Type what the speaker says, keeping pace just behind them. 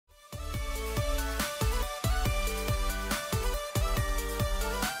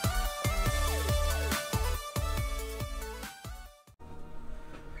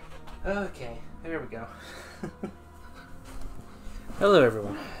Okay, there we go. Hello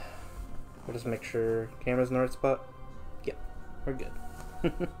everyone. I'll just make sure camera's in the right spot. Yep, we're good.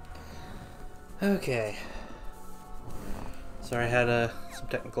 Okay. Sorry I had some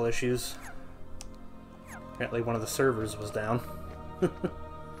technical issues. Apparently one of the servers was down.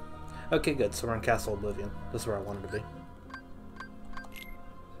 Okay, good. So we're in Castle Oblivion. This is where I wanted to be.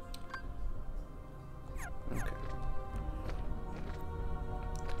 Okay.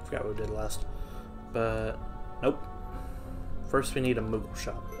 Forgot what we did last. But, nope. First we need a Moogle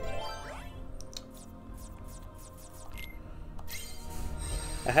shop.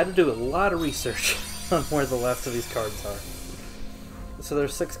 I had to do a lot of research on where the last of these cards are. So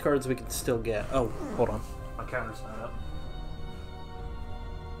there's 6 cards we can still get. Oh, hold on. My counter's not up.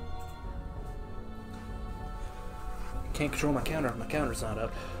 Can't control my counter if my counter's not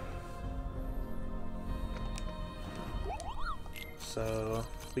up. So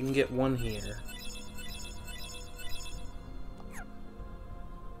we can get one here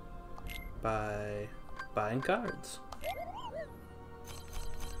by buying cards.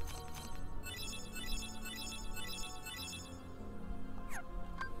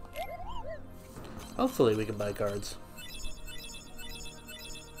 Hopefully we can buy cards.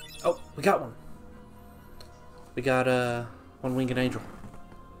 Oh, we got one. We got one winged angel.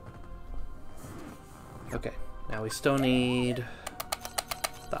 Okay, now we still need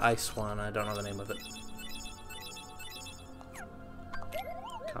the ice one. I don't know the name of it.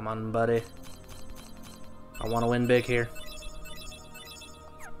 Come on, buddy. I want to win big here.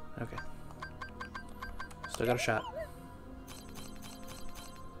 Okay. Still got a shot.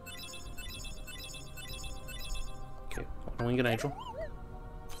 Okay, one winged angel.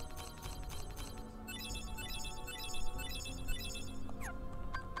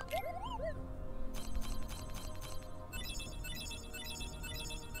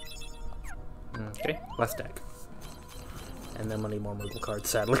 Okay, last deck. And then we'll need more Moogle cards,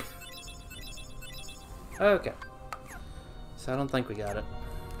 sadly. Okay. So I don't think we got it.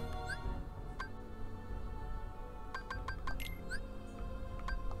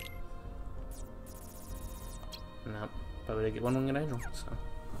 Nope. But we did get one winged angel, so.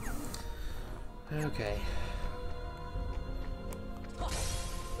 Okay.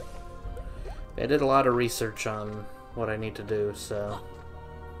 I did a lot of research on what I need to do, so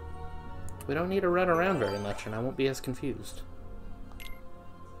we don't need to run around very much, and I won't be as confused.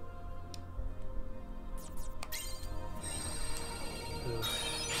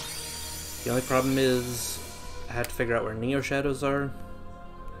 The only problem is I have to figure out where Neo Shadows are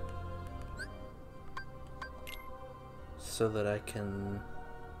so that I can...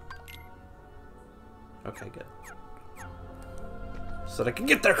 Okay, good. So that I can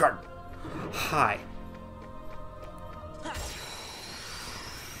get their card! Hi.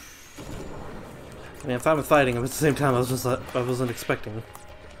 I mean, I'm fine with fighting him, but at the same time, I wasn't expecting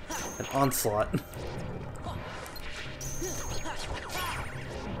an onslaught.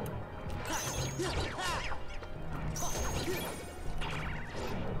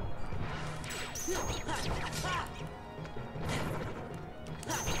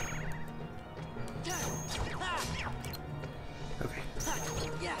 Okay.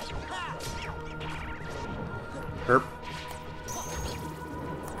 Herp.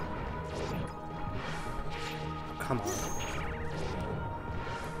 Come on.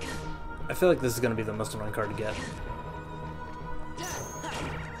 I feel like this is going to be the most annoying card to get.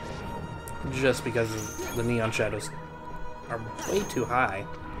 Just because the neon shadows are way too high.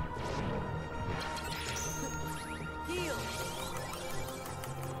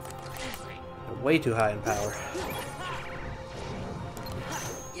 They're way too high in power.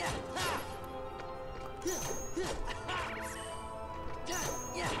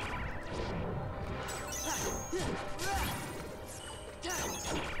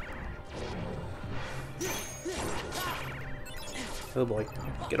 Oh boy,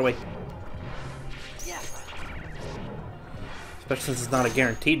 get away. Especially since it's not a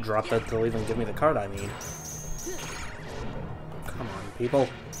guaranteed drop that they'll even give me the card I need. Come on, people.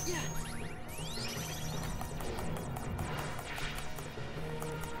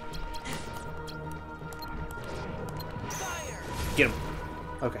 Get him.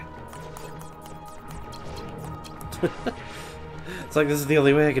 Okay. It's like this is the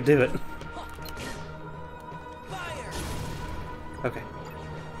only way I could do it. Okay.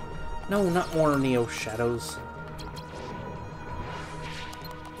 No, not more Neo Shadows.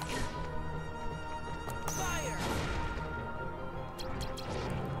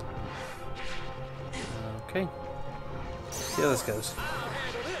 Okay. See how this goes.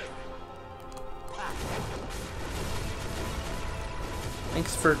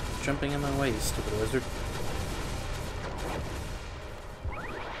 Thanks for jumping in my way, you stupid wizard.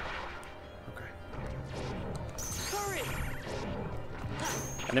 Okay.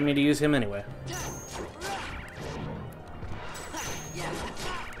 I didn't mean to use him anyway.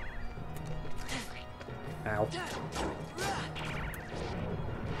 Ow.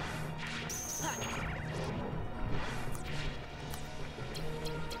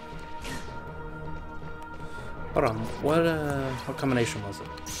 Hold on, what combination was it?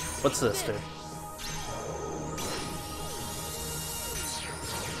 What's this do?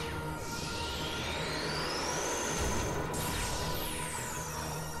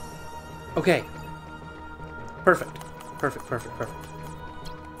 Okay. Perfect. Perfect, perfect, perfect.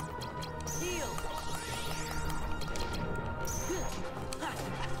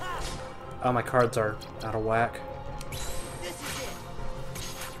 Oh, my cards are out of whack.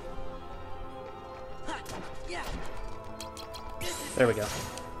 There we go.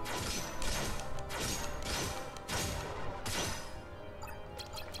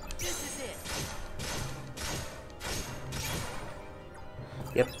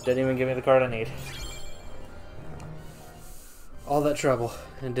 Yep, didn't even give me the card I need. All that trouble,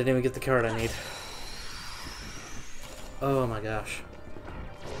 and didn't even get the card I need. Oh my gosh.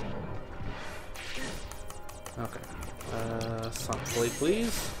 Okay. Softly,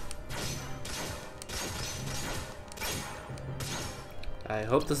 please. I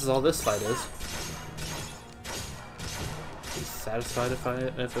hope this is all this fight is. Be satisfied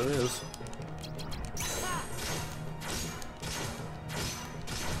if it is.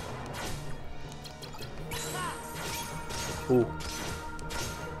 Ooh.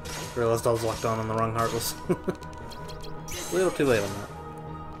 Realized I was locked on the wrong Heartless. A little too late on that.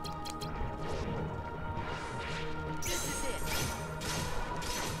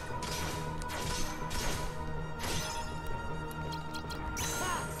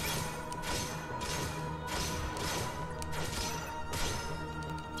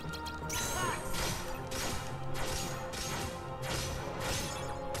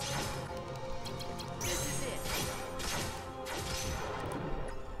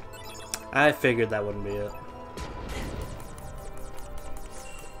 I figured that wouldn't be it.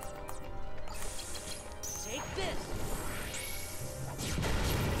 Take this.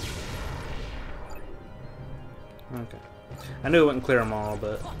 Okay. I knew it wouldn't clear them all,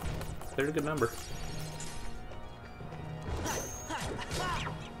 but there's a good number.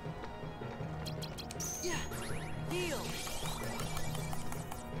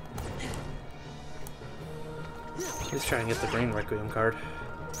 Let's try and get the green Requiem card.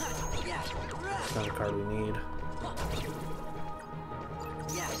 Not a card we need.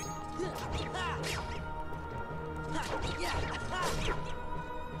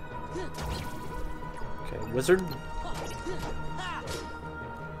 Okay, wizard.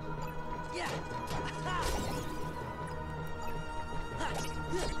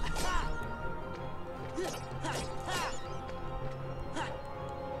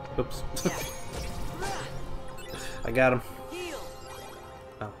 Oops. I got him.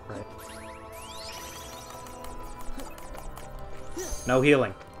 Oh, right. No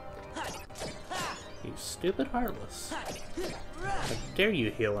healing. You stupid Heartless. How dare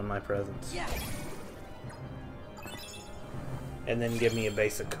you heal in my presence? And then give me a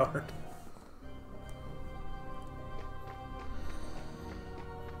basic card.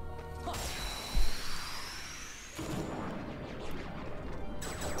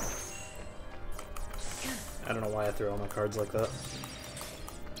 I don't know why I threw all my cards like that.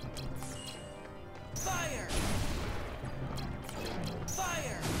 Fire!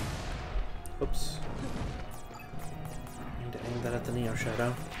 Fire! Oops. Need to aim that at the Neo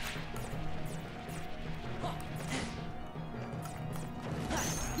Shadow.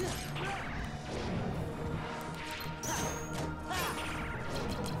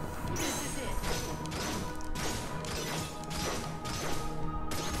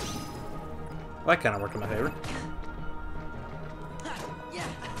 Well, that kind of worked in my favor.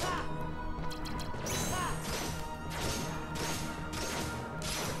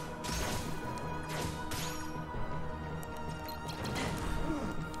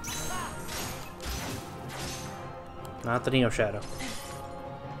 Not the Neo Shadow.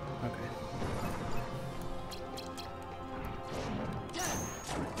 Okay.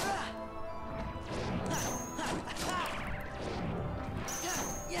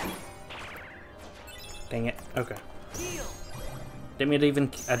 Dang it. Okay.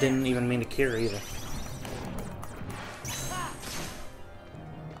 I didn't even mean to cure either.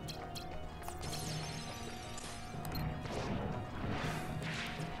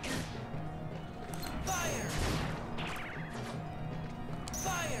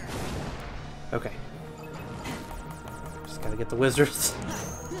 Okay. Just gotta get the wizards.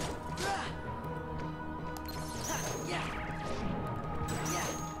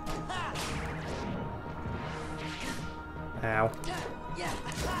 Ow.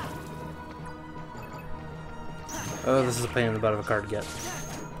 Oh, this is a pain in the butt of a card to get.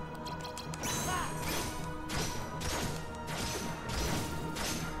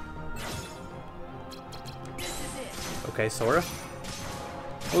 Okay, Sora.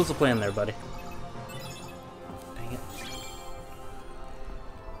 What was the plan there, buddy? Dang it.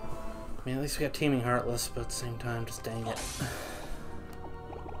 I mean, at least we got Teaming Heartless, but at the same time, just dang it.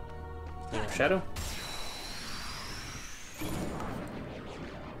 Shadow?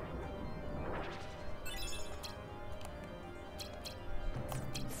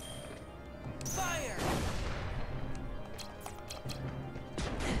 Fire!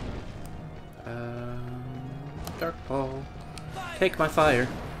 Dark Ball. Take my fire.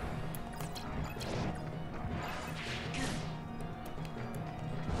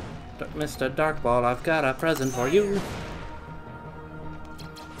 Mr. Dark Ball, I've got a present for you.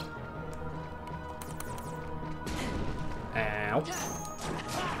 Ow.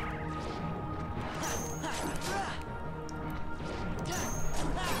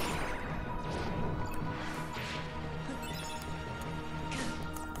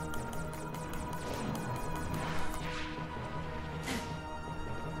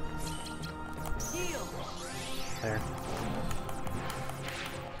 There.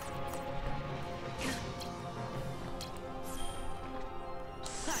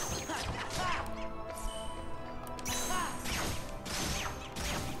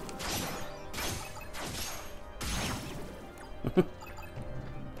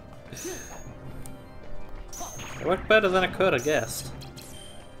 It worked better than I could have guessed.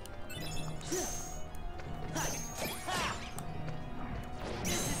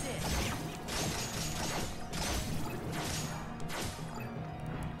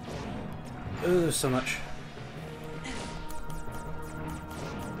 Ooh, there's so much.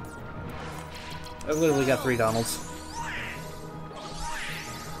 I literally got 3 Donalds.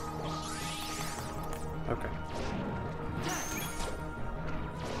 Okay.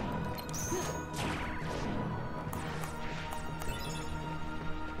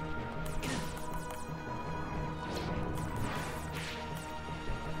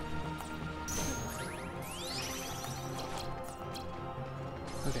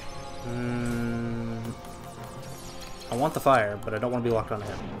 Okay. I want the fire, but I don't want to be locked on it.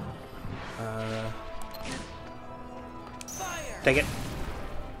 Take it.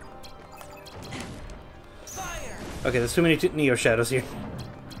 Fire! Okay, there's too many Neo Shadows here.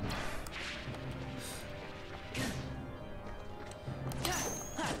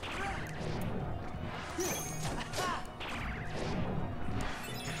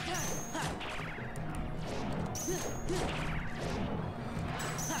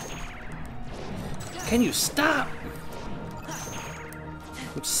 Can you stop?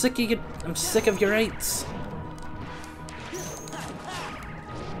 I'm sick of you. I'm sick of your 8s.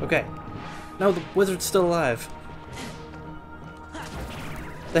 Okay. No, the wizard's still alive.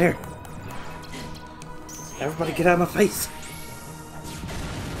 There. Everybody get out of my face.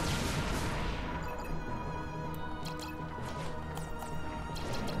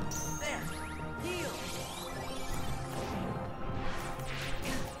 There! Heal!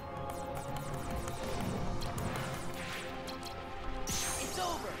 It's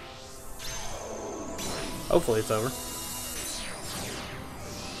over! Hopefully it's over.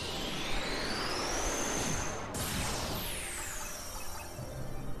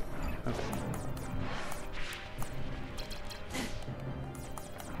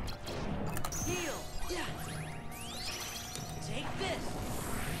 Heal! Take this!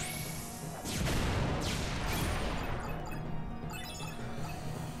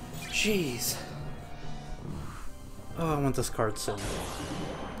 Jeez. Oh, I want this card soon.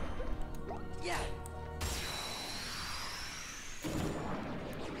 Yeah!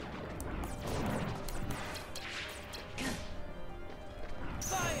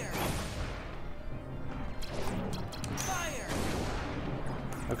 Fire! Fire!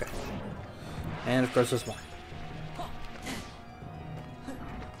 Okay. And of course there's more.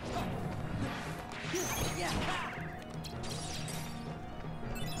 Yeah!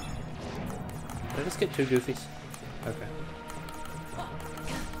 Did I just get 2 Goofies? Okay.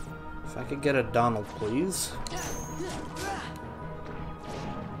 If I could get a Donald, please. Yeah!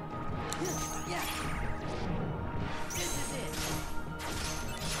 This is it!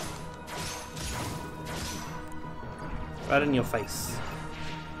 Right in your face.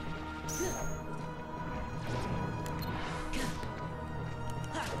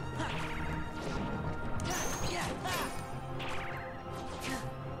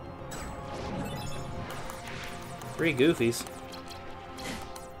 3 goofies.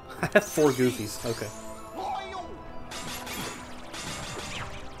 I have 4 goofies. Okay.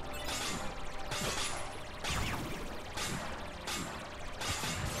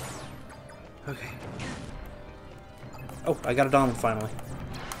 Okay. Oh, I got a Donald finally.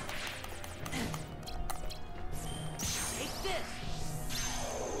 Take this.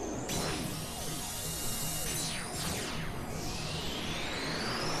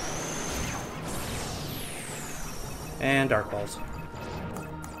 And Dark Balls.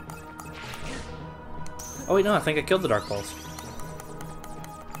 Oh wait, no, I think I killed the Dark Balls.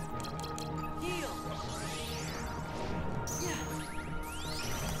 Heal. Yeah.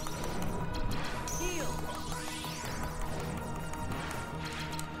 Heal.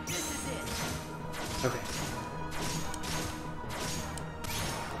 This is it. Okay.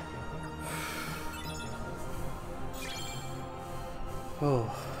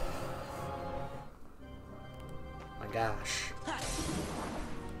 Oh. My gosh.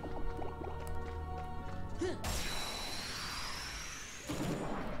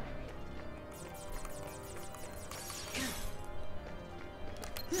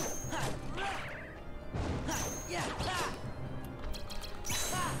 Yeah.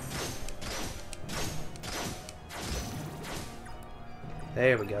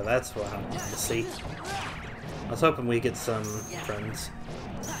 There we go, that's what I wanted to see. I was hoping we get some friends.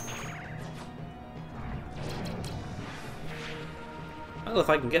 Well, if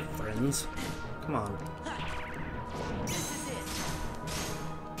I can get friends. Come on. This is it.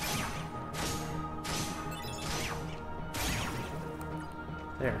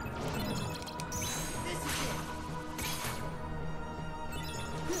 There. This is it.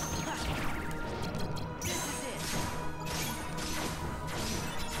 This is it.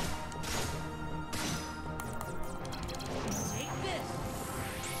 Take this.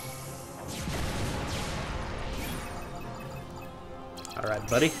 Alright,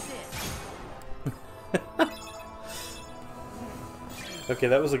 buddy. This is it. Okay,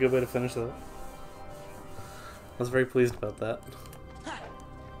 that was a good way to finish that. I was very pleased about that.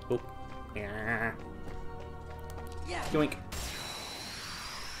 Oh. Yeah. Yeah. Yoink.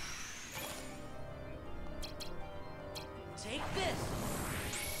 Take this.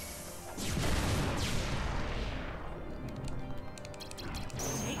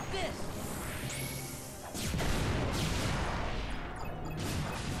 Take this.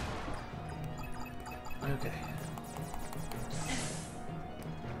 Okay.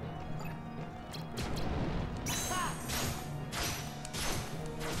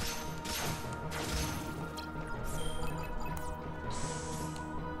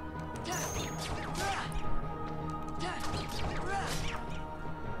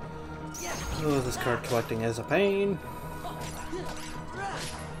 Oh, this card collecting is a pain.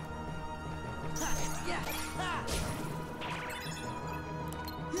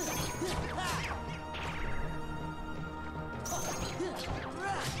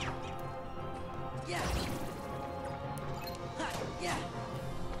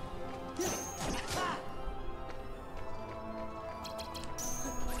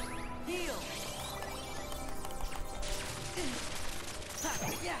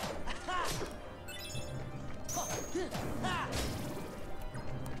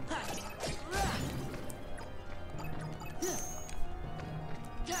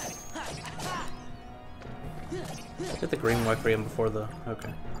 Get the green Requiem before the... okay.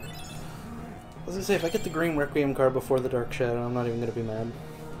 I was gonna say, if I get the green Requiem card before the Dark Shadow, I'm not even gonna be mad.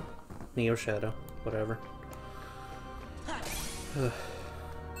 Neo Shadow, whatever.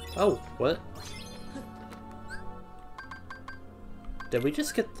 Oh, what? Did we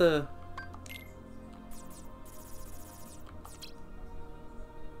just get the...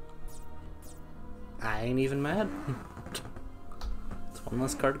 I ain't even mad. It's one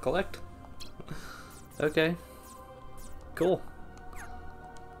less card to collect. Okay. Cool.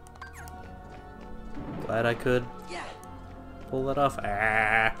 Glad I could pull that off.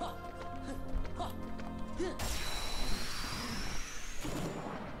 Ah.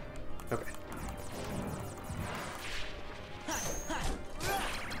 Okay.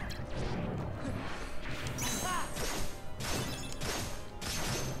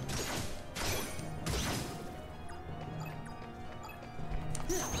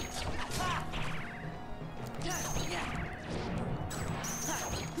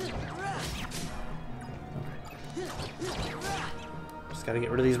 Just gotta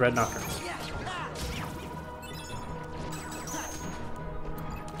get rid of these red knockers.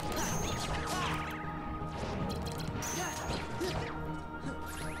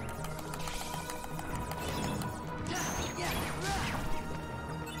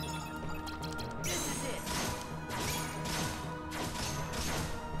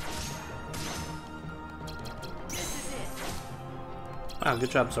 Wow,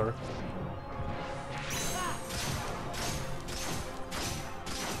 good job, Sora.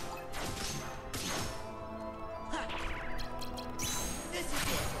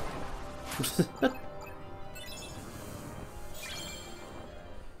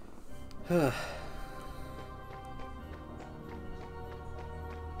 Hello.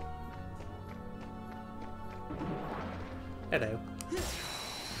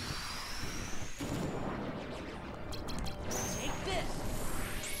 Take this.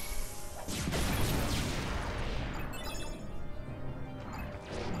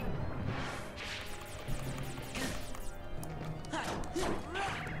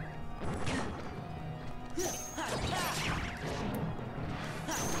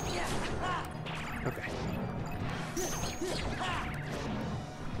 Okay.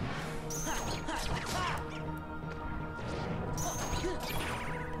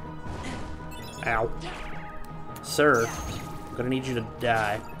 Ow. Sir, I'm gonna need you to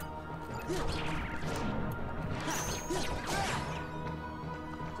die.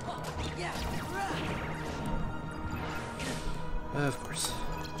 Of course.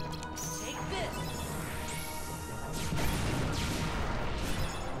 Take this.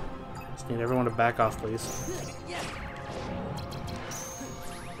 Just need everyone to back off, please.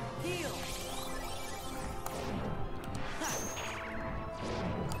 Heal.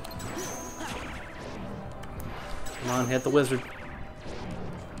 Come on, hit the wizard.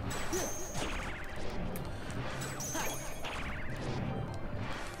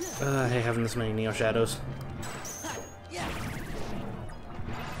 I hate having this many Neo Shadows.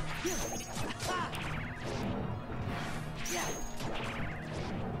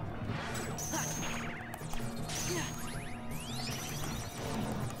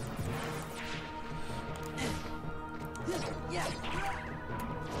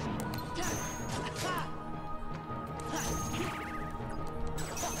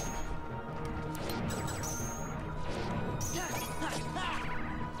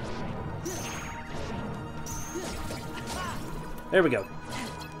 There we go.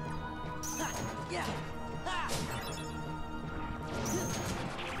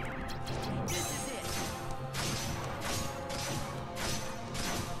 This is it.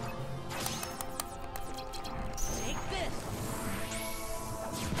 Take this.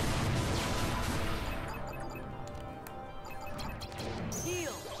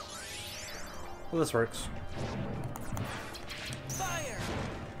 Heal. Well, this works. Fire.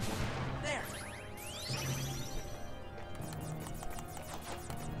 There.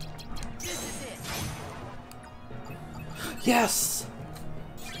 This is it. Yes!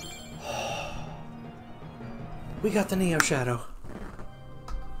 We got the Neo Shadow.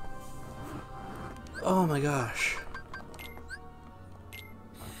 Oh my gosh.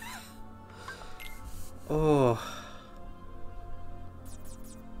 Oh.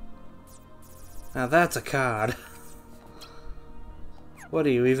 Now that's a card. What do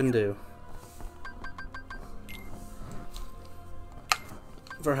you even do?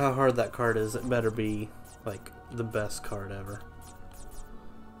 For how hard that card is, it better be, like, the best card ever.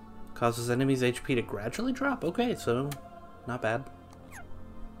 Causes enemies' HP to gradually drop? Okay, so, not bad.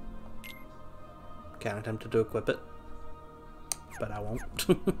 Kinda tempted to equip it. But I won't.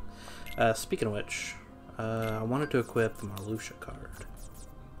 Speaking of which, I wanted to equip the Marluxia card.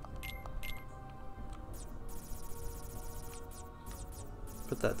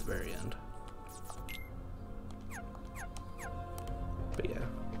 Put that at the very end. But yeah.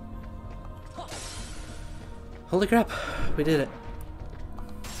 Holy crap, we did it.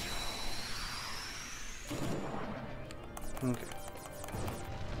 Okay.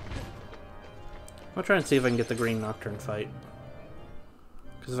 I'll try and see if I can get the green Nocturne fight.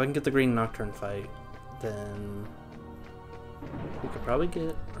 Because if I can get the green Nocturne fight, then we could probably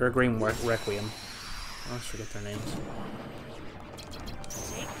get... or a green Requiem. I always forget their names.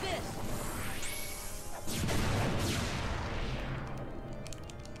 Take this.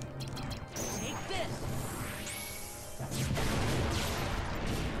 Take this.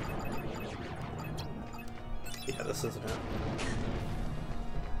 Yeah, this isn't it.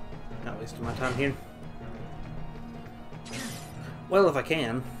 Not wasting my time here. Well, if I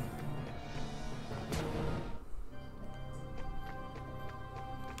can.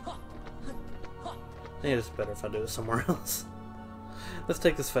 I think it's better if I do it somewhere else. Let's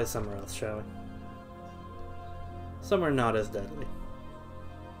take this fight somewhere else, shall we? Somewhere not as deadly.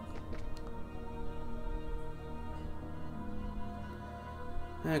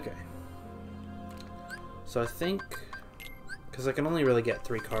 Okay. So I think, because I can only really get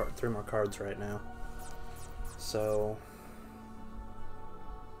three more cards right now. So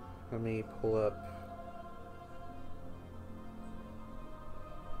let me pull up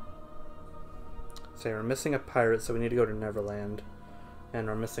Say we're missing a pirate, so we need to go to Neverland. And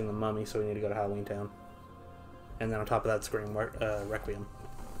we're missing the mummy, so we need to go to Halloween Town. And then on top of that, Scream Requiem.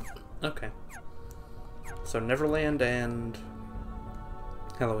 Okay. So Neverland and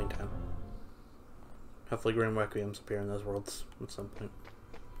Halloween Town. Hopefully Grim Requiem's appear in those worlds at some point.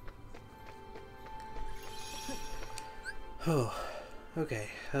 Oh, okay.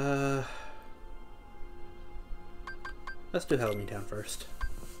 Let's do Halloween Town first.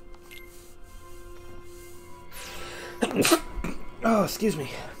 Oh, excuse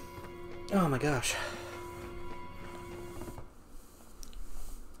me. Oh my gosh.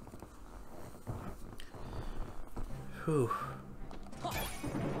 Whew.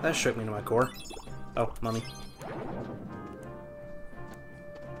 That shook me to my core. Oh, mummy.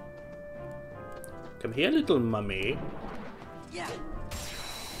 Come here, little mummy. Yeah.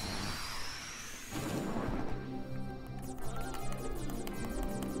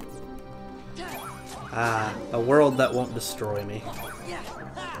 Ah, a world that won't destroy me. Yeah.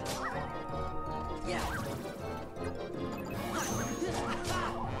 Yeah.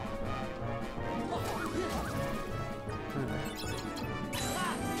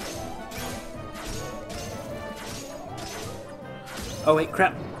 Oh wait,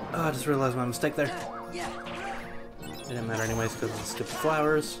 crap! Oh, I just realized my mistake there. Yeah. It didn't matter anyways because of the stupid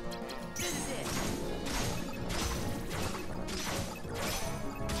flowers. This is it.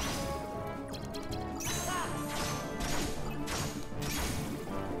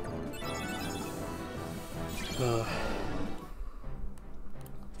 Ugh.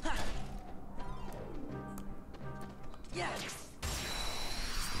 Yeah.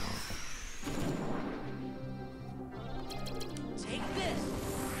 Take this.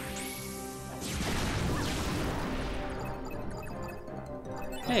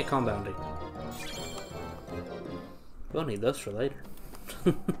 Hey, calm down, dude. We'll need those for later.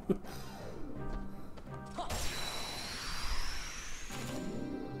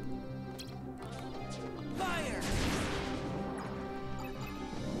 Fire.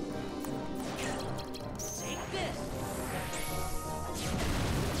 Take this.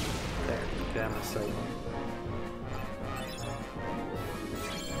 There, get out of my sight.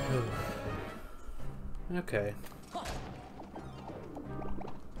 Okay.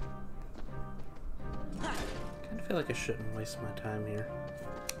 I feel like I shouldn't waste my time here.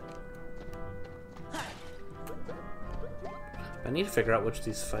 I need to figure out which of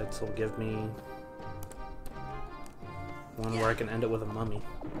these fights will give me one where I can end it with a mummy.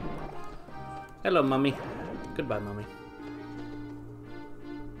 Hello, mummy. Goodbye, mummy.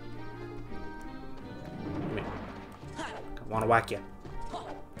 Come here. I want to whack you.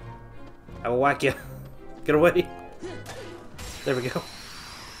 I will whack you. Get away. There we go.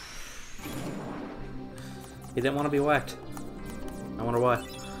 He didn't want to be whacked. I wonder why.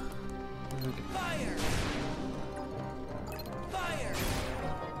 Fire. Fire.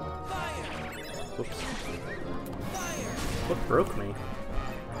 Fire. Whoops. Fire. What broke me?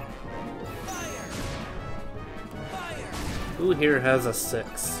 Fire. Fire. Who here has a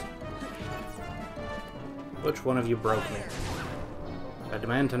 6? Which one of you broke me? I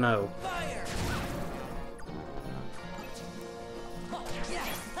demand to know. Fire. Yeah.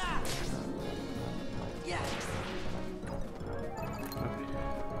 Ha. Yeah.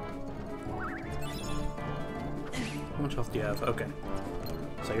 How much health do you have? Okay.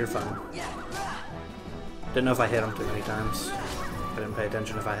 So you're fine. Yeah. Didn't know if I hit him too many times. I didn't pay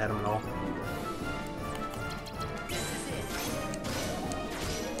attention if I had him at all. This is it.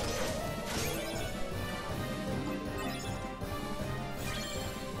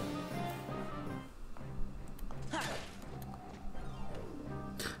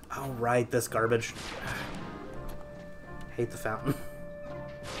 Oh, right, this garbage. Hate the fountain.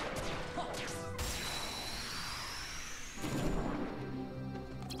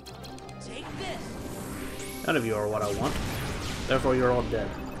 Take this. None of you are what I want. Therefore, you're all dead.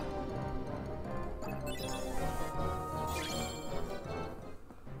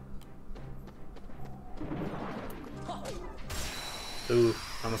 Ooh,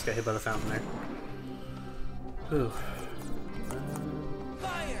 almost got hit by the fountain there. Ooh.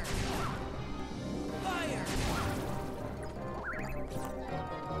 Fire. Fire.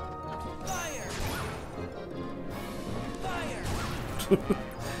 Fire. Fire.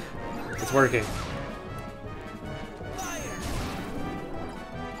 It's working. Fire.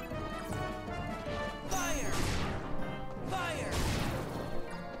 Fire. Fire.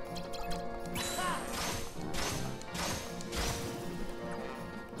 Ha.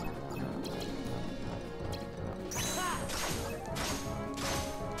 Ha.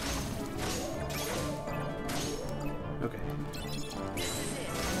 Okay. This is it.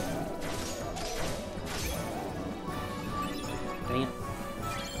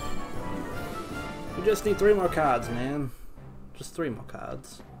 We just need 3 more cards, man. Just 3 more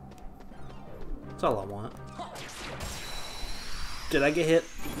cards. That's all I want. Did I get hit?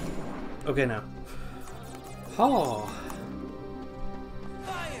 Okay, no. Oh.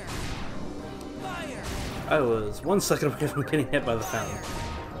 Fire! Fire! I was 1 second away from getting hit by the fountain.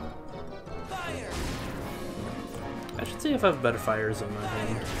 Fire! I should see if I have better fires in my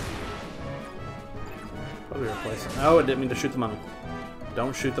hand. Probably replace it. Oh, I didn't mean to shoot the mummy.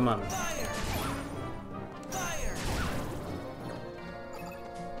 Don't shoot the mummy. Fire! Fire!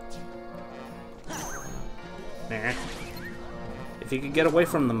 Nah. If you could get away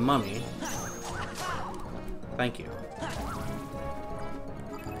from the mummy. Thank you.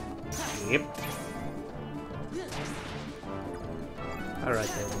 Yep. Alright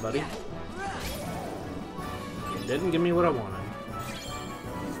there, buddy. You didn't give me what I wanted.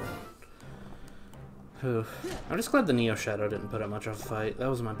 Whew. I'm just glad the Neo Shadow didn't put up much of a fight. That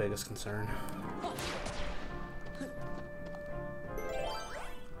was my biggest concern.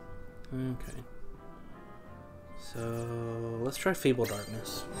 Okay. So, let's try Feeble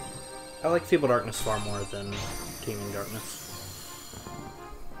Darkness. I like Feeble Darkness far more than Teeming Darkness.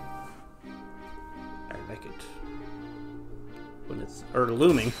 I like it. When it's... or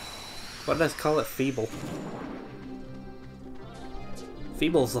Looming. Why did I call it Feeble?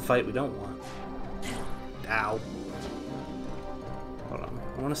 Feeble is the fight we don't want. Ow. Hold on.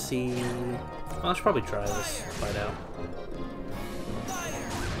 I want to see... well, I should probably try this fight out.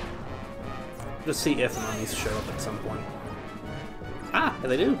 Just see if mummies show up at some point. Ah!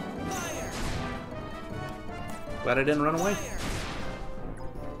 They do! Glad I didn't run away.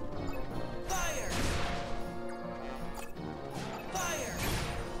 Fire! Fire!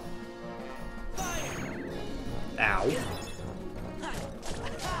 Fire! Ow.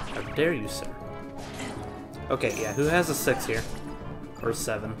 How dare you, sir. Okay, yeah, who has a 6 here? Or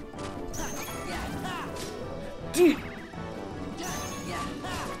 7? Dude!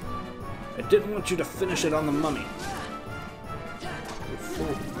 I didn't want you to finish it on the mummy. You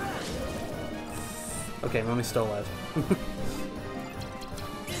fool. Okay, mummy's still alive.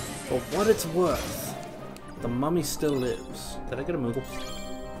 For what it's worth, the mummy still lives. Did I get a Moogle?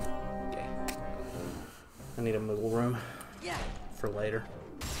 Okay. I need a Moogle room. For later.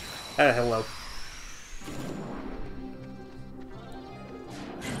 Hello.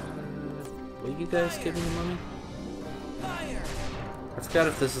 Will you guys give me the mummy? Fire! I forgot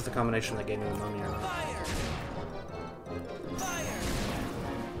if this is the combination that gave me the mummy or not. Fire! Fire!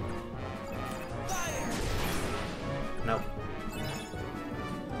 Fire! Nope.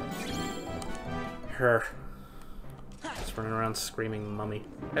 Her. Just running around screaming mummy.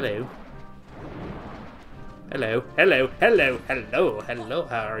 Hello. Hello. Hello. Hello. Hello. Hello.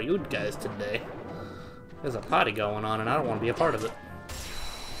 How are you guys today? There's a party going on and I don't want to be a part of it.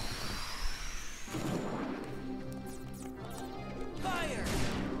 Fire!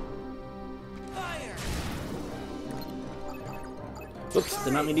 Fire! Oops,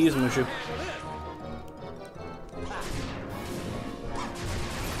 did not mean to use Mushu.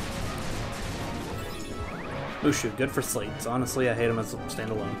 Mushu, good for slates. Honestly, I hate him as a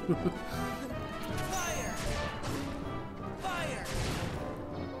standalone. Fire! Fire!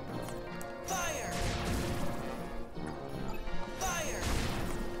 Fire! Fire!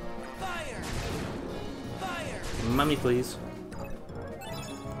 Fire! Fire! Mummy, please.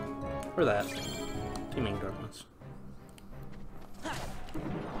 Or that. Teeming Darkness.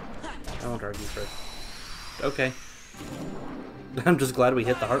 I won't argue for it. Okay. I'm just glad we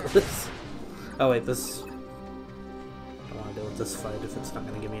hit the Heartless. Oh wait, this... I don't want to deal with this fight if it's not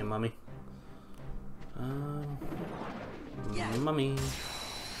going to give me a mummy. Mummy.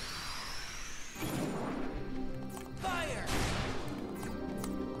 Fire!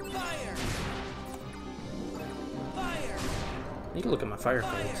 Fire! Fire! I need to look at my fire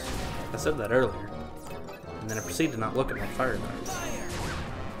cards. I said that earlier. And then I proceed to not look at my fire cards. Fire!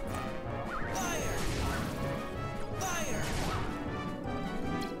 Fire! Fire!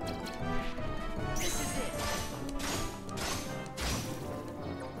 This is it.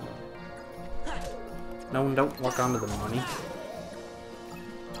 No, don't walk onto the mummy.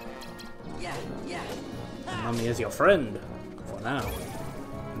 Yeah, yeah. The mummy is your friend. For now.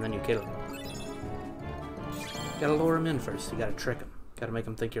 And then you kill him. You gotta lure him in first. You gotta trick him. Gotta make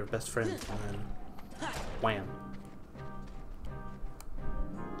him think you're best friends. And then... wham.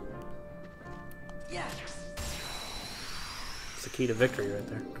 Yeah. It's the key to victory right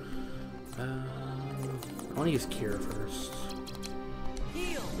there. I want to use Cure first.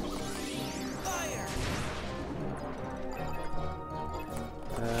 Heal. Fire.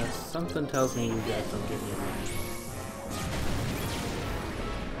 Something tells me you guys don't give me a money.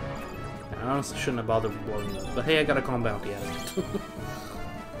 I honestly shouldn't have bothered blowing up, but hey, I got a calm bounty out of it.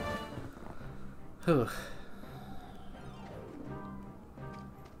 Whew.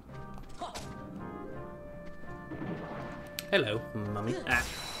 Hello, mummy. Ah.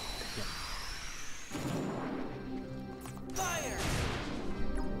 Fire!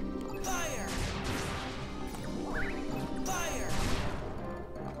 Fire! Fire!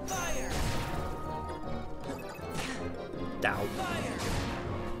 Fire! Down. Fire!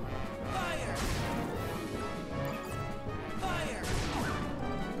 Fire! Fire!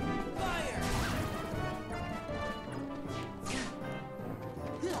 Fire!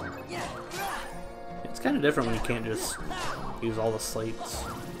 Yeah! It's kind of different when you can't just use all the slates,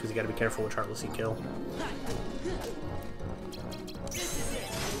 because you gotta be careful which Heartless you kill.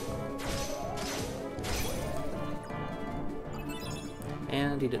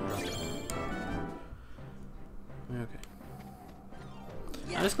 And he didn't drop it. Okay.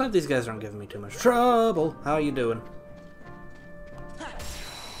 I'm just glad these guys aren't giving me too much trouble. How you doing?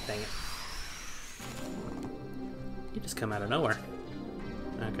 Dang it. You just come out of nowhere.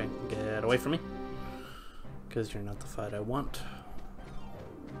 Okay, get away from me. Because you're not the fight I want.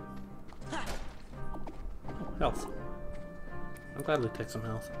 Oh, health. I'll gladly take some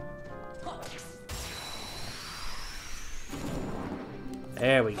health.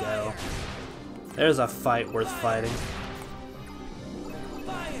 There we go. There's a fight worth fighting.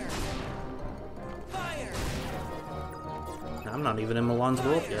 Fire! Fire! I'm not even in Milan's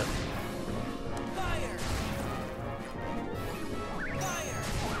world yet. Fire! Fire!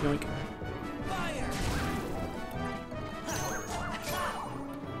 Yoink. Fire!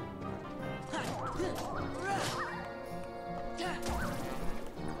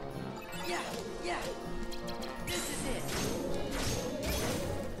 Yeah! This is it!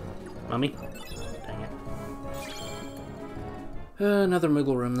 Mummy? Dang it. Another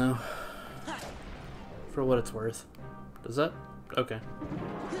Moogle room, though. For what it's worth. Does that? Okay.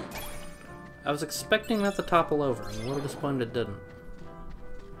 I was expecting that to topple over. I'm a little disappointed it didn't.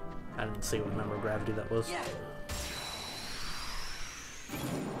 I didn't see what number of gravity that was. Yeah!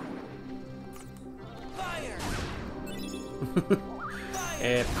 Fire!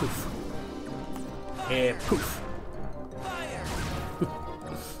 Eh, poof. Eh, poof. Fire!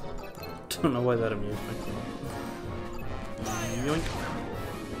 Don't know why that amused me. Yoink.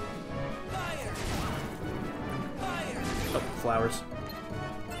 Fire! Fire! Oh, flowers.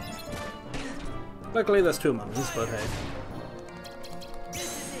 Luckily there's two mummies, but hey. This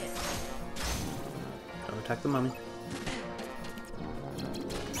is it! Don't attack the mummy.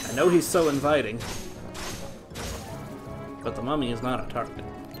 I know he's so inviting, but the mummy is not a target.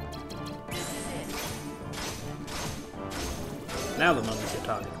 This is it! Now the mummy's a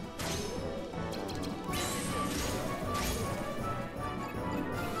target.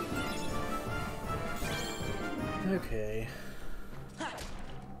 Okay.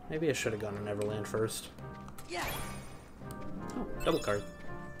 Maybe I should have gone to Neverland first. Yeah! Oh, double card.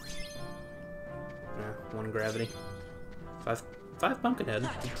 Yeah, one gravity. Five Pumpkinhead.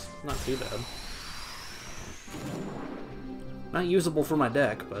 It's not too bad. Not usable for my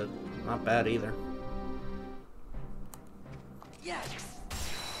deck, but not bad either. Yeah!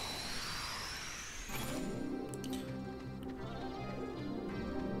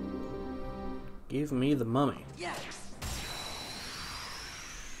 Give me the mummy. Yeah!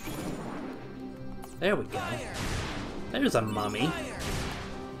 There we go. Fire! There's a mummy. Fire!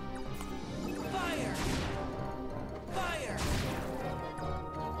 Fire! Fire!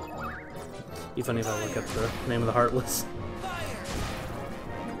 Be funny if I look up the name of the Heartless. Fire!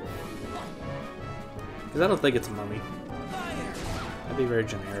 Because I don't think it's a mummy. Fire! That'd be very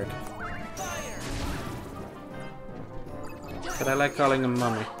generic. Fire! But I like calling him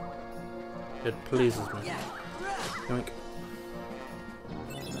mummy. It pleases me. Yeah! Yoink.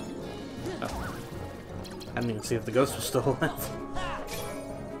 Oh. I didn't even see if the ghost was still alive.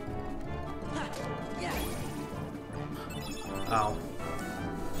 Yeah! Ow.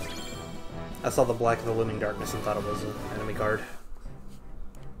 I saw the black of the looming darkness and thought it was an enemy card.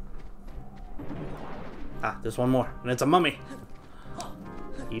 Ah, there's one more, and it's a mummy!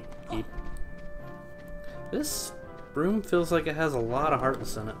 Eep, eep. This room feels like it has a lot of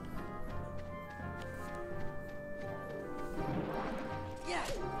Heartless in it. Yeah!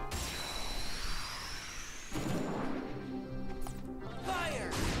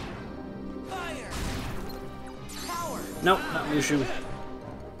 Fire! Fire! Power! Nope, not Mushu.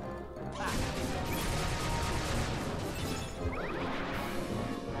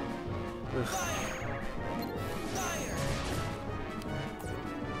 Ugh. Fire! Fire!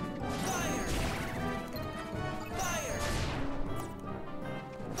 Fire!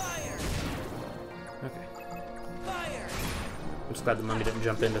 Fire! I'm just glad the mummy didn't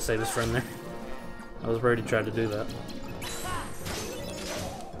jump in to save his friend there. I was worried he tried to do that.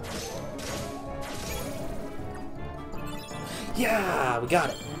 Yeah, we got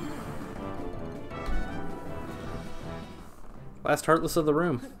it. Last Heartless of the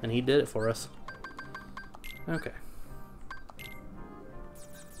room, and he did it for us. Okay.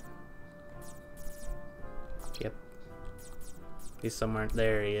 Yep. He's somewhere.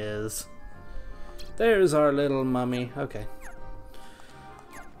 There he is. There's our little mummy. Okay.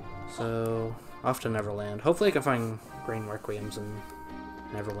 So, off to Neverland. Hopefully I can find Green Requiems in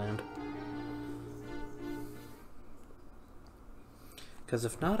Neverland. Because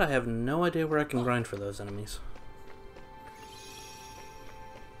if not, I have no idea where I can grind for those enemies.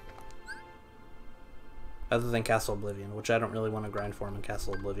 Other than Castle Oblivion, which I don't really want to grind for them in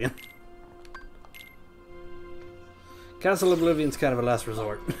Castle Oblivion. Castle Oblivion's kind of a last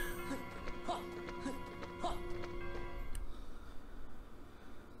resort.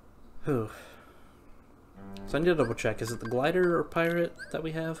 Whew. So I need to double check. Is it the glider or pirate that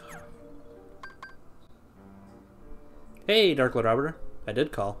we have? Hey, Dark Lord Arbiter. I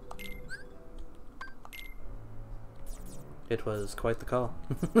did call. It was quite the call.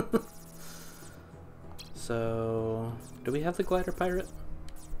 So, do we have the glider pirate?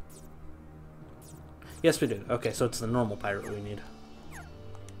 Yes, we do. Okay, so it's the normal pirate we need.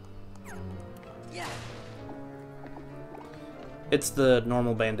 Yeah. It's the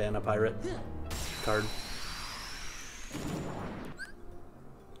normal bandana pirate card.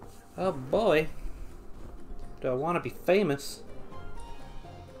 Oh boy. Do I want to be famous?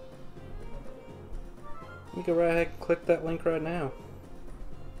 Let me go right ahead and click that link right now.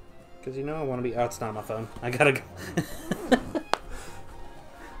 Because you know I want to be... Oh, it's not on my phone. I gotta go.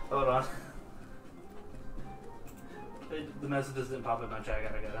 Hold on. The messages didn't pop in my chat.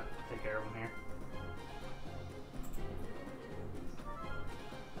 I gotta take care of them here.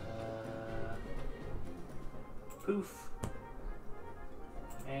 Poof.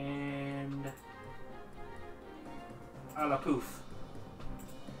 And... a la poof.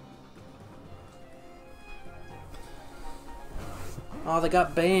 Oh, they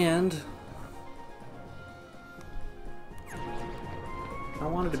got banned. I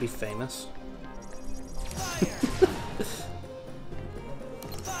wanted to be famous. Fire!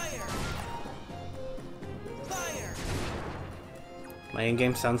 Fire! Fire! My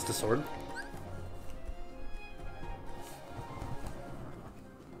in-game sounds to sword.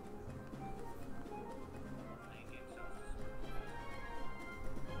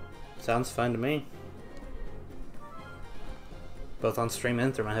 Sounds fine to me. Both on stream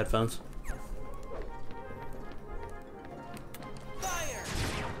and through my headphones. Fire!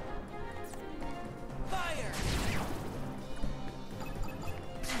 Fire!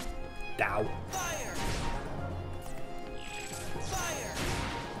 Dow. Fire! Fire!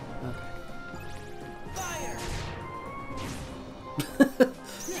 Okay. Fire!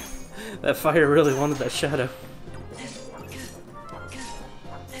 That fire really wanted that shadow.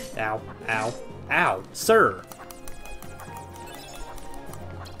 Ow. Ow. Ow. Sir!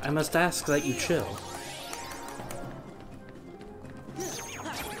 I must ask that you chill.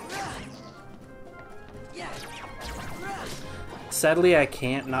 Sadly, I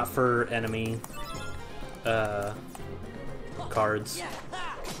can't, not for enemy cards.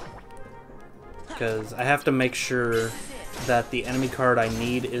 Because I have to make sure that the enemy card I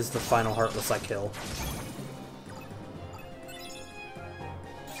need is the final Heartless I kill.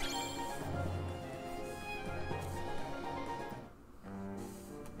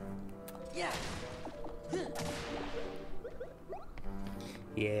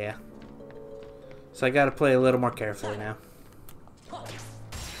 Yeah. So I gotta play a little more carefully now.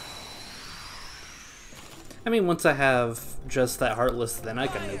 I mean, once I have just that Heartless, then I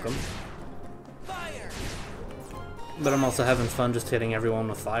can nuke them. But I'm also having fun just hitting everyone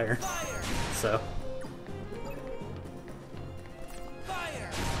with fire. So.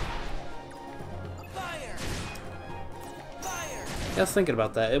 Yeah, I was thinking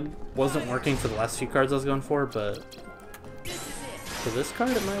about that. It wasn't working for the last few cards I was going for, but for this card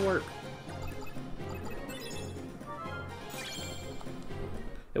it might work.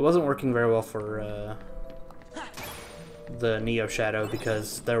 It wasn't working very well for the Neo Shadow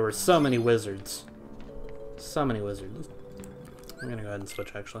because there were so many wizards. So many wizards. I'm gonna go ahead and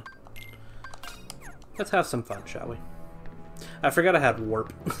switch actually. Let's have some fun, shall we? I forgot I had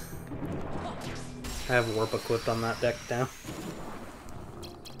Warp. I have Warp equipped on that deck now.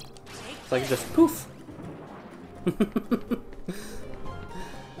 So I can just poof!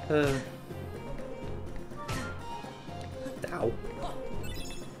 Ow.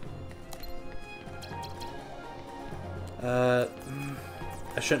 I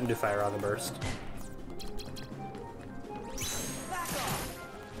shouldn't do Fire Auto Burst. Back off.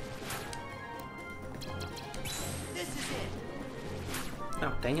 This is it.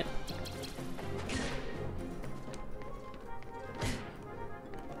 Oh, dang it.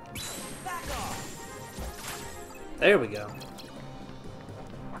 Back off. There we go.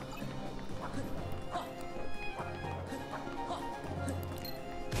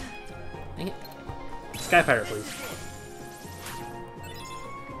 Dang it. Sky Pirate, please.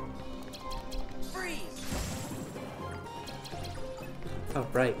 Freeze. Oh,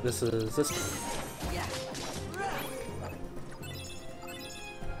 right. This is this one. Yeah.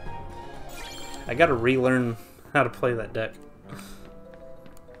 I gotta relearn how to play that deck.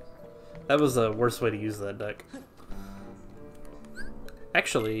 That was the worst way to use that deck.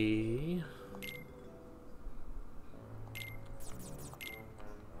 Actually...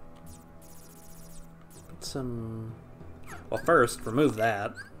 put some... well, first, remove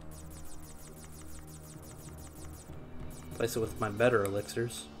that. Replace it with my better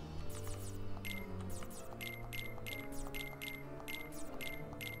elixirs.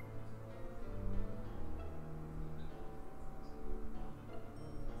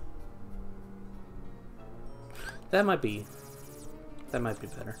 That might be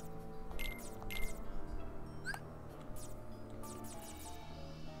better.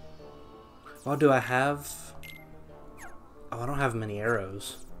 Oh, do I have... oh, I don't have many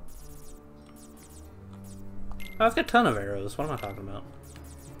arrows. Oh, I've got a ton of arrows. What am I talking about?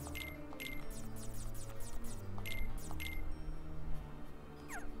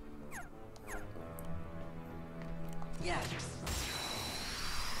 Yeah.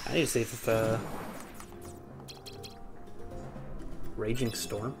 I need to see if Raging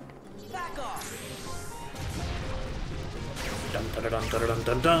Storm. Back off. Dun dun dun dun dun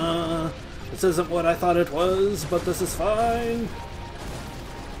dun dun. This isn't what I thought it was, but this is fine.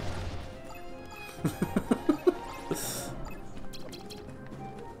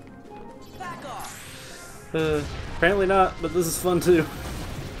 Back off. Apparently not, but this is fun too.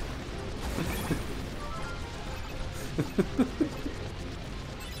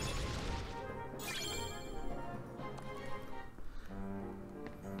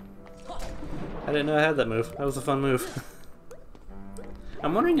 I didn't know I had that move. That was a fun move.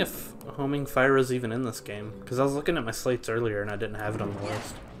 I'm wondering if Homing Fire is even in this game, because I was looking at my slates earlier and I didn't have it on the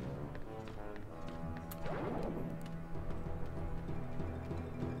list.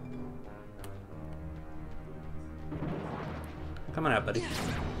 Come on out, buddy.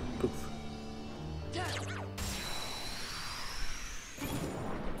 Poof.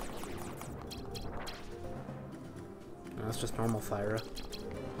 No, that's just normal fire.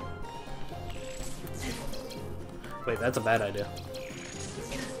 Wait, that's a bad idea.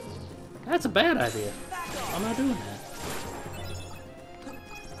 That's a bad idea. Why am I doing that?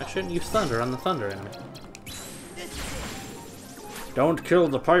 I shouldn't use thunder on the thunder enemy. Don't kill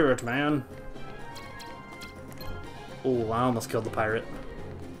the pirate, man! Oh, I almost killed the pirate.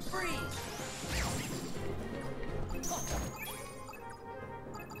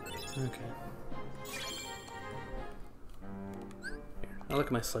 Okay. Here, I'll look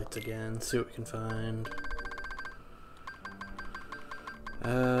at my slates again, see what we can find.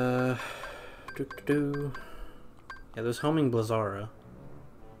 Yeah, there's Homing Blizzara.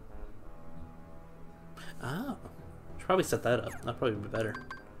 Oh, should probably set that up. That'd probably be better.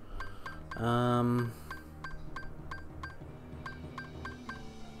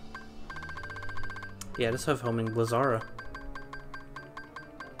 Yeah, I just have Homing Blizzara.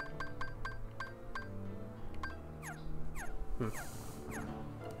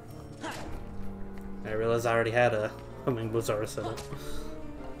 I realized I already had a Homing Blizzara set up.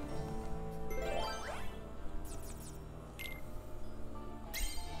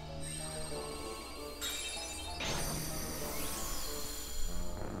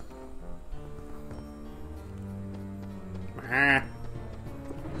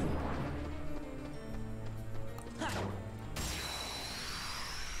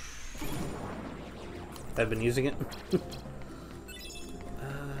 I've been using it.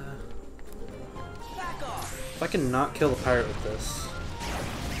 If I can not kill the pirate with this.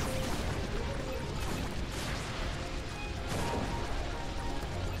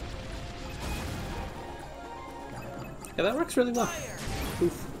 Yeah, that works really well.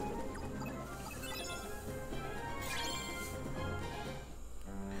 Oof.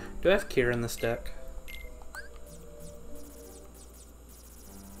 Do I have Kira in this deck?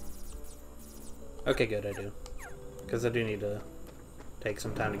 Okay, good, I do. Because I do need to take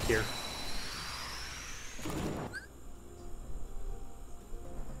some time to cure.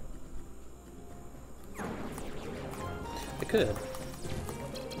 could.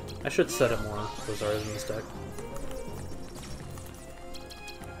 I should set up more Blizzards in this deck.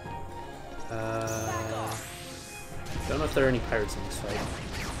 Don't know if there are any pirates in this fight.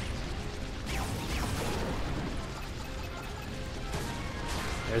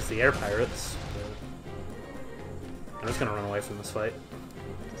 There's the air pirates. I'm just gonna run away from this fight.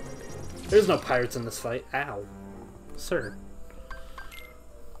 There's no pirates in this fight. Ow. Sir.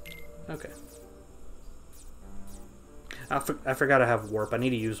 Okay. I forgot I have warp. I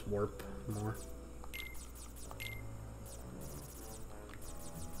need to use warp more.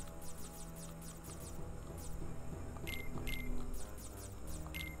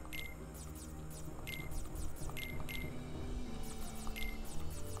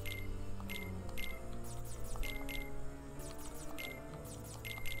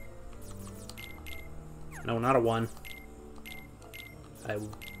 No, not a 1. I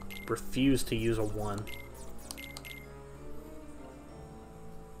refuse to use a 1.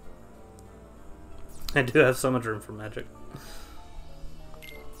 I do have so much room for magic.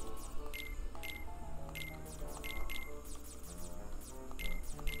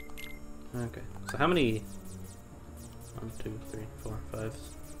 Okay, so how many? 1, 2, 3, 4, 5.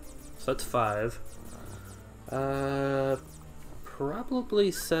 So that's 5.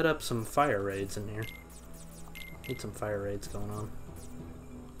 Probably set up some fire raids in here. Need some fire raids going on.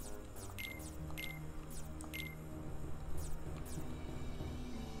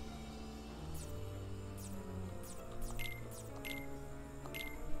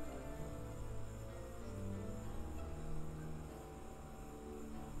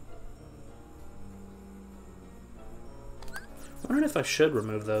 I wonder if I should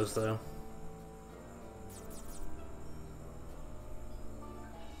remove those, though.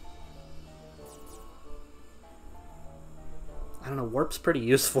 I don't know, warp's pretty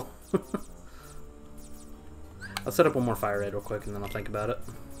useful. I'll set up one more fire raid real quick and then I'll think about it.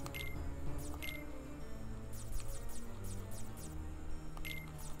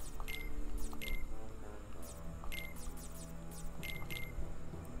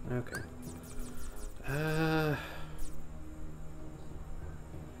 Okay.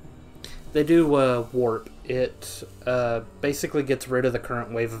 They do warp. It basically gets rid of the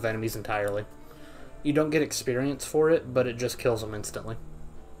current wave of enemies entirely. You don't get experience for it, but it just kills them instantly.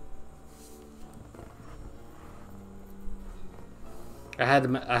 I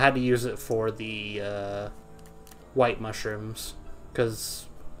had to use it for the white mushrooms, because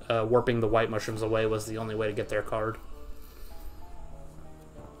warping the white mushrooms away was the only way to get their card.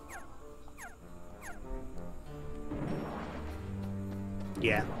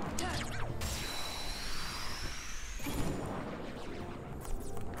 Yeah.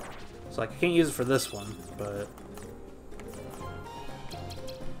 So like, I can't use it for this one, but...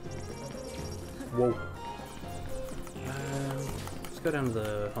 Whoa. Let's go down to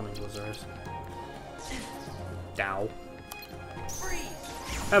the homing blizzards. Dow.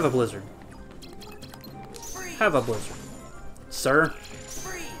 Have a blizzard. Have a blizzard. Sir?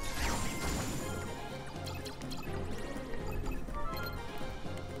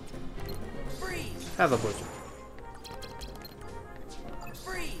 Have a blizzard.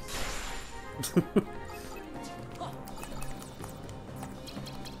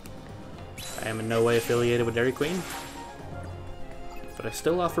 I am in no way affiliated with Dairy Queen, but I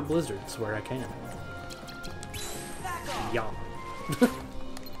still offer blizzards where I can. Yeah.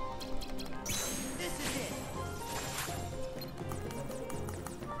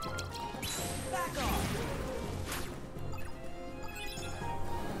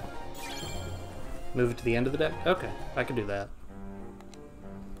 Move it to the end of the deck? Okay, I can do that.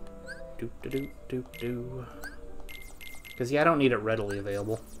 Because, yeah, I don't need it readily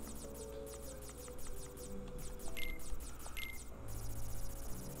available.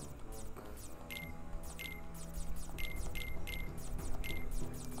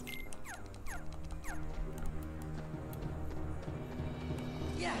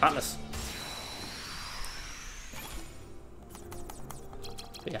 Hotness.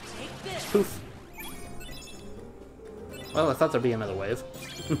 Yeah. Poof. Well, I thought there'd be another wave.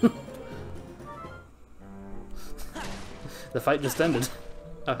 The fight just ended.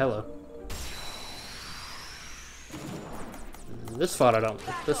 Oh, hello. This fight I don't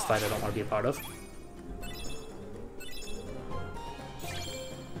want to be a part of.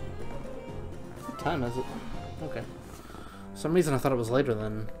 What time is it? Okay. For some reason I thought it was later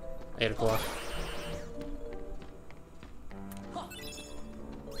than 8 o'clock.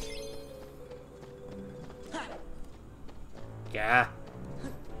 Yeah.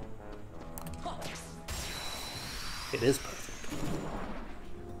 It is perfect.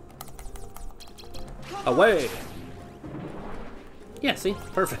 Away! Yeah, see?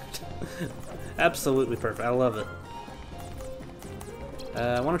 Perfect. Absolutely perfect. I love it.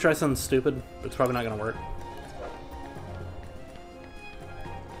 I want to try something stupid, but it's probably not going to work.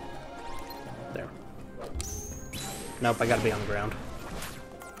 There. Nope, I gotta be on the ground.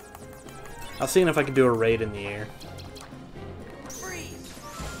 I was seeing if I could do a raid in the air. Freeze.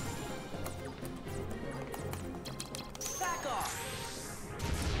 Back off.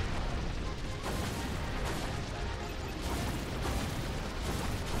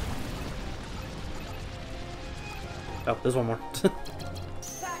 Oh, there's one more.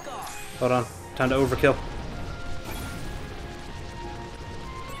 Back off. Hold on. Time to overkill.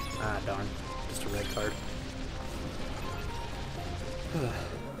 Ah, darn. Just a red card.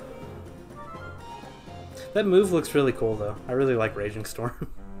 That move looks really cool, though. I really like Raging Storm.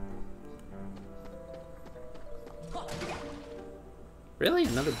 Really?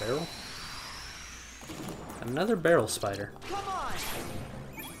 Another barrel? Another barrel spider. Come on.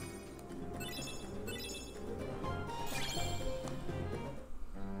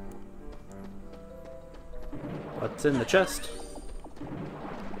 What's in the chest?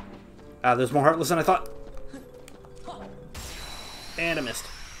 Ah, there's more Heartless than I thought. And I missed.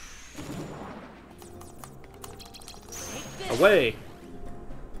 Away!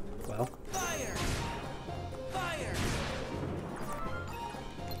 Well. Fire. Fire.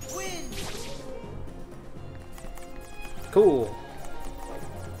 Wind. Cool.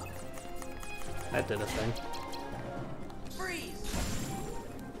 That did a thing. Freeze.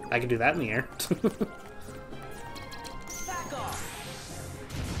 I can do that in the air. Back off.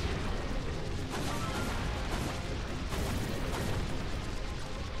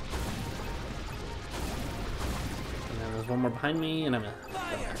 And then there's one more behind me, and I'm a...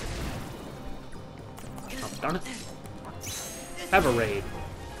 Fire. Oh, darn it. Have a raid.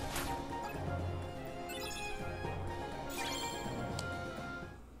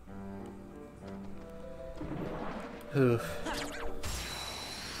 Oof.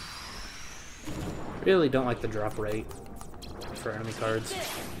 Really don't like the drop rate for enemy cards.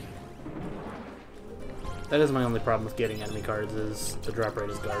 That is my only problem with getting enemy cards, is the drop rate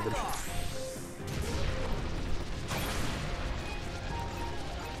is garbage.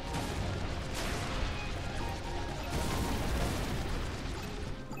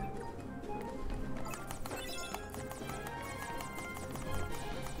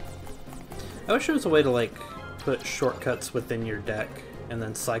 I wish there was a way to, like, put shortcuts within your deck and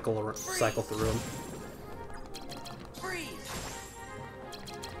then cycle through them. Freeze.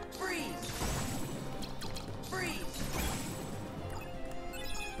 Freeze. Freeze.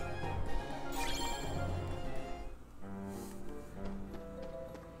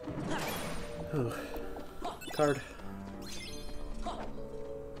 Ooh. Card.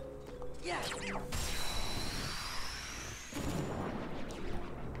 Yeah.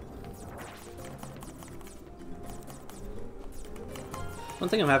 One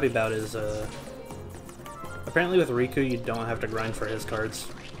thing I'm happy about is, apparently with Riku you don't have to grind for his cards.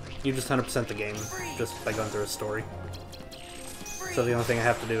 You just 100% the game, just by going through his story. So the only thing I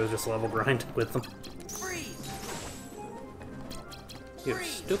have to do is just level grind with them. Freeze. You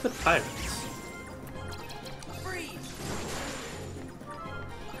stupid pirates. Freeze.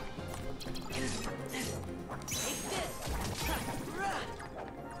 Take this. Run.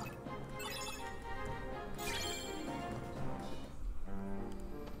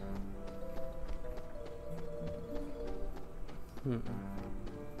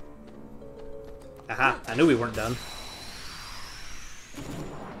 Aha! I knew we weren't done.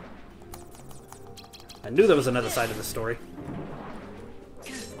 I knew there was another side of the story.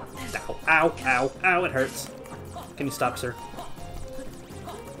 Ow, ow, ow, ow, it hurts. Can you stop, sir?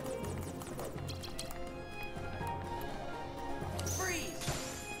 Freeze.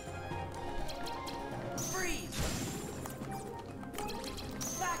 Freeze.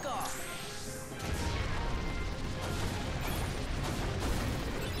 Back off.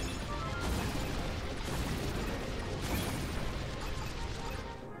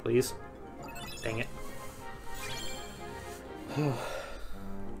 Please. Dang it.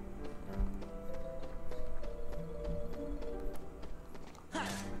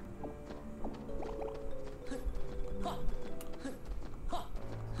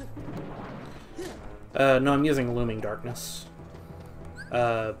 No, I'm using Looming Darkness.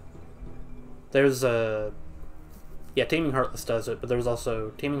 There's a... Yeah, Taming Heartless does it, but there's also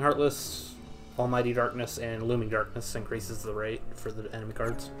Taming Heartless, Almighty Darkness, and Looming Darkness increases the rate for the enemy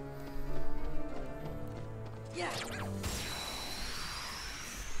cards. Yeah.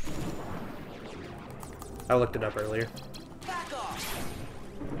 I looked it up earlier. Back off.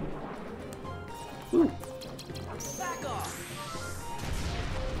 Woo! Back off.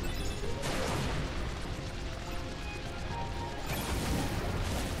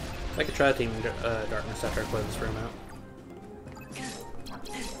 could try Teaming Darkness after I clear this room out.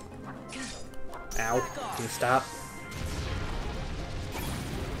 Ow. Can you stop?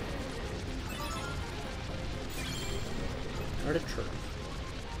 Guarded Trove.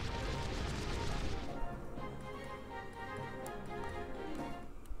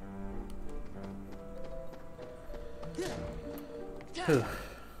 Whew.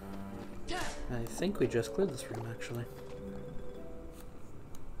 I think we just cleared this room, actually.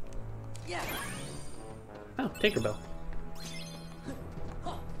 Oh, Tinkerbell.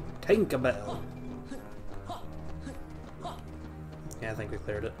 Tinkerbell. Yeah, I think we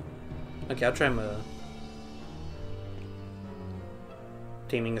cleared it. Okay, I'll try my...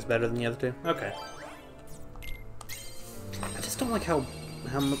 Teaming is better than the other two? Okay. I just don't like how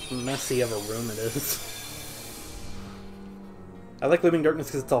messy of a room it is. I like Living Darkness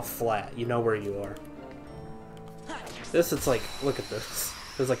because it's all flat. You know where you are. This, it's like, look at this.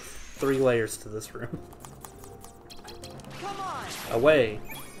 There's like 3 layers to this room. Come on. Away.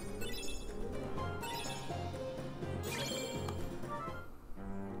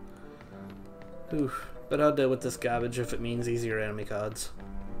 Oof. But I'll deal with this garbage if it means easier enemy cards.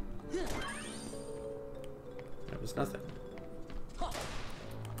 That was nothing.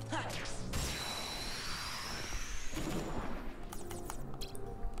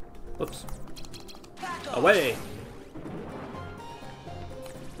 Whoops. Away!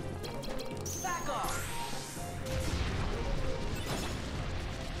 Back off.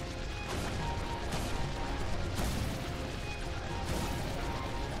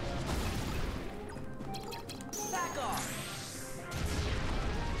 Back off.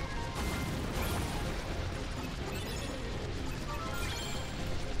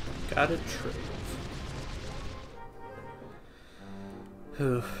 Got a trove.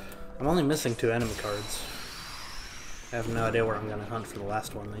 Whew. I'm only missing 2 enemy cards. I have no idea where I'm gonna hunt for the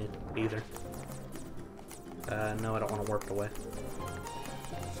last one either. No, I don't want to warp it away.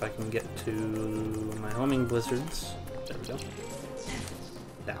 If I can get to my homing blizzards. There we go.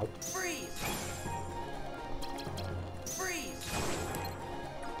 Ow. Freeze. Freeze.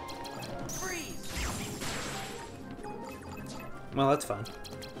 Freeze. Well, that's fine.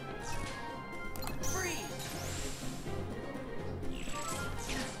 Freeze.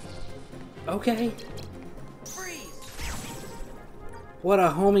 Okay. Freeze. What a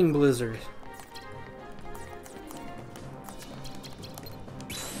homing blizzard.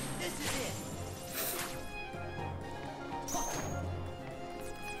 This is it.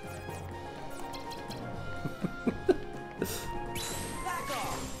 Back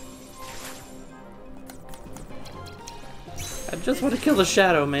off. I just want to kill the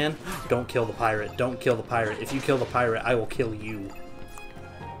shadow, man. Don't kill the pirate. Don't kill the pirate. If you kill the pirate, I will kill you.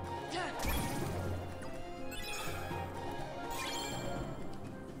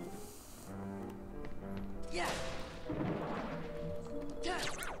 Yeah.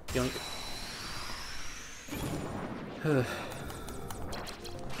 Yoink.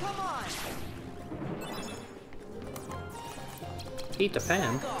 Come on. Eat the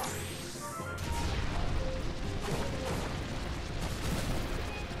pan. Back off.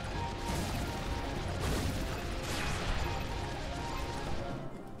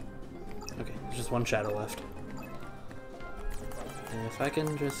 Okay, there's just 1 shadow left. And if I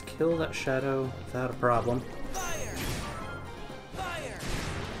can just kill that shadow without a problem, Fire. Fire.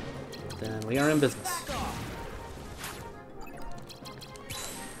 then we are in business. Back off.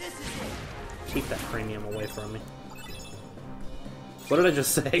 This is it. Keep that premium away from me. What did I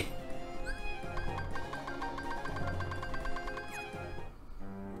just say?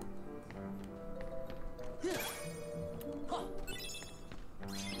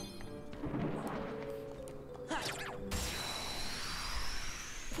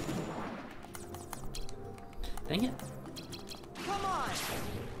 Dang it. Come on.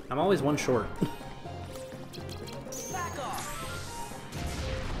 I'm always 1 short. Back off.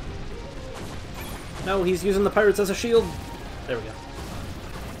 No, he's using the pirates as a shield. There we go.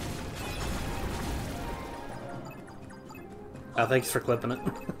 Oh, thanks for clipping it.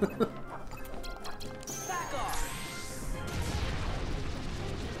 Back off.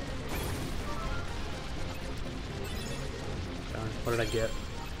 Darn, what did I get?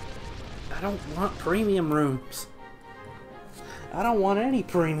 I don't want premium rooms. I don't want any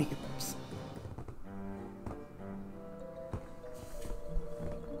premiums.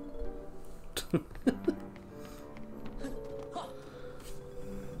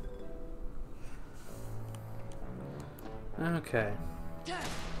 Okay.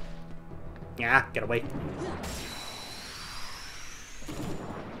 Yeah, get away.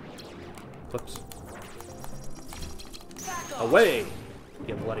 Whoops. Back off. Away!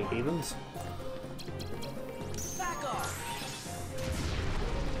 You bloody heathens. Back off.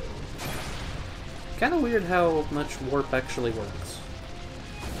 Kind of weird how much warp actually works.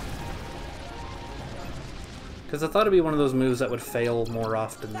 Because I thought it'd be one of those moves that would fail more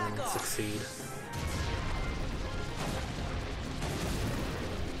often than succeed.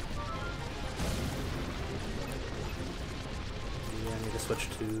 Yeah, I need to switch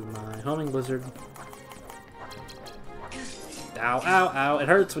to my homing blizzard. Ow, ow, ow. It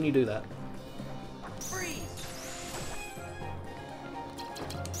hurts when you do that. Freeze.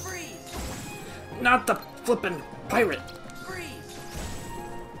 Freeze. Not the flippin' pirate! Freeze.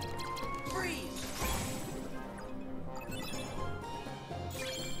 Freeze.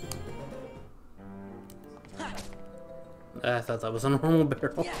 I thought that was a normal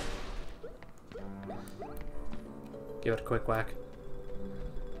barrel. Yeah. Give it a quick whack.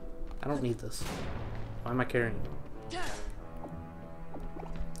 I don't need this. Why am I carrying it?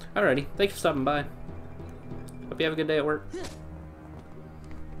 Alrighty, thanks for stopping by. Hope you have a good day at work.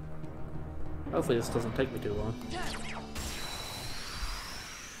 Hopefully this doesn't take me too long.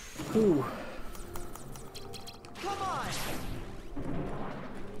 Whew. Come on.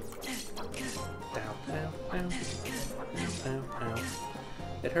 Ow, ow, ow. Ow, ow.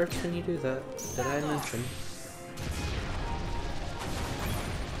 It hurts when you do that. Did I mention?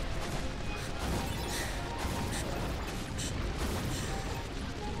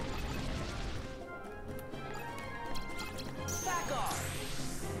 Back off.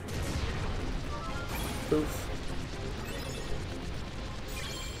 Poof.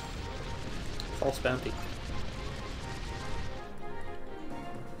 False bounty.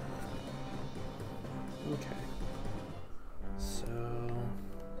 Okay. So...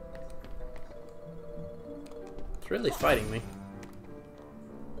 it's really fighting me.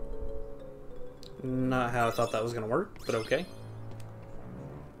 Not how I thought that was gonna work, but okay.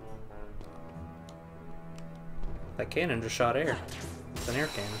 That cannon just shot air. It's an air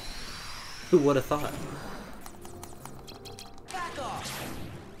cannon. Who would have thought? Back off.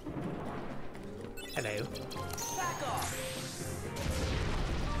 Hello. Back off.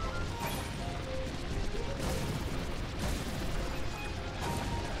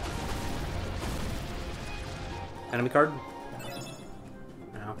 Enemy card?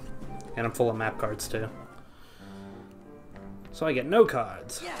 No. And I'm full of map cards too. So I get no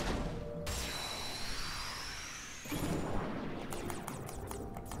cards. Yeah.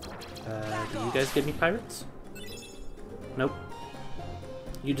 Do you guys give me pirates? Nope.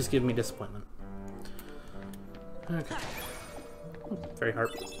 You just give me disappointment. Okay. Very hard.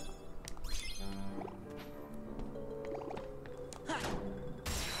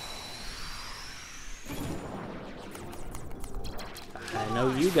 I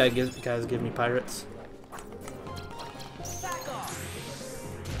know you guys give me pirates. Back off.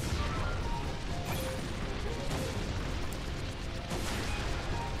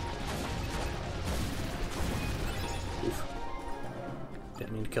 Oof.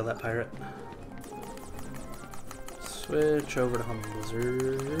 Didn't mean to kill that pirate. Switch over to Humble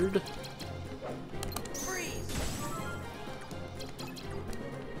Blizzard. Freeze.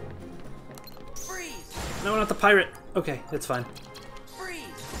 Freeze. No, not the pirate! Okay, it's fine. Freeze.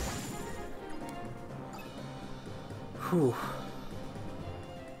 Whew.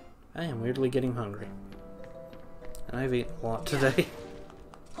 I am weirdly getting hungry. And I've eaten a lot today.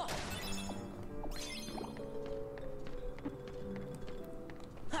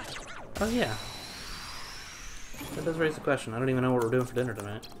 Oh yeah. That does raise the question. I don't even know what we're doing for dinner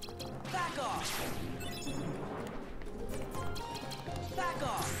tonight. Back off. Back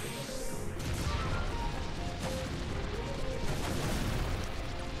off.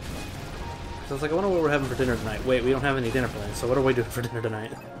 So I was like, I wonder what we're having for dinner tonight. Wait, we don't have any dinner plans, so what are we doing for dinner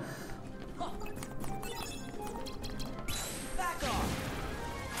tonight? Back off.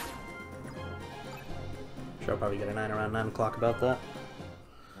 Sure, I'll probably get a 9 around 9 o'clock about that.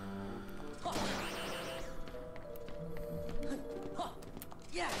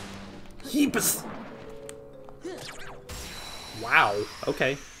 Yeah. Yeepus! Wow,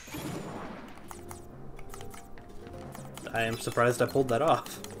 okay. I am surprised I pulled that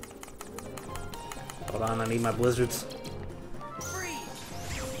off. Hold on, I need my blizzards. Freeze.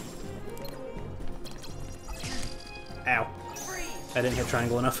 Ow. Freeze. I didn't hit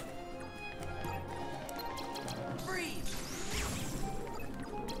triangle enough. Freeze.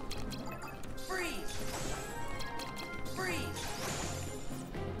 Freeze. Freeze.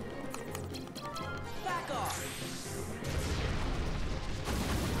 Back off.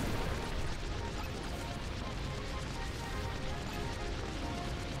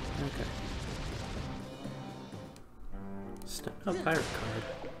 Okay. Oh, pirate card.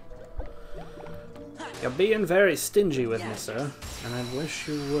 You're being very stingy with me, sir, and I wish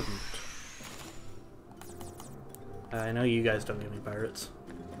you wouldn't. I know you guys don't give me pirates.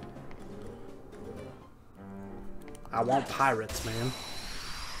 I want pirates, man.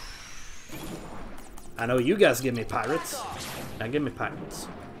 I know you guys give me pirates. Now give me pirates.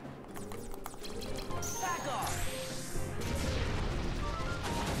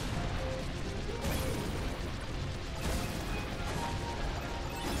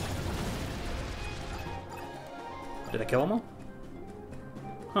 Did I kill them all?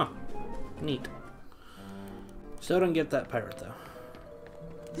 Huh. Neat. Still don't get that pirate, though.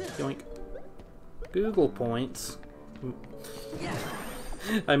 Yoink. Google points.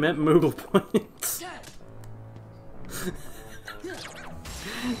 I meant Moogle points.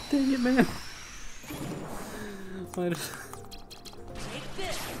 Dang it, man. Why did...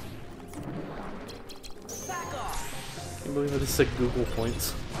 Can't believe I just said Google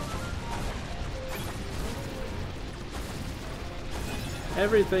points.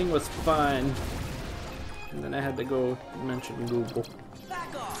 Everything was fine. And then I had to go mention Google.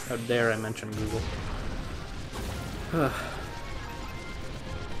 How dare I mention Google?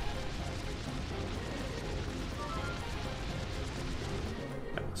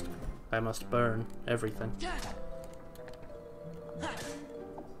 I must burn everything.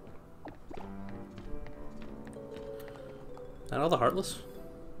 And all the Heartless?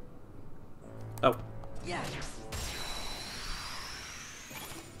 Oh.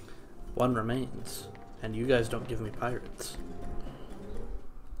 One remains, and you guys don't give me pirates.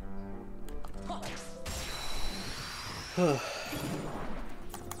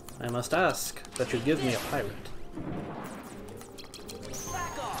 I must ask that you give me a pirate.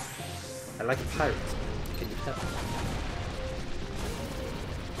 I like a pirate. Can you tell?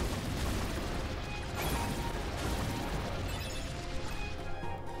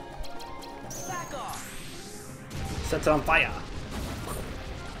 Sets it on fire.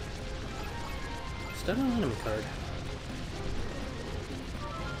 Still no enemy card.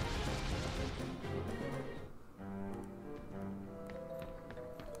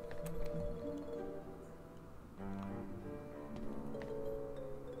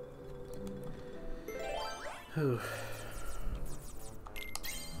 Whew.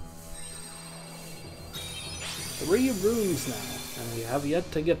 3 rooms now, and we have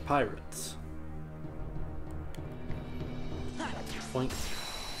yet to get pirates. Boink.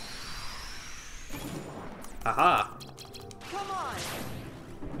 Aha! Come on!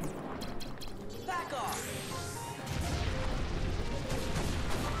 Back off!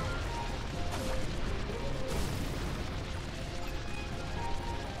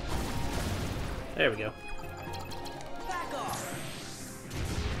 There we go. Back off!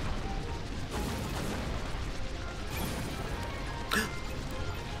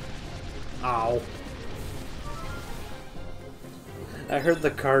 Ow. I heard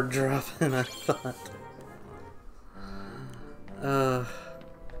the card drop and I thought...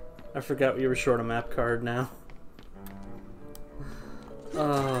 I forgot we were short a map card now.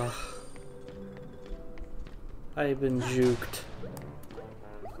 I've been juked.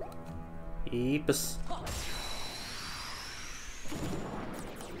 Yeeps.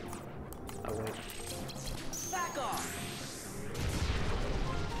 Oh wait. Back off!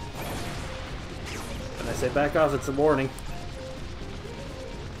 When I say back off, it's a warning.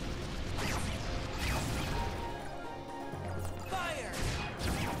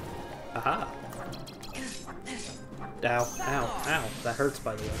 Aha! Ow, ow, ow. That hurts,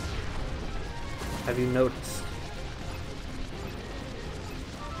 by the way. Have you noticed?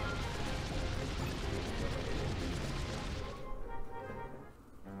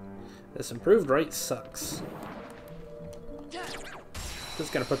 This improved rate sucks.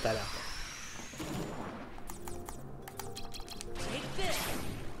 Just gonna put that out there. Take this!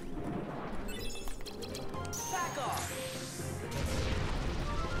 Back off!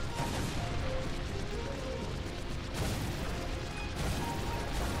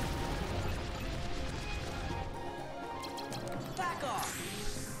 Back off!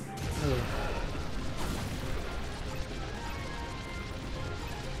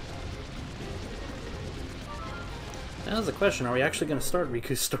 Now there's the question, are we actually going to start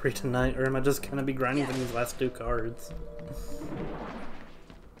Riku's story tonight, or am I just going to be grinding for these last 2 cards?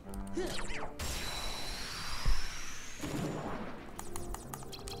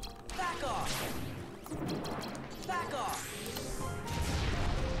 Back off! Back off!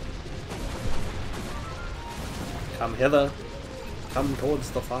 Come hither. Come towards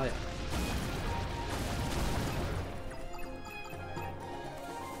the fire.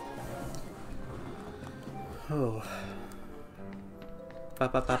 Oh. ba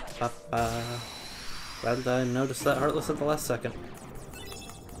ba ba ba ba. Glad that I noticed that Heartless at the last second.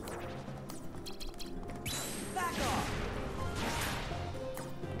 Back off.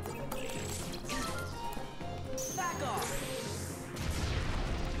 Back off.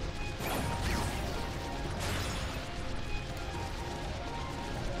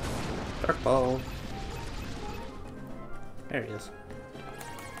 Dark ball. There he is.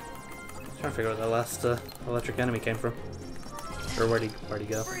 Trying to figure out where the last electric enemy came from, or where'd he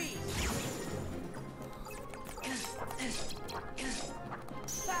go? Freeze.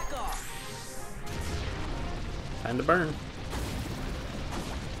 Back off. Time to burn.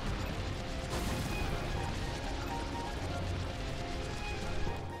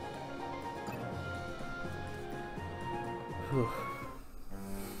 Whew.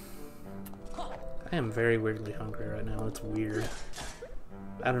 I am very weirdly hungry right now. It's weird.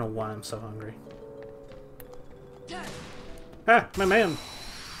 I don't know why I'm so hungry. Ah, my man!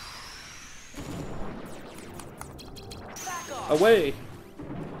 Back off. Away!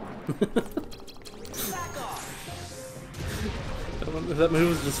 Back off. That move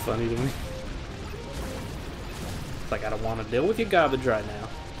was just funny to me. It's like, I don't want to deal with your garbage right now.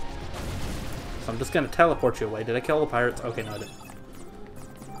 So I'm just gonna teleport you away. Did I kill the pirates? Okay, no I didn't.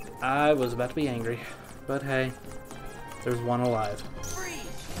 I was about to be angry. But hey, there's one alive. Freeze.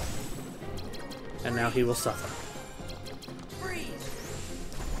 And now he will suffer. Freeze.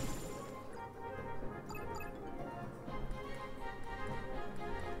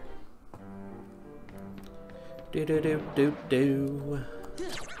 Do do do do do.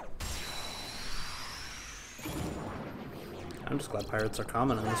 I'm just glad pirates are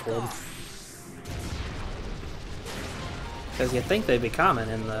common in this world. Because you'd think they'd be common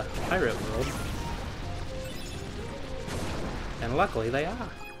in the pirate world. And luckily they are.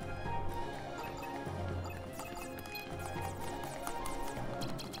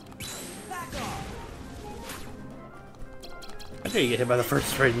 Back off. I dare you get hit by the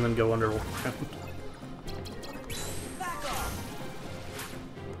first raid and then go underground. Back off.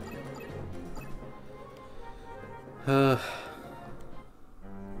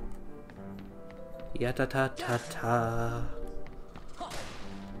 Ya-ta-ta-ta-ta.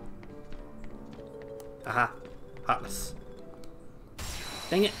 Aha. Hotness.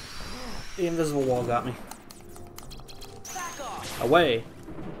 Dang it. The invisible wall got me. Back off. Away.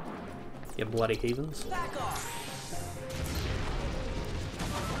 You bloody heathens. Back off.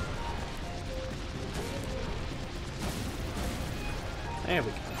 There we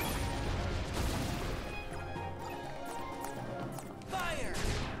go. Fire.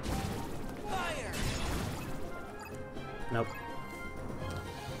 Fire. Nope.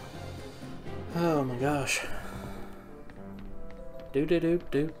 Oh my gosh. Do do do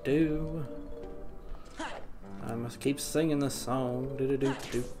do do. I must keep singing this song. Do do do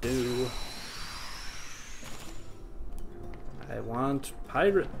do do. I want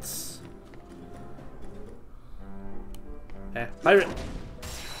pirates. Eh, pirate!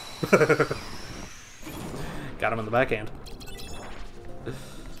 Got him in the backhand.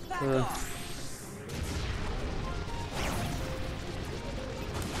 Back off.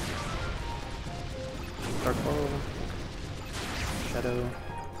 Dark ball. Shadow.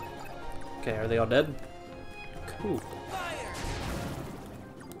 Okay, are they all dead? Cool. Fire.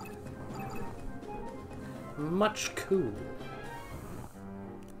 Much cool.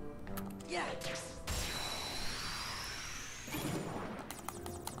 Yeah.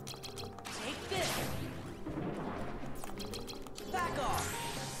 Take this. Back off.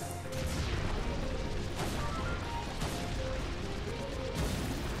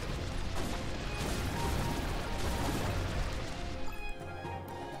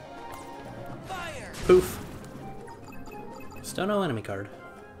 Fire. Poof. Still no enemy card.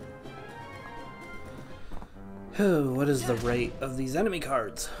 Oh, what is the rate of these enemy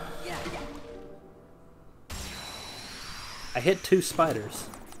cards? Yeah. I hit 2 spiders.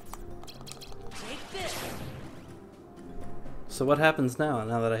 Take this. So what happens now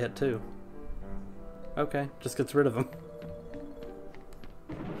that I hit 2? Okay, just gets rid of them.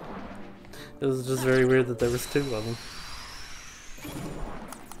 It was just very weird that there was 2 of them.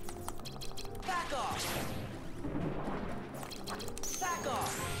 Back off. Back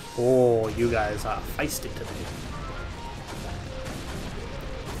off. Oh, you guys are feisty today.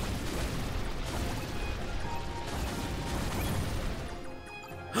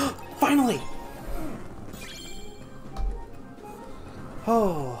 Finally!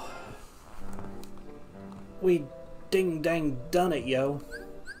 Oh. We ding dang done it, yo.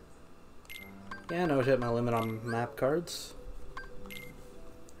 Yeah, I know it hit my limit on map cards.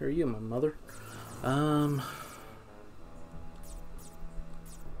 Who are you, my mother?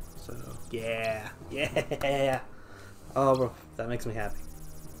 Yeah. Yeah. Oh, bro, that makes me happy.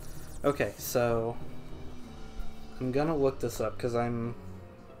 Okay, so I'm gonna look this up because I'm...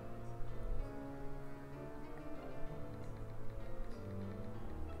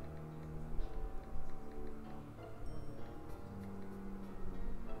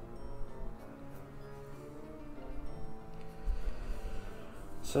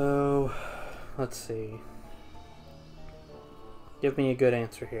 So, let's see. Give me a good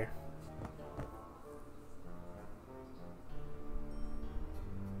answer here.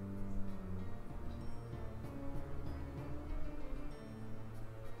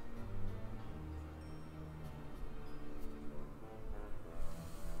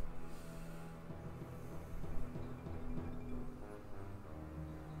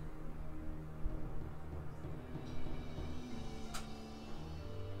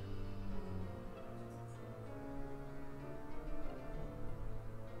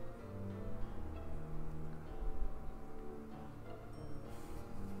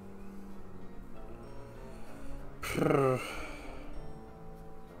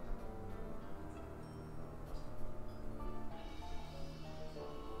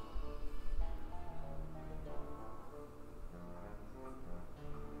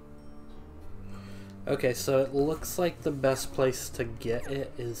 Okay, so it looks like the best place to get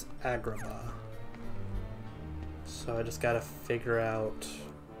it is Agrabah. So I just gotta figure out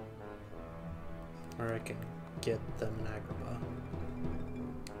where I can get them in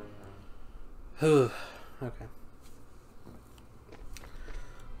Agrabah. Okay.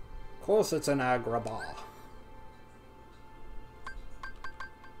 Of course it's in Agrabah.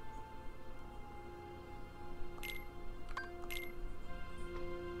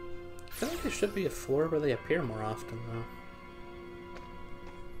 I feel like there should be a floor where they appear more often, though.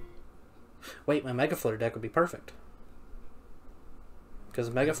 Wait, my Mega Flare deck would be perfect.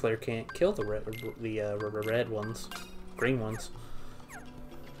 Because Mega Flare can't kill the red ones. Green ones.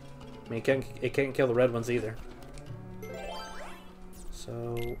 I mean, it can't kill the red ones either.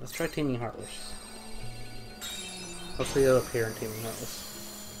 So, let's try Teaming Heartless. Hopefully it'll appear in Teaming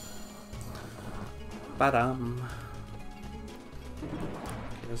Heartless. Ba-dum.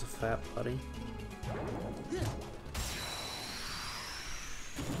 There's a fat buddy.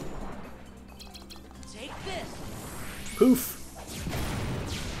 Take this. Poof!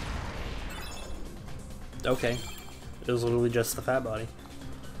 Okay. It was literally just the fat body.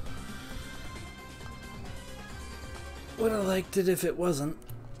 Would have liked it if it wasn't.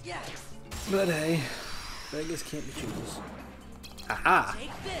 Yes. But hey, beggars can't be choosers. Aha!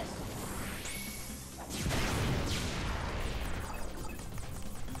 Take this.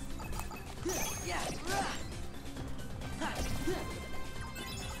 Yeah.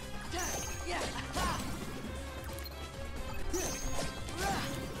 Yeah.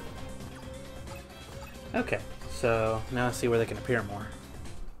 Okay, so now I see where they can appear more.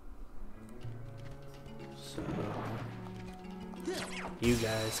 So you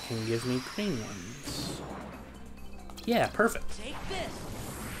guys can give me green ones. Yeah, perfect. Take this.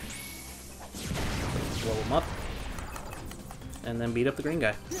 Blow him up. And then beat up the green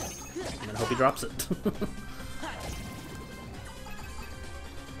guy. And then hope he drops it.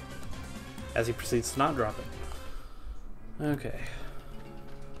 As he proceeds to not drop it. Okay.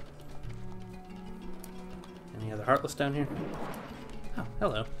 Any other Heartless down here? Oh,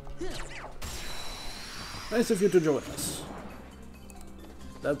 hello. Nice of you to join us.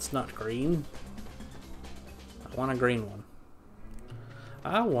 That's not green. I want a green one.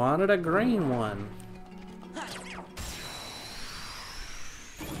 I wanted a green one.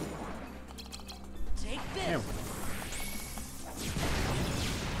 Take There this.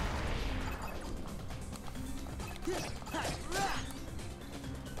 we go.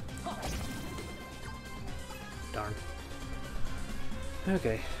 Darn.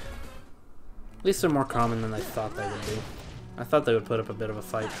 Okay. At least they're more common than I thought they would be. I thought they would put up a bit of a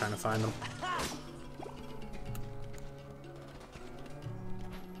fight trying to find them.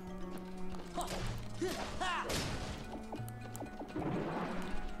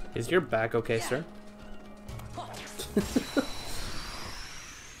 Is your back okay, sir?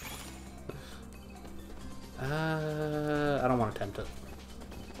 I don't want to tempt it.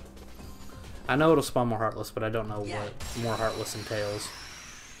 I know it'll spawn more Heartless, but I don't know what more Heartless entails.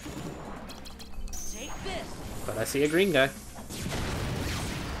 Take this. But I see a green guy.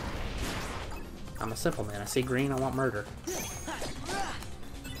 I'm a simple man. I see green, I want murder.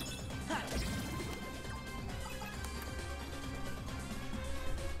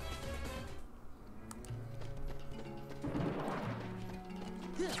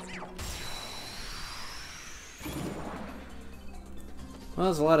 Well,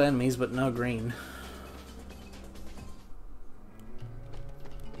 there's a lot of enemies, but no green.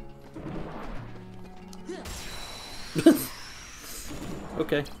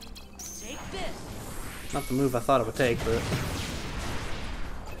 Okay. Take this. Not the move I thought it would take, but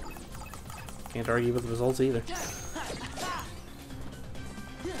can't argue with the results either.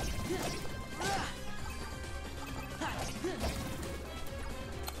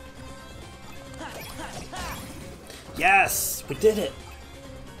 Yes! We did it!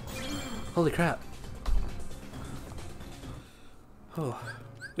 Holy crap. Oh.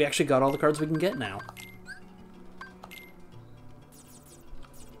 We actually got all the cards we can get now.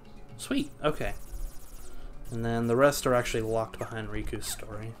 Sweet, okay. And then the rest are actually locked behind Riku's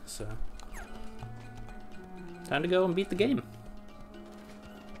story, so time to go and beat the game.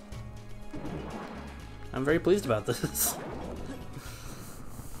 I'm very pleased about this.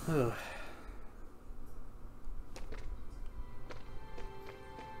 Oh.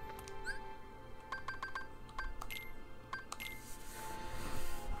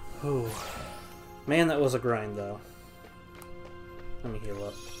 Oh. Man, that was a grind, though. Let me heal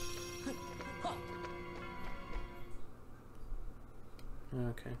up.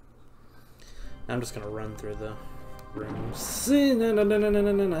 Okay. I'm just gonna run through the rooms. No, no, no, no, no,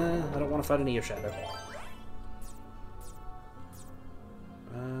 no, no. I don't want to fight any of Shadow.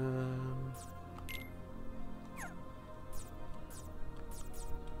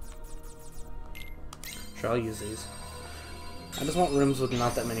 Sure, I'll use these. I just want rooms with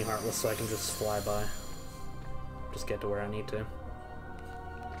not that many Heartless so I can just fly by. Just get to where I need to.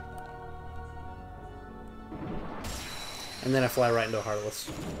 And then I fly right into a Heartless.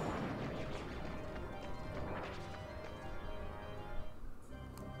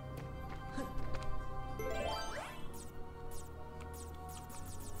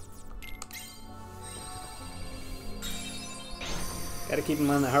 Gotta keep in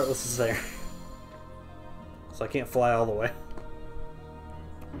mind that Heartless is there. So I can't fly all the way.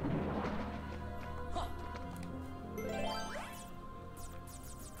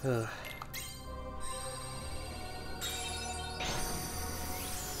 I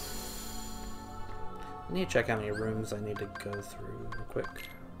need to check how many rooms I need to go through real quick.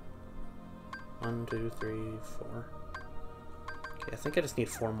 1, 2, 3, 4. Okay, I think I just need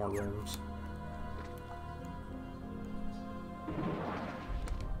 4 more rooms.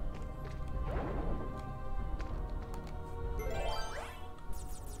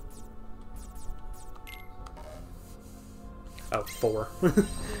 Oh, 4.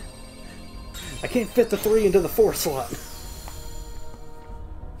 I can't fit the 3 into the 4 slot.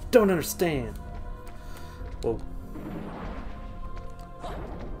 Don't understand. Whoa.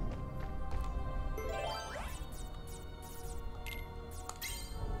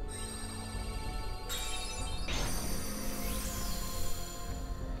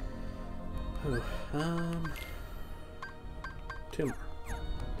 Ooh, 2 more.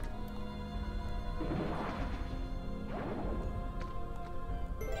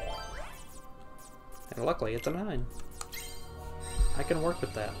 And luckily it's a 9. I can work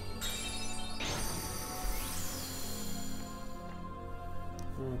with that.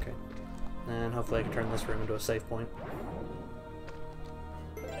 Okay. And hopefully I can turn this room into a save point.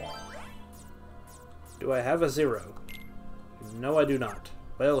 Do I have a 0? No, I do not.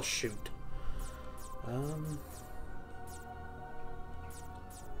 Well, shoot.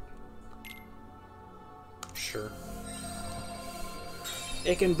 Sure.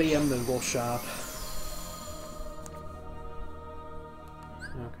 It can be a Moogle shop.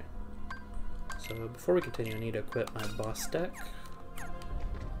 Okay. So before we continue, I need to equip my boss deck.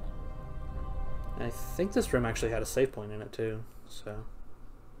 I think this room actually had a save point in it too, so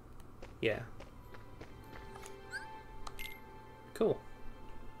yeah. Cool.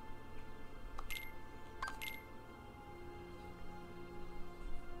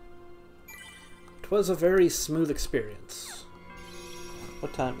 'Twas a very smooth experience.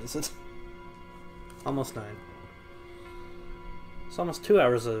 What time is it? Almost 9. It's almost 2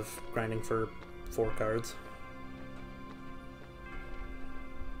 hours of grinding for 4 cards.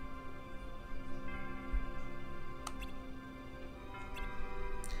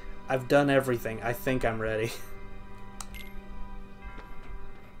 I've done everything. I think I'm ready.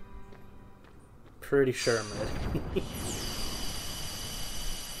 Pretty sure I'm ready.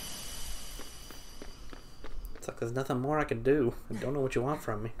 It's like there's nothing more I can do. I don't know what you want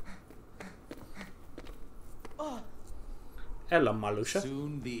from me. Hello, Malusha.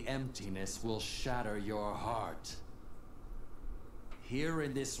 Soon the emptiness will shatter your heart. Here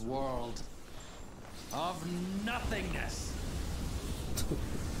in this world of nothingness.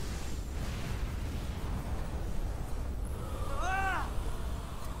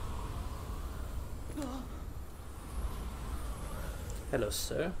 Hello,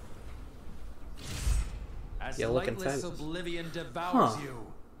 sir. As Yeah, looking lightless fabulous. oblivion devours Huh.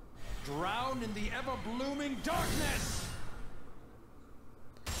 you, drown in the ever-blooming darkness!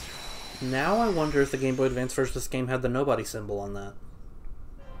 Now I wonder if the Game Boy Advance version of this game had the nobody symbol on that.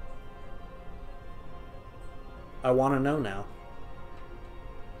 I want to know now.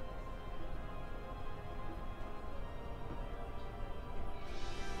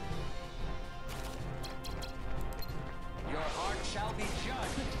 Your heart shall be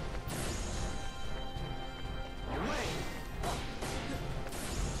judged. Away!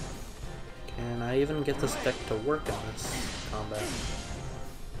 Can I even get this deck to work in this combat?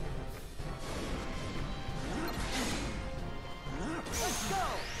 Let's go!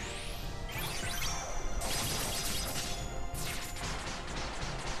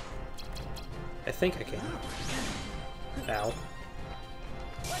 I think I can. Ow.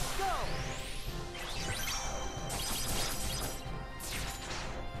 Let's go!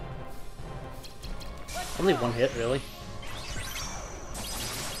 Only one hit, really?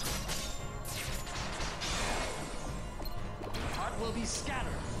 Heart will be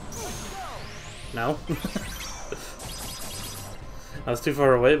scattered. Let's go! No? I was too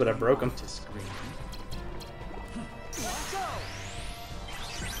far away, but I broke him. To scream. Let's go!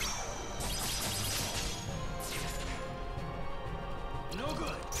 No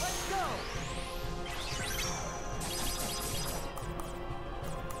good. Let's go!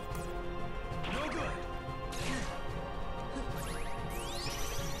 No good.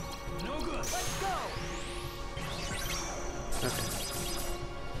 No good. Let's go! Okay.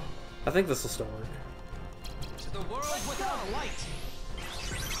 I think this will still work. To the world without light.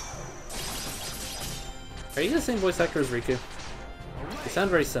 Are you the same voice actor as Riku? They sound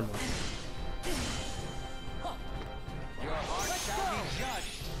very similar. Your heart shall be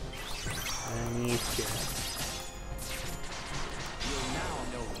judged. Thank you. You'll now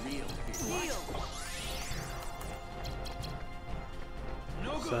know real fear. Heal!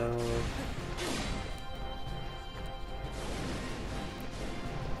 No good. So...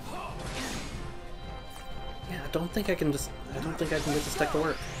 yeah, I don't think I can get this deck to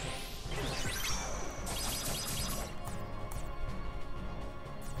work.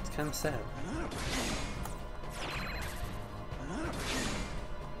 It's kind of sad.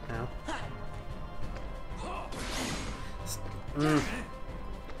 Ow.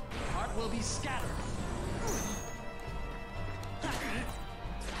 Heart will be scattered.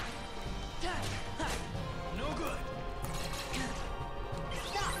 No good.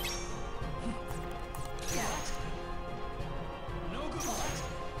 Stop! No good.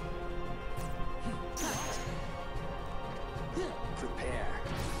 Prepare.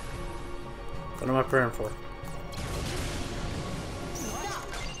 What am I praying for? Stop!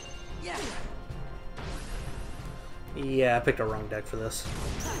 Yeah! Yeah, I picked a wrong deck for this.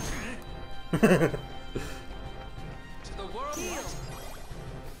 To the world. Heal!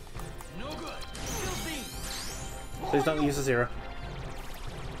 No good. Filthy! Please don't use a 0.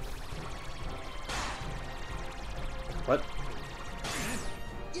 What?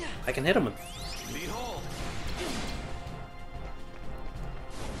 Yeah! I can hit him with... Behold.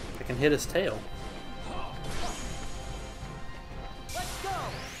 I can hit his tail. Let's go!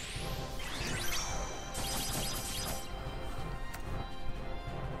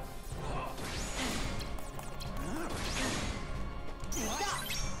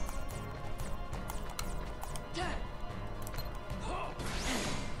 Stop!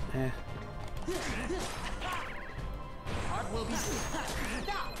 Eh. Heart will be.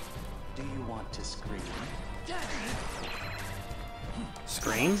 Stop! Do you want to scream?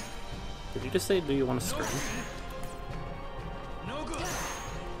 Scream? Did you just say, do you want to scream? No good.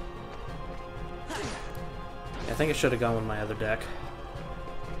 I think I should have gone with my other deck.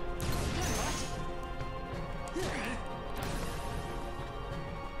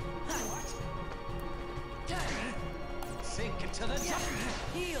 Sink into the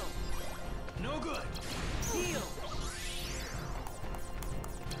depth. Heal! No good. Heal!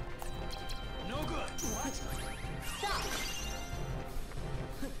 No good. Stop!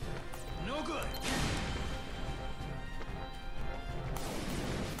 No good.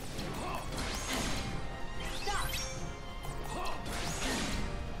 Stop!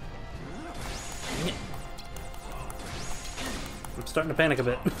 Dang it. I'm starting to panic a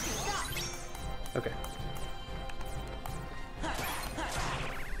bit. Stop! Okay.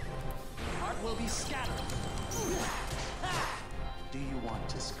 Heart will be scattered. Do you want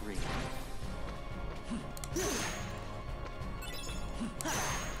to scream?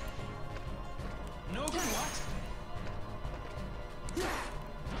 No good. What?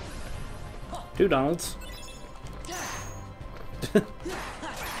 Two Donalds.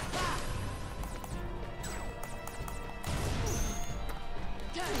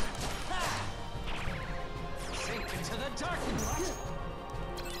 Sink into the darkness.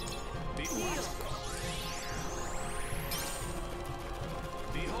 Behold.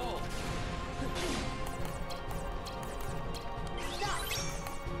 Behold. Stop.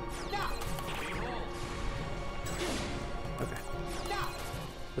 Stop. Behold. Okay. Stop.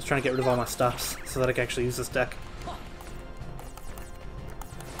 Just trying to get rid of all my stops so that I can actually use this deck.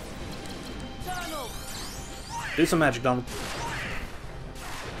 Donald. Do some magic, Donald.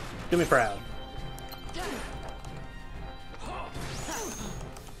 Do me proud.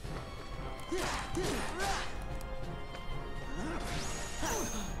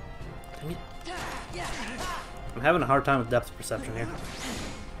 Dang it. I'm having a hard time with depth perception here.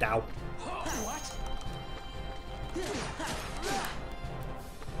 Dow. What?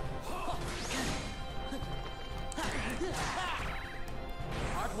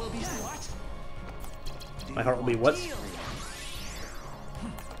 Heart will be what? My heart will be what?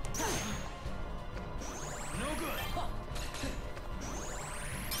 No good.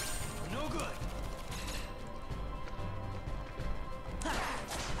 No good.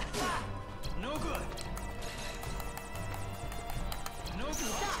 No good. No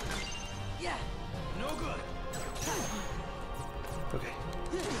good. Yeah. No good. Okay.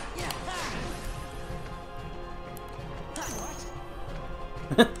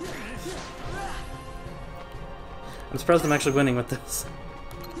 I'm surprised I'm actually winning with this.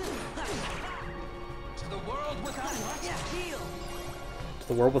 To the world without what? Heal. To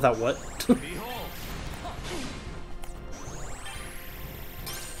the world without what? Behold.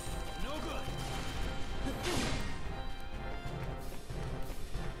 No good.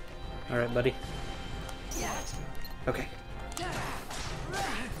 Alright, buddy. What? Okay.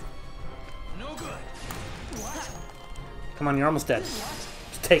 No good. What? Come on, you're almost dead.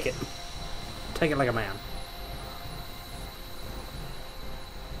 Just take it. Take it like a man.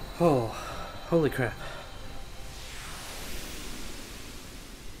 Oh, holy crap.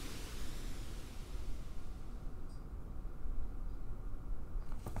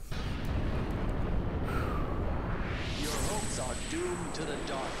 Your hopes are doomed to the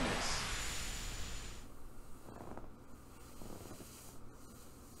darkness.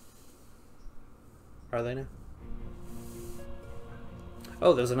 Are they now?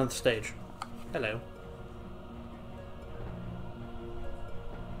 Oh, there's another stage. Hello.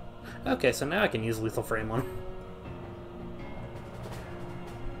 Okay, so now I can use Lethal Frame on him.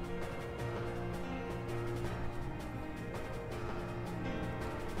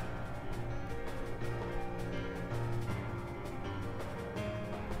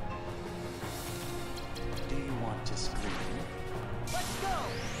 Do you want to scream? Let's go.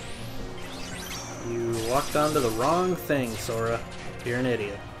 You walked onto the wrong thing, Sora. You're an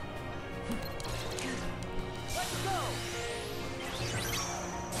idiot. Let's go.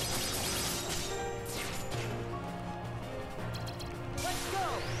 Let's go.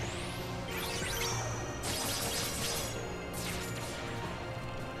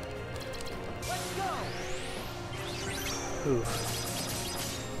 Let's go. Ooh.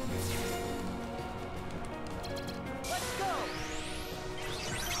 Let's go.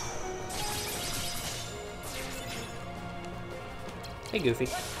 Hey, Goofy.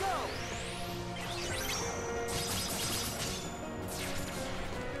 Let's go.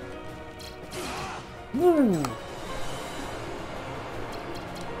 Woo!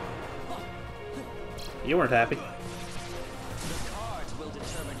 You weren't happy. The cards will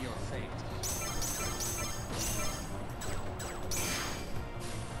determine your fate.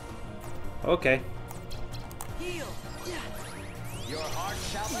 Okay. Heal. Your heart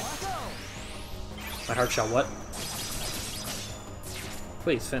shall Let's what? go. My heart shall what?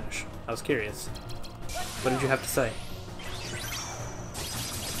 Please finish. I was curious. What did you have to say?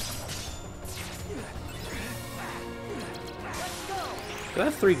 Let's go. Do I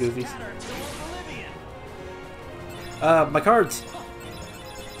have 3 Goofies? Shattered to oblivion. My cards! Your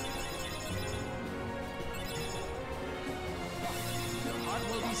heart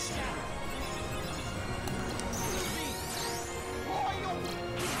will be scattered.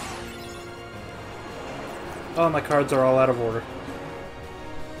 Oh, my cards are all out of order.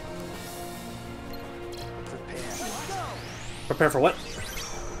 Prepare. Let's go. Prepare for what?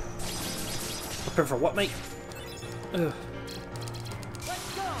 Prepare for what, mate? Ugh.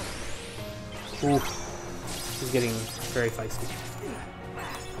 Let's go. Ooh. He's getting very feisty.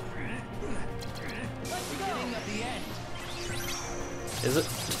 Let's go. Beginning of the end. Is it?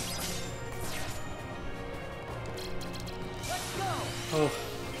 Let's go. Oh.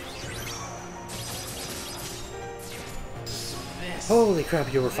 Holy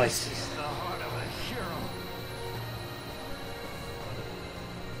crap, you were This feisty. is the heart of a hero.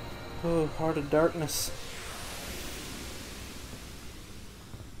 Oh, Heart of Darkness.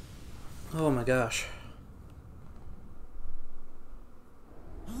 Oh my gosh.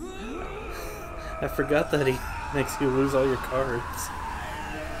 I forgot that he makes you lose all your cards.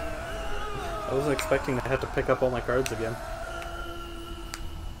 I wasn't expecting to have to pick up all my cards again.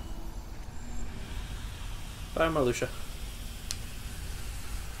 Bye, Marluxia.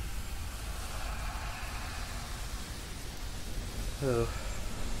 Oh,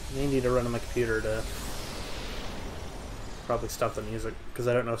 I need to run on my computer to probably stop the music, because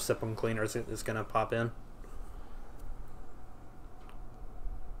I don't know if Sip Cleaner is going to pop in.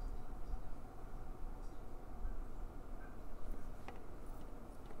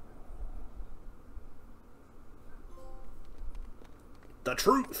 The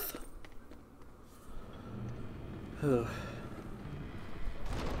truth! Oh.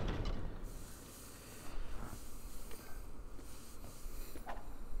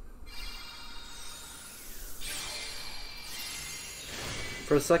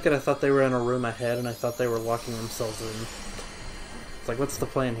 For a second I thought they were in a room ahead and I thought they were locking themselves in. It's like, what's the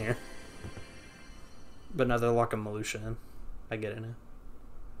plan here? But now they're locking Marluxia in. I get it now.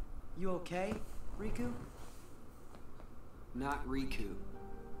 You okay, Riku? Not Riku.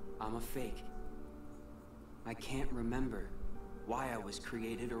 I'm a fake. I can't remember why I was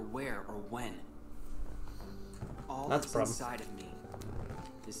created or where or when. All That's that's a problem. inside of me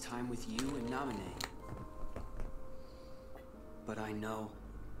is time with you and Namine. But I know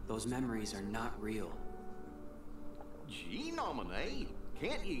those memories are not real. Gee, Nominee,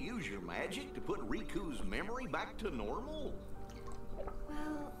 can't you use your magic to put Riku's memory back to normal?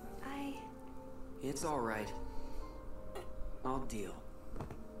 Well, It's all right. I'll deal.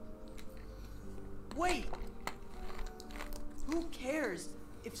 Wait! Who cares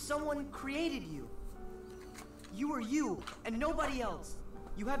if someone created you? You are you, and nobody else.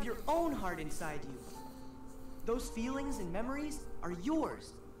 You have your own heart inside you. Those feelings and memories are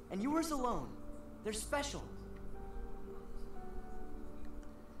yours, and yours alone. They're special.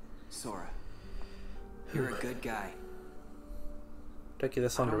 Sora, you're a good guy. Took you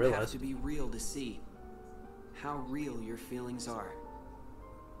this I long to don't have realize. to be real to see how real your feelings are.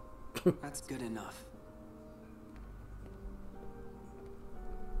 That's good enough.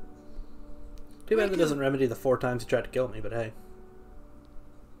 Too bad that doesn't remedy the 4 times he tried to kill me, but hey.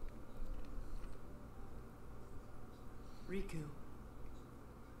 Riku.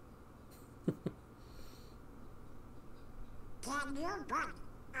 Can you put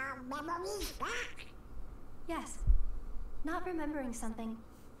our memories back? yes. Not remembering something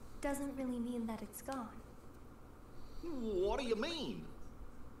doesn't really mean that it's gone. What do you mean?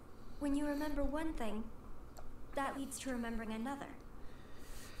 When you remember one thing, that leads to remembering another.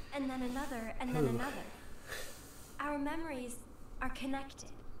 And then another, and then another. Our memories are connected.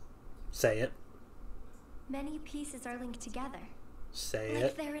 Say it. Many pieces are linked together. Say Like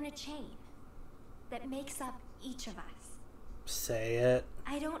it. they're in a chain that makes up each of us. Say it.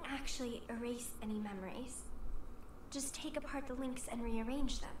 I don't actually erase any memories. Just take apart the links and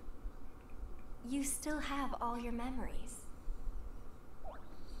rearrange them. You still have all your memories.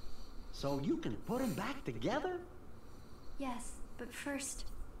 So you can put them back together? Yes, but first,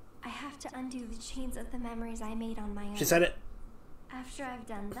 I have to undo the chains of the memories I made on my own. She said it. After I've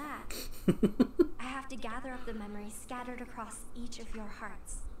done that, I have to gather up the memories scattered across each of your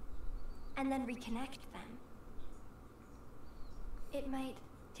hearts, and then reconnect them. It might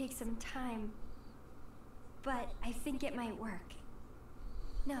take some time, but I think it might work.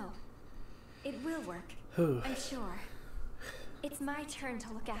 No, it will work. I'm sure. It's my turn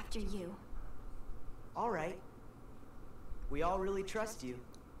to look after you. All right. We all really trust you.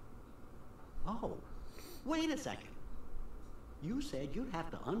 Oh, wait a second. You said you'd have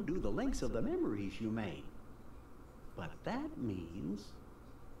to undo the links of the memories you made. But that means...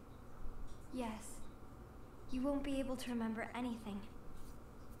 Yes, you won't be able to remember anything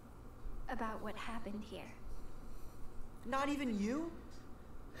about what happened here. Not even you?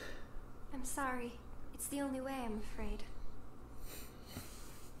 I'm sorry. It's the only way, I'm afraid.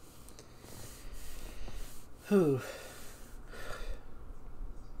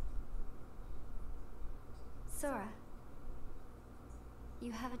 Sora,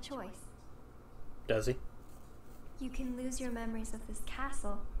 you have a choice. Does he? You can lose your memories of this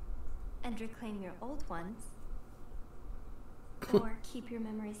castle and reclaim your old ones, or keep your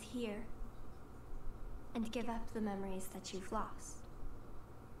memories here and give up the memories that you've lost.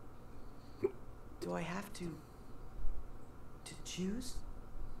 Do I have to choose?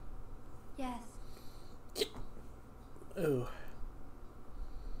 Yes. Oh.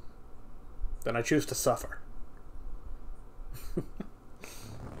 then I choose to suffer.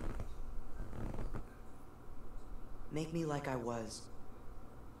 Make me like I was.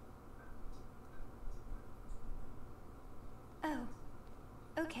 Oh,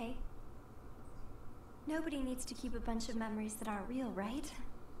 okay. Nobody needs to keep a bunch of memories that aren't real, right?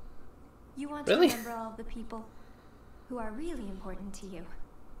 You want Really? to remember all of the people who are really important to you.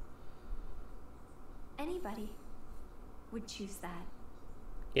 Anybody would choose that.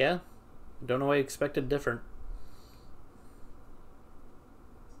 Yeah? Don't know why you expected different.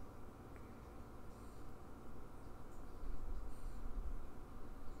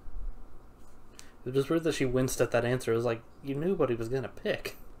 It was weird that she winced at that answer. It was like, you knew what he was gonna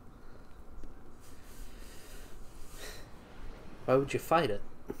pick. Why would you fight it?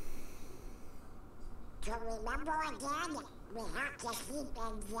 To remember again, we have to keep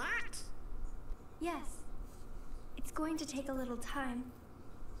in that. Yes. It's going to take a little time,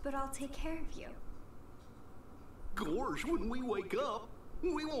 but I'll take care of you. Gosh, when we wake up,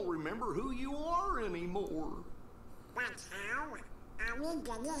 we won't remember who you are anymore. But how? Are we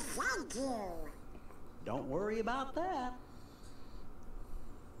gonna thank you? Don't worry about that.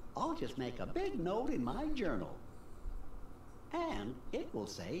 I'll just make a big note in my journal. And it will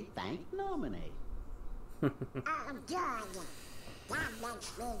say, thank Nominee. Oh, good. That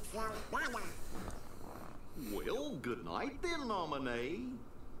makes me feel better. Well, good night then, Nominee.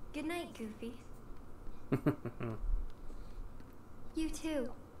 Good night, Goofy. You too,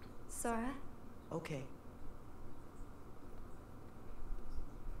 Sora. Okay.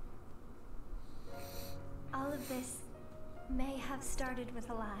 All of this may have started with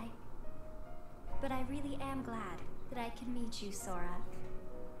a lie, but I really am glad that I can meet you, Sora.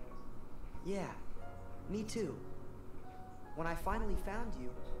 Yeah, me too. When I finally found you,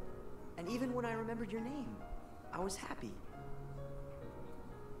 and even when I remembered your name, I was happy.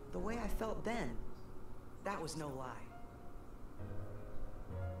 The way I felt then, that was no lie.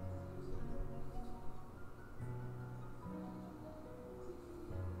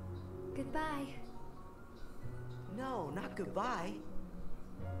 Goodbye. No, not goodbye.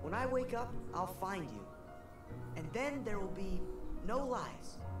 When I wake up, I'll find you. And then there will be no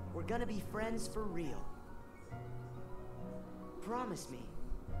lies. We're gonna be friends for real. Promise me,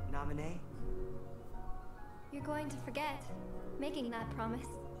 Nominee. You're going to forget making that promise.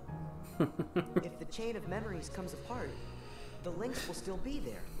 If the chain of memories comes apart, the links will still be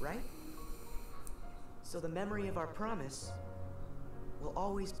there, right? So the memory of our promise will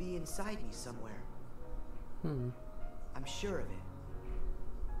always be inside me somewhere. I'm sure of it.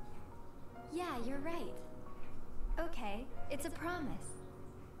 Yeah, you're right. Okay, it's a promise.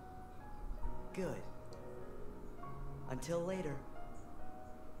 Good. Until later.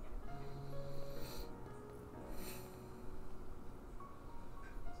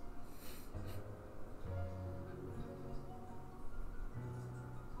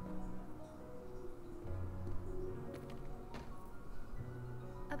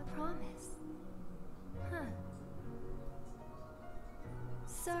 A promise. Huh.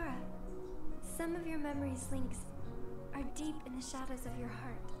 Sora, some of your memories' links are deep in the shadows of your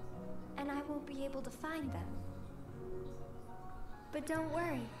heart, and I won't be able to find them. But don't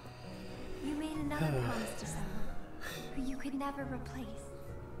worry. You made another promise to someone who you could never replace.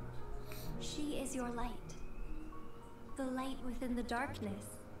 She is your light. The light within the darkness.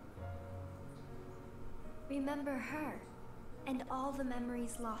 Remember her, and all the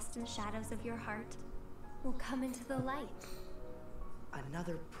memories lost in shadows of your heart will come into the light.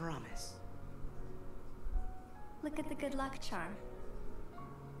 Another promise. Look at the good luck charm.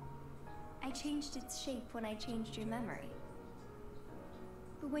 I changed its shape when I changed your memory.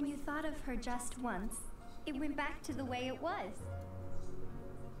 But when you thought of her just once, it went back to the way it was.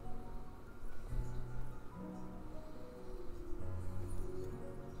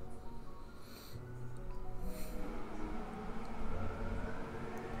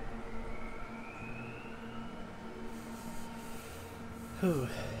 Whew.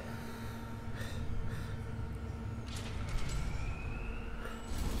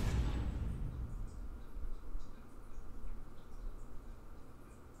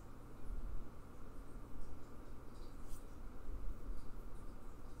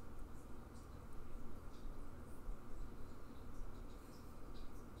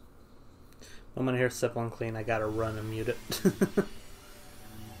 I'm gonna hear Simple and Clean. I gotta run and mute it.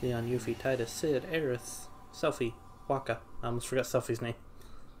 Leon, Yuffie, Titus, Sid, Aerith, Selfie, Waka. I almost forgot Selfie's name.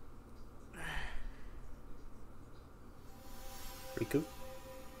 Riku.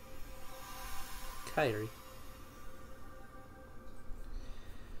 Kairi.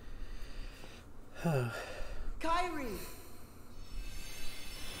 Kairi!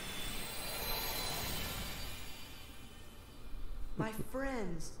 My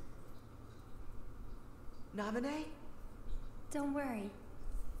friends. Nabune? Don't worry.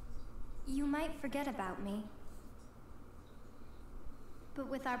 You might forget about me. But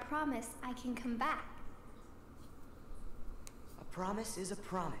with our promise, I can come back. A promise is a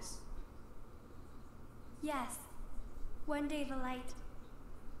promise. Yes. One day the light,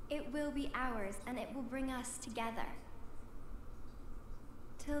 it will be ours and it will bring us together.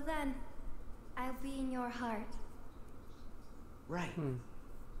 Till then, I'll be in your heart. Right.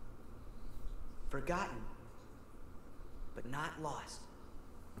 Forgotten, but not lost.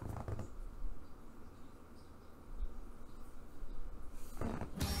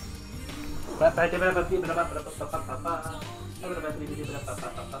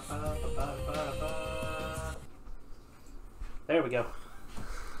 There we go.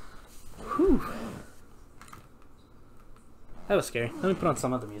 Whew. That was scary. Let me put on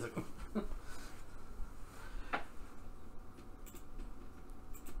some other music.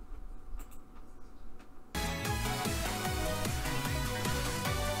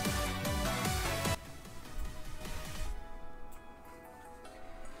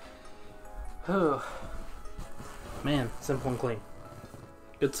 Oh. Man, simple and clean.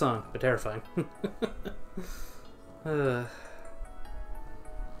 Good song, but terrifying. I'm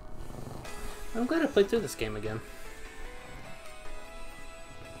glad I played through this game again.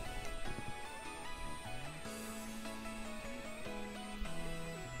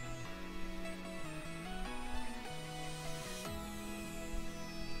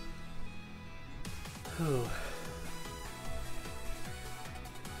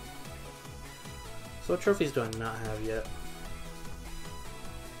 So what trophies do I not have yet?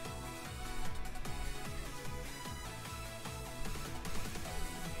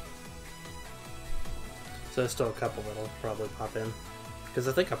 So there's still a couple that'll probably pop in. Because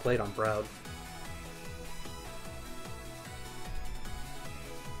I think I played on Proud.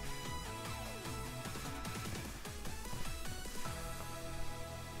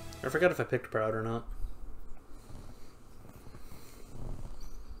 I forgot if I picked Proud or not.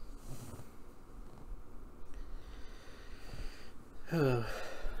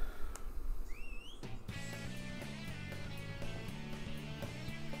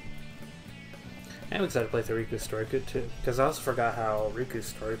 I'm excited to play through Riku's story good too, because I also forgot how Riku's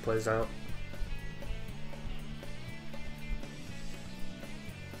story plays out.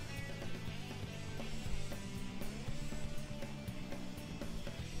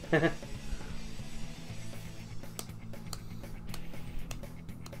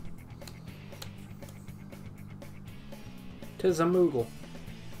 Tis a Moogle.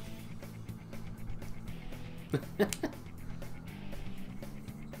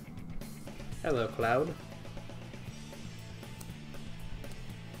 Hello, Cloud.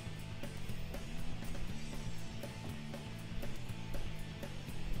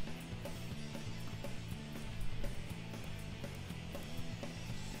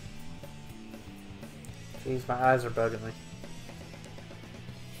 Jeez, my eyes are bugging me.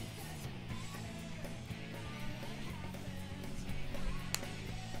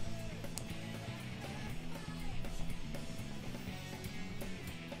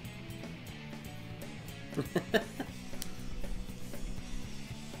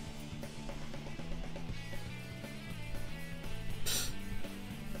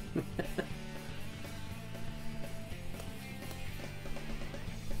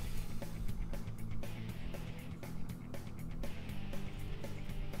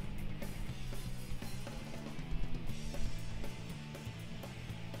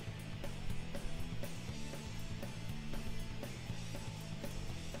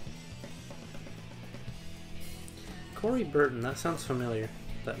 Corey Burton, that sounds familiar,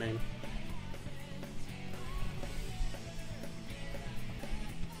 that name.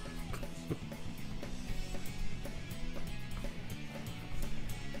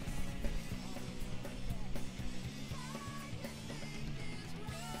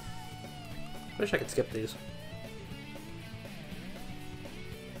 Wish I could skip these.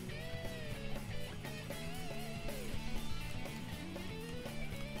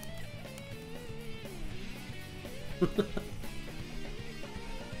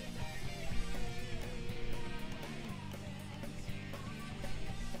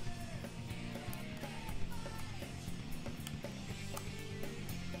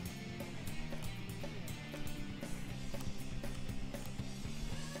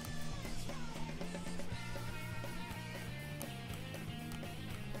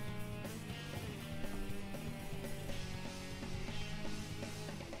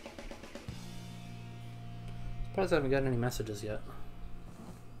 Surprised I haven't gotten any messages yet.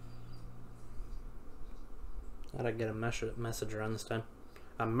 How'd I get a message around this time?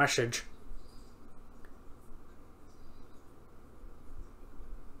 A message.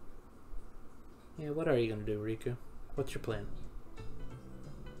 Yeah, what are you gonna do, Riku? What's your plan?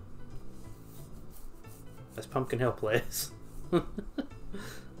 As Pumpkin Hill plays.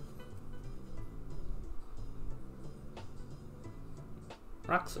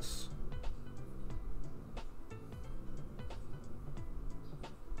 Roxas.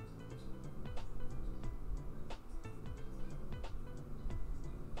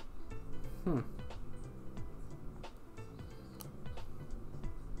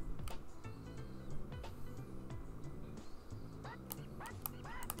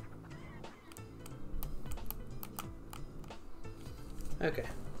 Okay.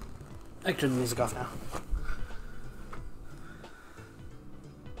 I can turn the music off now.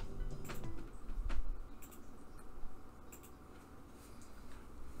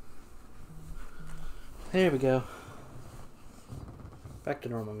 There we go. Back to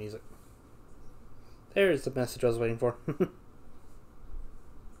normal music. There's the message I was waiting for.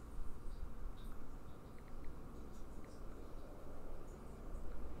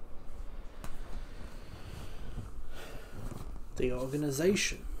 The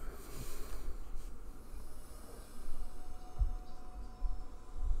organization.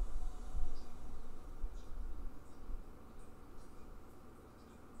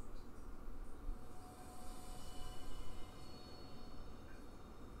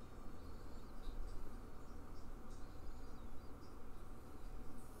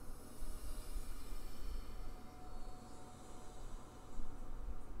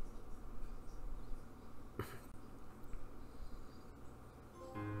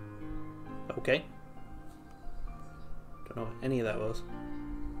 Okay. Don't know what any of that was.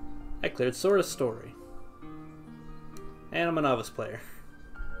 I cleared Sora's story. And I'm a novice player.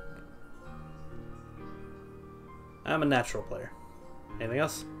 I'm a natural player. Anything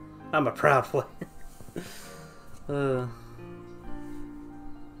else? I'm a proud player.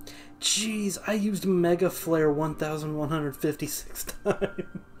 Jeez, I used Mega Flare 1,156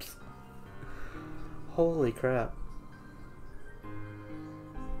 times. Holy crap.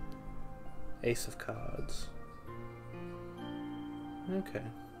 Ace of cards. Okay.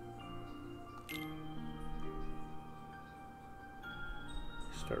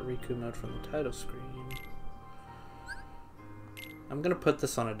 Start Riku mode from the title screen. I'm gonna put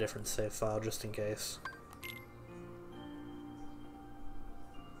this on a different save file just in case.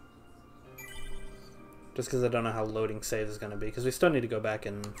 Just because I don't know how loading save is gonna be, because we still need to go back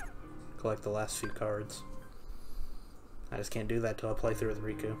and collect the last few cards. I just can't do that till I play through with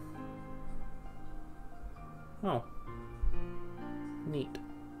Riku. Oh. Neat.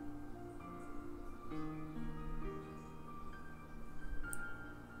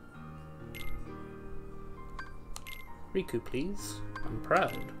 Riku, please. I'm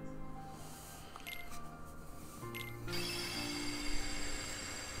proud.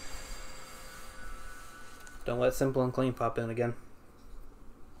 Don't let Simple and Clean pop in again.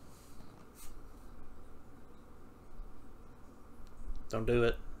 Don't do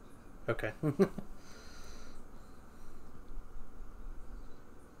it. Okay.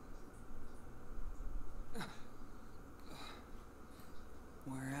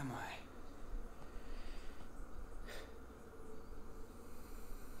 Where am I?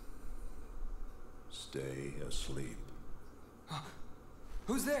 Stay asleep.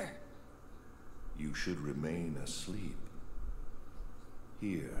 Who's there? You should remain asleep.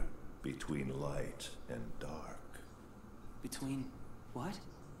 Here, between light and dark. Between what?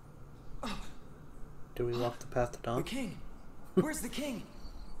 Do we walk the path to dawn? The king! Where's the king?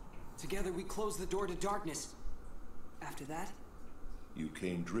 Together we close the door to darkness. After that? You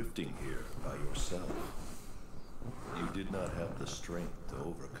came drifting here by yourself. You did not have the strength to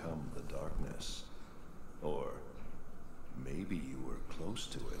overcome the darkness. Or maybe you were close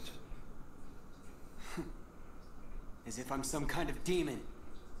to it. As if I'm some kind of demon.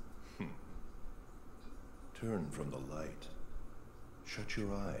 Turn from the light. Shut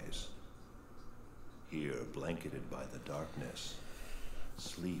your eyes. Here, blanketed by the darkness,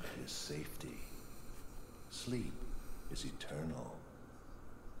 sleep is safety. Sleep is eternal.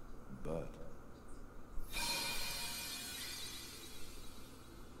 But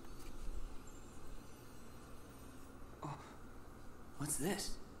oh, what's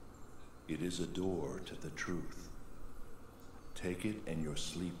this? it is a door to the truth. Take it and your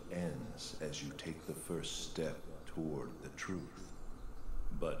sleep ends as you take the first step toward the truth.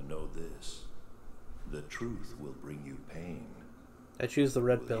 But know this, the truth will bring you pain. I choose the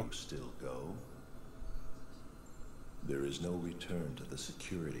red Will pill. you still go? There is no return to the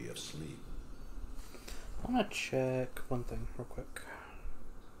security of sleep. I want to check one thing real quick.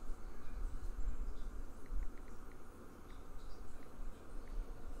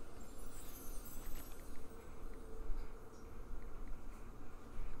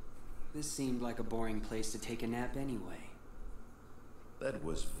 This seemed like a boring place to take a nap anyway. That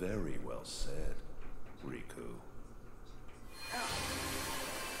was very well said, Riku.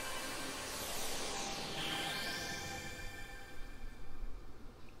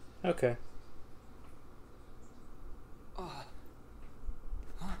 Okay.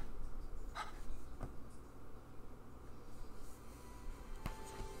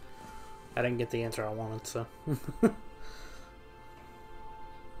 I didn't get the answer I wanted, so.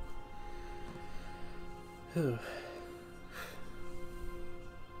 A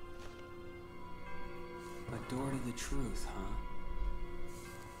door to the truth, huh?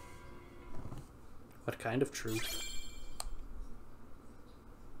 What kind of truth?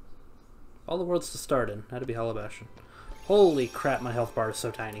 All the worlds to start in. Had to be Halabashan. Holy crap, my health bar is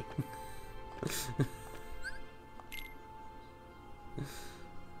so tiny.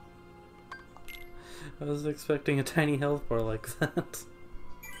 I was expecting a tiny health bar like that.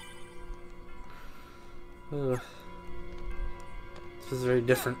 Ugh. This is very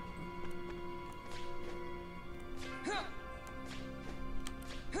different.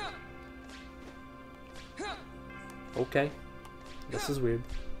 Okay. This is weird.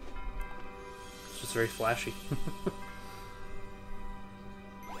 It's just very flashy.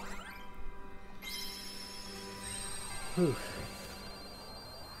 Whew.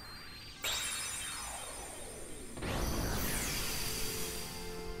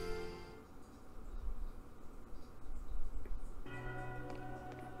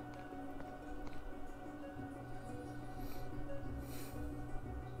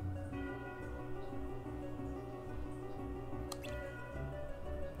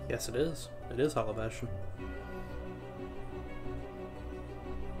 Yes, it is. It is Halabashan.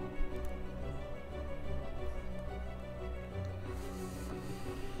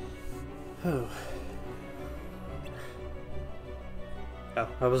 Oh. Oh,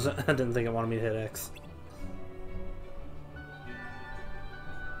 I didn't think it wanted me to hit X.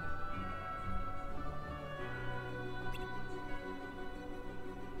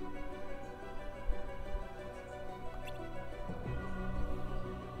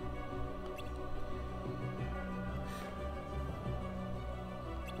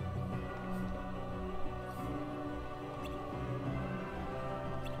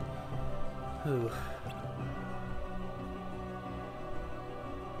 Ooh.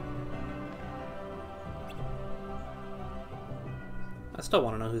 I still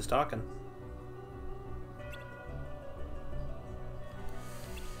want to know who's talking.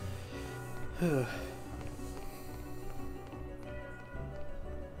 So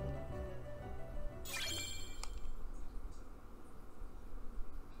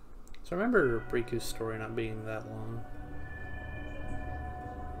I remember Riku's story not being that long.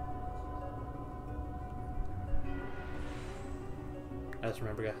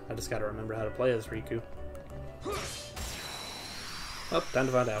 I just gotta remember how to play as Riku. Oh, time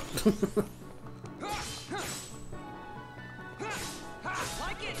to find out.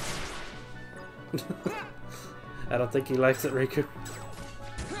 I don't think he likes it, Riku.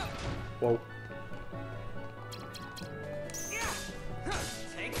 Whoa.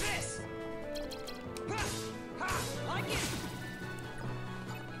 Take this. Like it.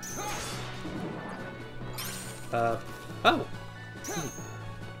 Oh!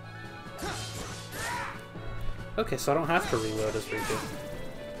 Okay, so I don't have to reload as Riku.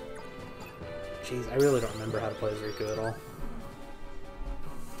 Jeez, I really don't remember how to play as Riku at all.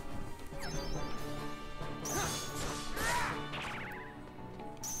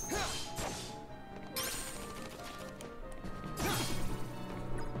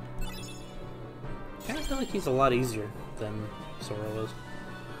 I feel like he's a lot easier than Sora was.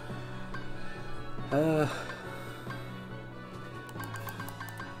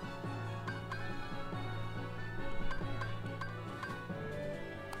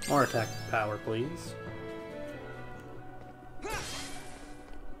 More attack power, please.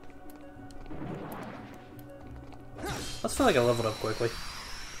 Let's feel like I leveled up quickly.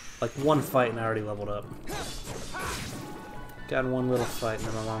 Like one fight and I already leveled up. Got in one little fight and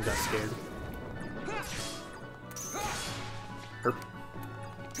then my mom got scared. Herp.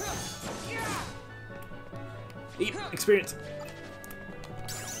 Eat experience.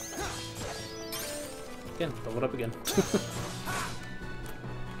 Again, leveled up again.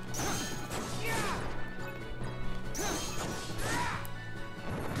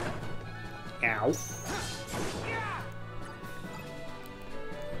 Ow.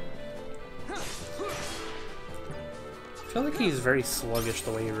 I feel like he's very sluggish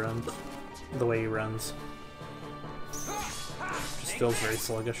the way he runs. Just feels very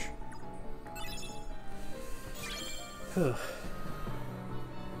sluggish. But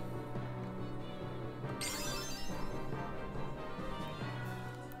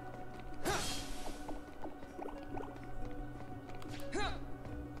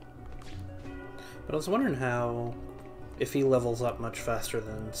I was wondering if he levels up much faster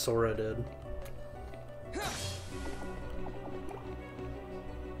than Sora did.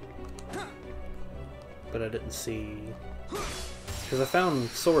 But I didn't see... Because I found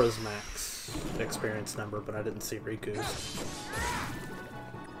Sora's max experience number, but I didn't see Riku's.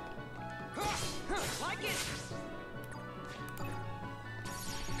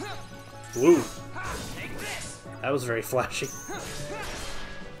 Woo! That was very flashy.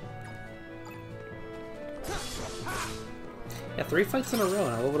 Yeah, 3 fights in a row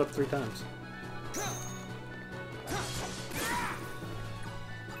and I leveled up 3 times.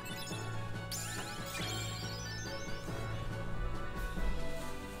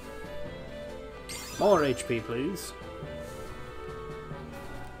 More HP, please.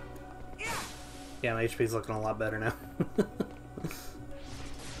 Yeah, my HP's looking a lot better now.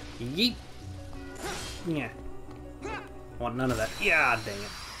 Yeet! Yeah. Want none of that. Yeah, dang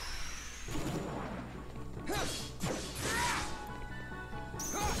it.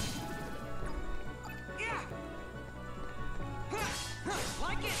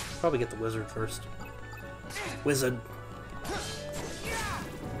 Probably get the wizard first. Wizard.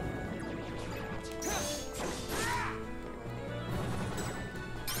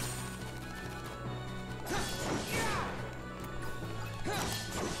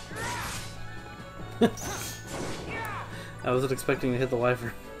 I wasn't expecting to hit the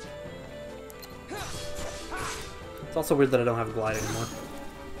Wyvern. It's also weird that I don't have glide anymore.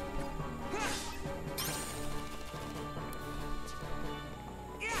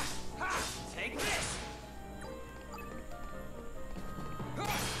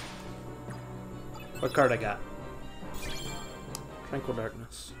 What card I got? Tranquil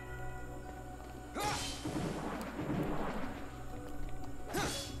Darkness.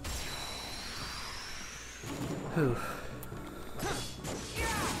 Whew.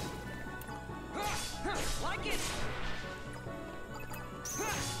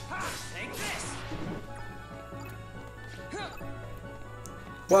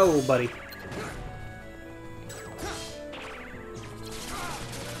 Whoa, buddy.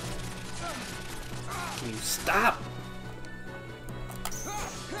 You stop!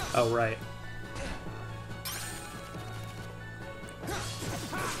 Oh, right.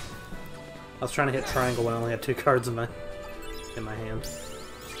 I was trying to hit triangle when I only had 2 cards in my hand.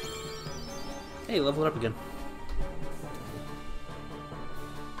 Hey, level it up again.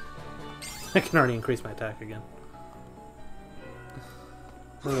 I can already increase my attack again.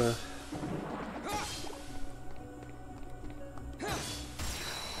 I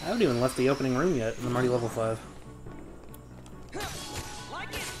haven't even left the opening room yet, and I'm already level 5.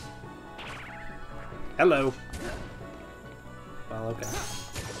 Hello. Well, okay.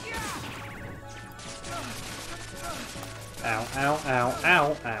 Ow, ow, ow,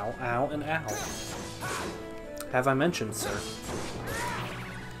 ow, ow, ow, and ow. Have I mentioned, sir?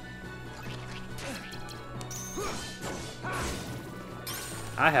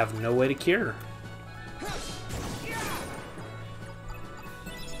 I have no way to cure.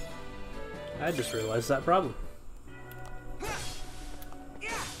 I just realized that problem.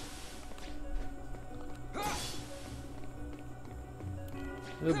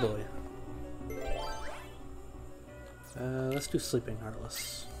 Oh boy. Let's do Sleeping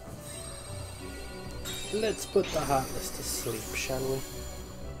Heartless. Let's put the Heartless to sleep, shall we?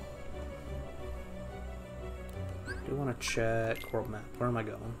 Do want to check world map. Where am I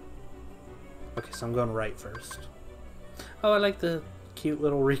going? Okay, so I'm going right first. Oh, I like the cute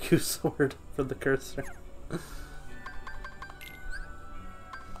little Riku sword for the cursor.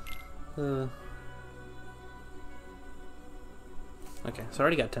 Okay, so I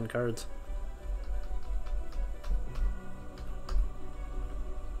already got 10 cards.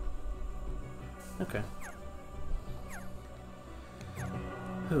 Okay.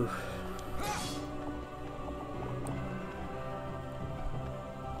 Whew.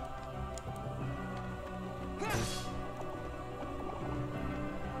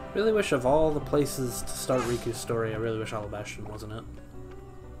 Really wish of all the places to start Riku's story, I really wish Alabastion wasn't it.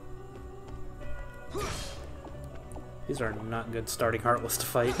 These are not good starting Heartless to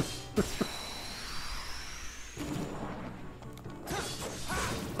fight.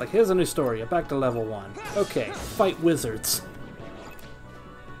 Like, here's a new story, you're back to level 1. Okay, fight wizards.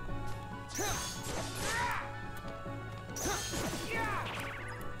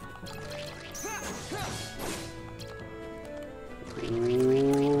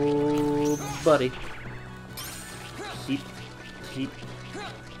 Ooh, buddy. Heat. Take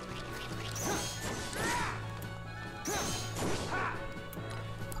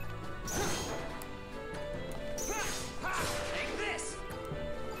this.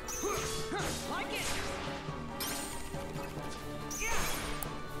 Like it.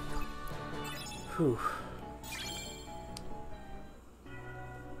 Whew.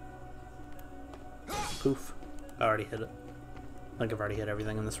 Poof. I already hit it. I think I've already hit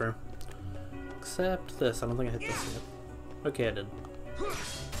everything in this room. Except this. I don't think I hit this yet. Okay, I did.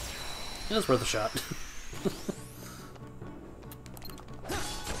 It was worth a shot.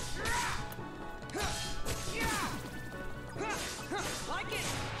 Like it.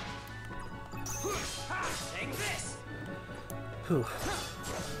 Take this. Whew.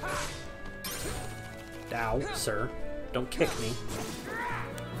 Ow, sir. Don't kick me.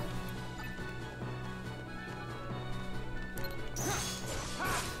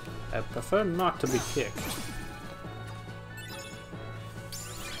 I prefer not to be kicked.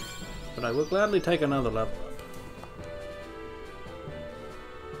 But I will gladly take another level up.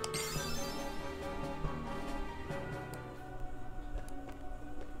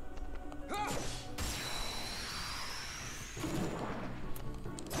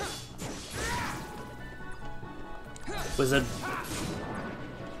 Wizard.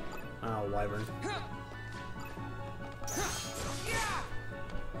 Oh, wyvern.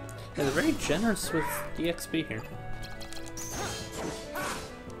 Yeah, they're very generous with the XP here.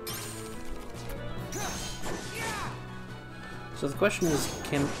 So the question is,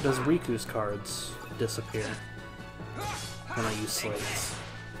 does Riku's cards disappear when I use slates?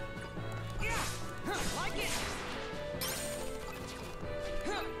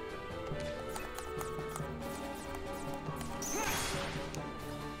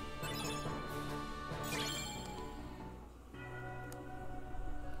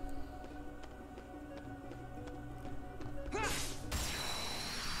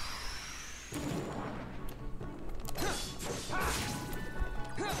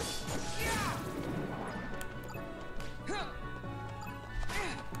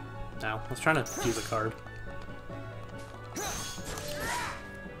 Ow, I was trying to use a card.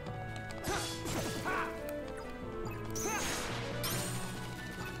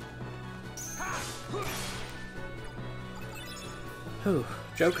 Whew,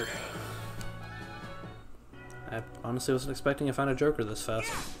 Joker. I honestly wasn't expecting to find a Joker this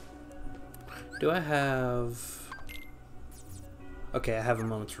fast. Do I have... Okay, I have a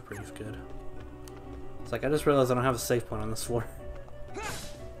moment's reprieve, good. It's like, I just realized I don't have a save point on this floor.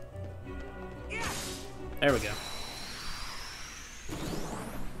 There we go.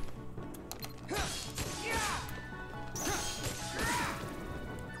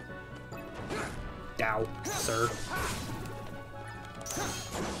 Ow, sir.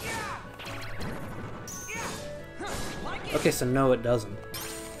 Okay, so no, it doesn't.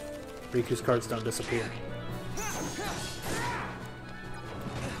 Riku's cards don't disappear.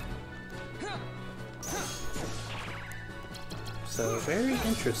 So, very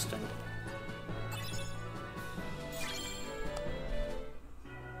interesting.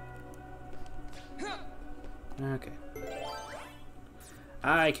 Okay.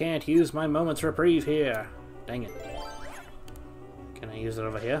 I can't use my moment's reprieve here. Dang it. Can I use it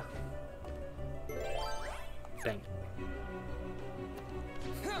over here? Dang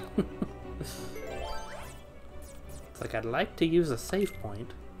it. It's like I'd like to use a save point,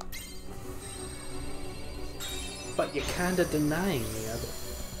 but you're kinda denying me of it.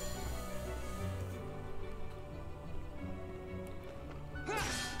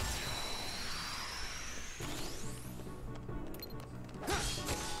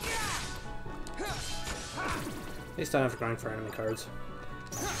 At least I don't have to grind for enemy cards.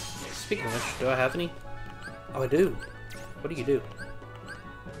 Speaking of which, do I have any? Oh, I do. What do you do?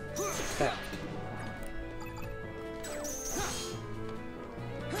 Attack.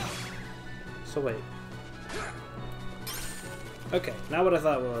 So wait. Okay, now what I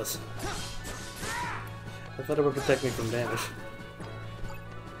thought was. I thought it would protect me from damage.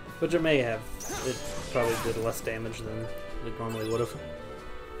 Which it may have. It probably did less damage than it normally would have.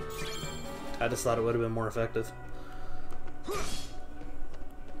 I just thought it would have been more effective.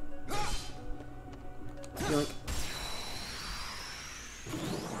 Yoink.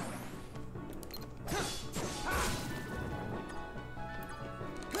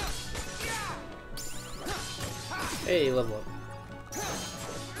 Hey, level up.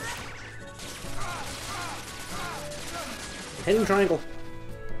 Hidden triangle.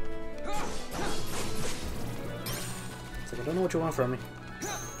 It's like, I don't know what you want from me.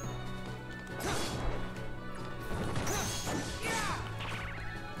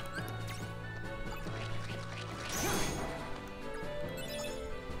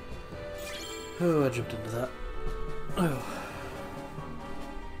 Oh, I jumped into that. Oh.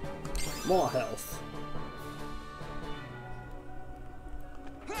 More health.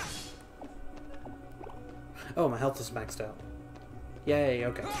 Oh, my health is maxed out. Yay,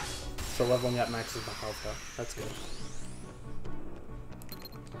 okay. So leveling up maxes my health out. That's good.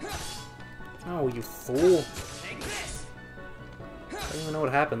 Oh, you fool. I don't even know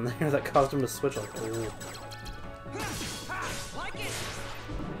what happened there that caused him to switch like, ooh.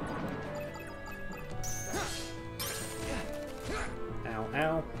 Ow,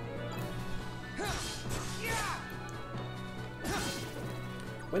 ow.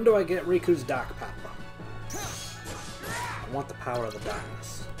 When do I get Riku's Dark Power? I want the power of the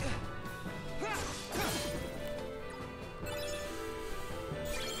darkness.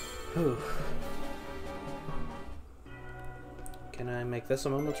 Whew. Can I make this a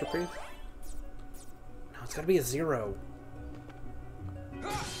moment's reprieve? No, it's gotta be a 0.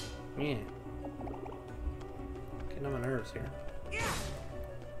 Yeah. Getting on my nerves here.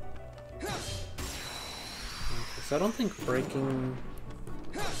 Okay, so I don't think breaking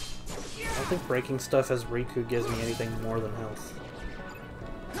stuff as Riku gives me anything more than health.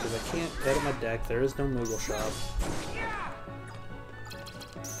 Because I can't edit my deck, there is no Moogle shop.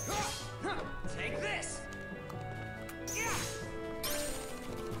 Take this.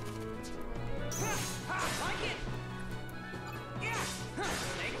 Like it.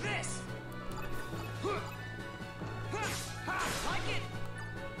 Take this. Like it.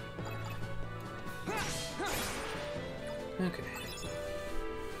 Okay.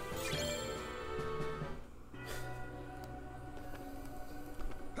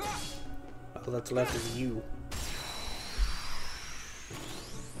 All that's left is you.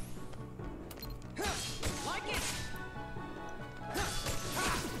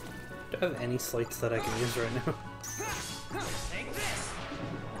 Do I have any slates that I can use right now? Take this.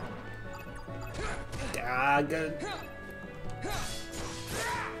 Ah, good.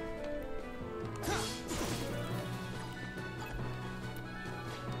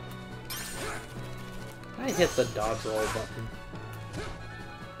 I hit the dodge roll button.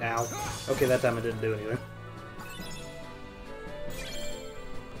 Ow. Okay, that time I didn't do anything.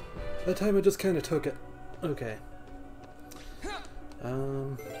 That time I just kind of took it. Okay.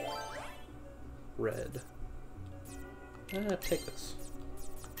 Red. Take this.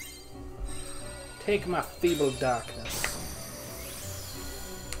 Take my feeble darkness.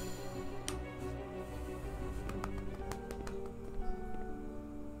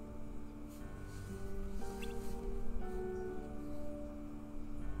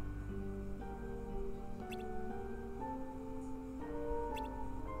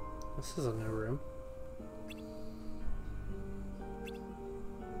 This is a new room.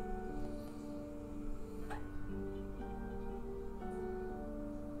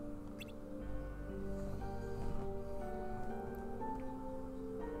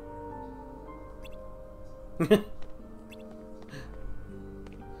 It's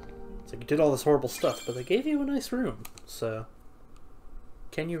like you did all this horrible stuff, but they gave you a nice room, so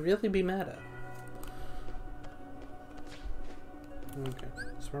can you really be mad at? Okay,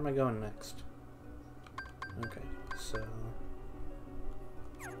 so where am I going next? Okay, so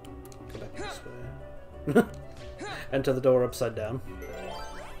go back this way. Enter the door upside down.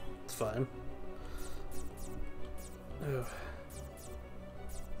 It's fine. Ugh.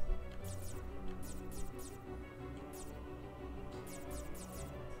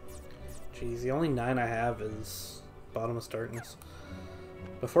 Jeez, the only 9 I have is Bottomless Darkness.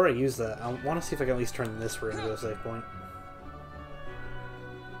 Before I use that, I want to see if I can at least turn this room into a save point.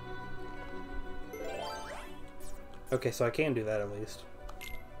 Okay, so I can do that at least.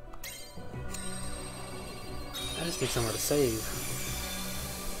 I just need somewhere to save.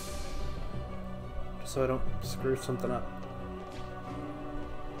 Just so I don't screw something up.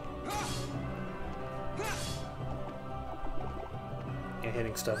 Yeah,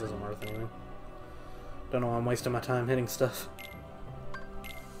 hitting stuff isn't worth anything. Don't know why I'm wasting my time hitting stuff.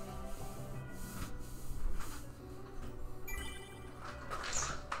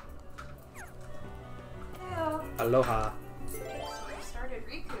 Hello. Aloha. So you started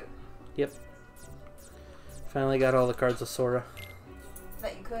Riku. Yep. Finally got all the cards of Sora.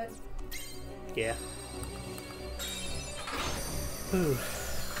 That you could. Yeah. Whew.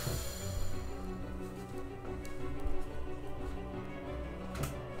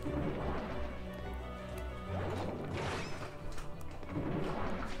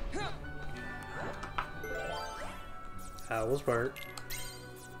 How was Bert?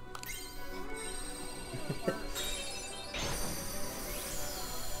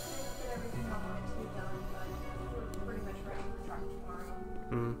 Everything I wanted to be done, but we're pretty much ready for truck tomorrow.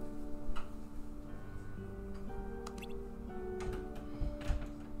 Hmm.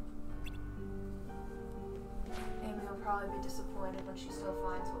 disappointed when she still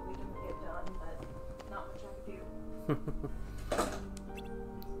finds what we didn't get done, but not much I can do.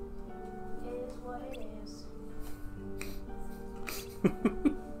 It is what it is.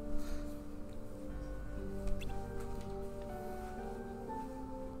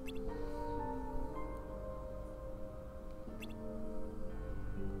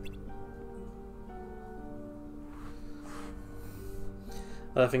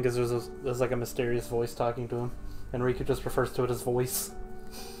 I think there's like a mysterious voice talking to him, and Riku just refers to it as voice.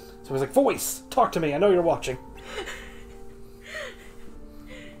 So he's like, "Voice, talk to me. I know you're watching."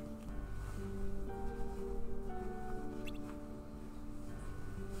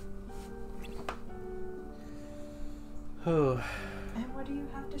 Oh. And what do you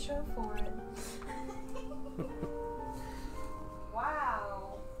have to show for it?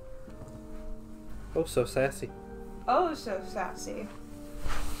 Wow. Oh, so sassy. Oh, so sassy.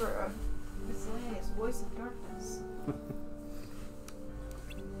 For a miscellaneous voice of darkness.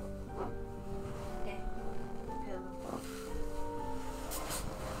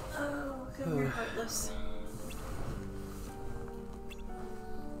 Oh, come here, Heartless.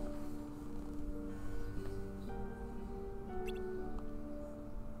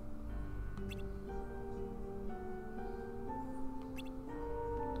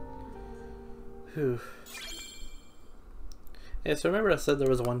 Whew. Yeah, so remember I said there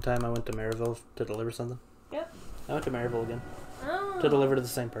was one time I went to Maryville to deliver something? Yep. I went to Maryville again. Oh. To deliver to the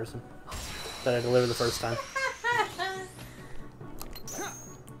same person that I delivered the first time.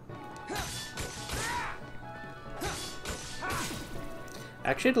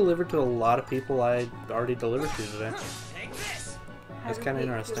 Actually delivered to a lot of people I already delivered to today. It's kind of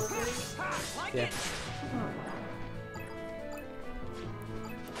interesting. Yeah.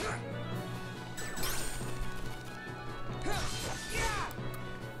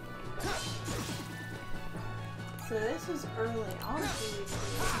 So this was early on.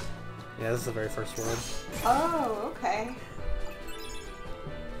 Yeah, this is the very first world. Oh, okay.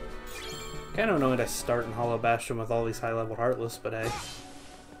 Kind of annoyed I start in Hollow Bastion with all these high-level Heartless, but hey.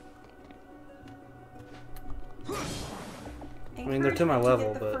 I mean, they're to my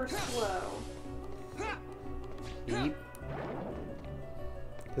level, but... Yeep.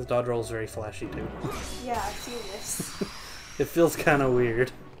 His dodge roll is very flashy, too. Yeah, I've seen this. It feels kind of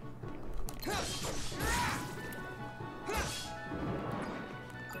weird.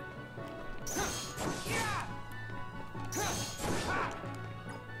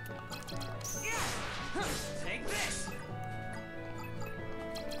 Take this.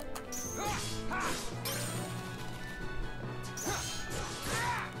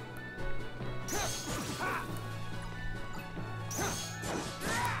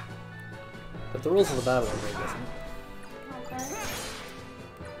 But the rules of the battle are very different. Okay.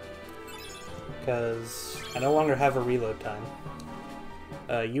 Because I no longer have a reload time.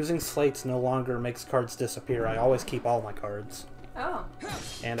 Using slates no longer makes cards disappear. I always keep all my cards. Oh.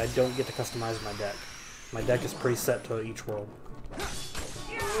 And I don't get to customize my deck. My deck is preset to each world.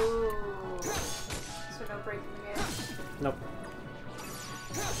 Ooh. So no breaking again. Nope.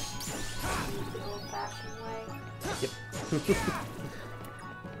 The old-fashioned way. Yep.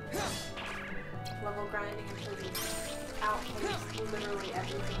 Level grinding until you outplace literally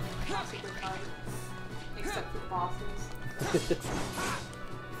everything in the classical card. Except for the bosses.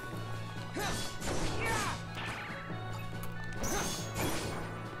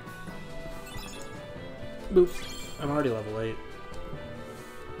 Boop. I'm already level 8.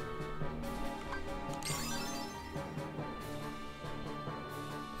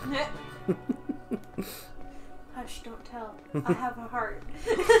 Hush, don't tell. I have a heart.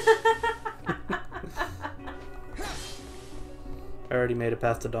 I already made a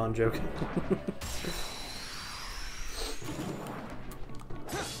Path to Dawn joke.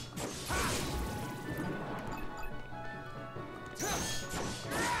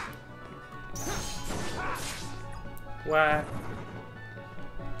 Whack.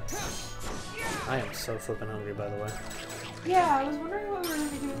 I am so flippin' hungry, by the way. Yeah, I was wondering what we were going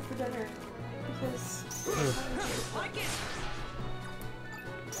to be doing for dinner. Because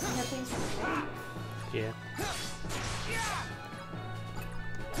we have things to make. Yeah.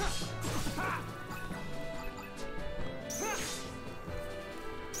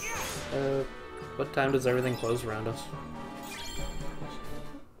 What time does everything close around us?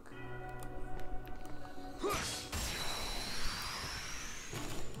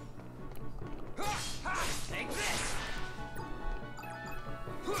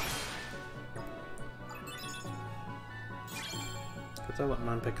 Because I wouldn't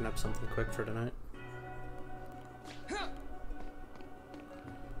mind picking up something quick for tonight.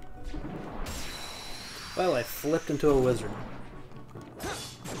 Well, I flipped into a wizard.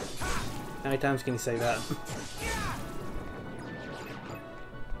 How many times can you say that?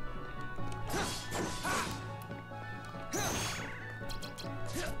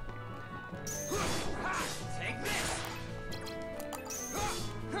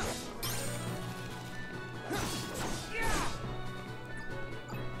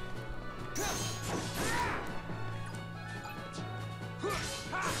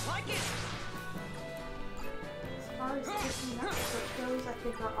 I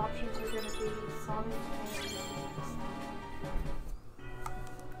think our options are going to be Sonic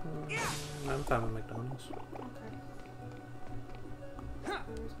and I'm fine with McDonald's. Okay.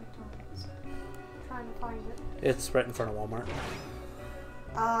 Where's McDonald's? Trying to find it. It's right in front of Walmart.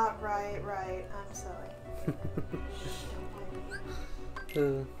 Ah, right. I'm silly.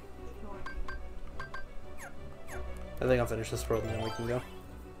 Ignore me. I think I'll finish this world and then we can go.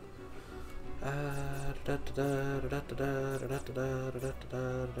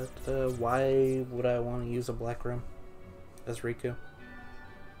 Why would I want to use a black room as Riku?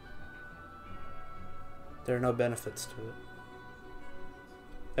 There are no benefits to it.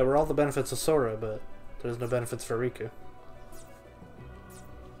 There were all the benefits of Sora, but there's no benefits for Riku.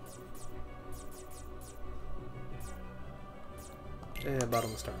 Yeah,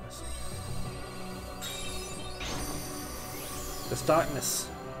 bottomless darkness. This darkness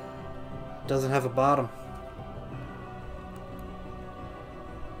doesn't have a bottom.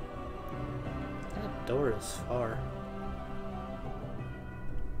 That door is far.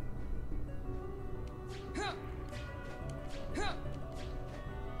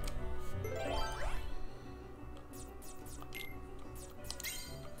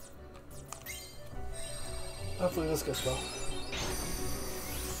 Hopefully this goes well.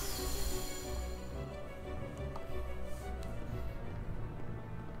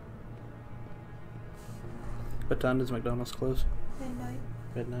 What time does McDonald's close? Midnight.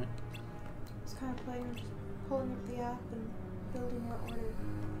 Midnight. It's kind of playing, just pulling up the app and building our order.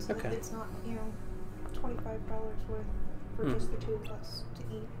 So Okay. that it's not, you know, $25 worth for just the two of us to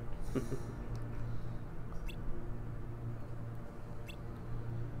eat.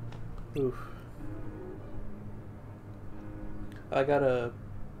 Oof. I got a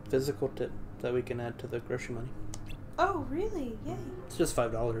physical tip that we can add to the grocery money. Oh, really? Yay. It's just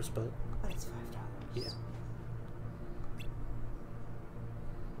 $5, but Oh, it's $5. yeah.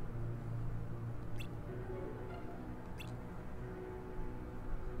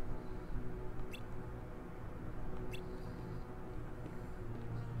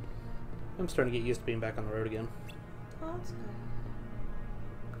 I'm starting to get used to being back on the road again. Oh, that's good.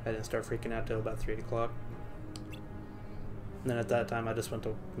 I didn't start freaking out till about 3 o'clock. And then at that time, I just went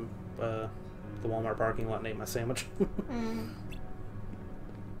to the Walmart parking lot and ate my sandwich.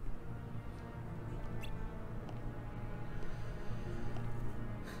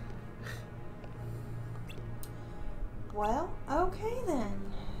 Well, okay then.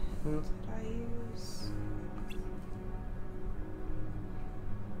 Did I use...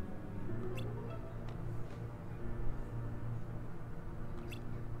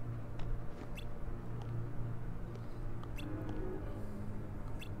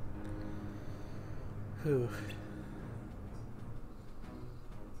 Whew.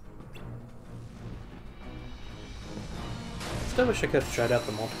 Still wish I could have tried out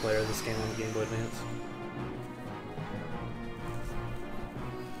the multiplayer of this game on the Game Boy Advance.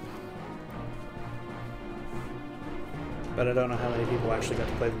 But I don't know how many people actually got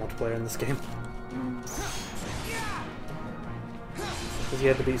to play the multiplayer in this game. Because you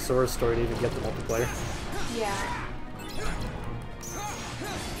had to beat Sora's story to even get the multiplayer. Yeah.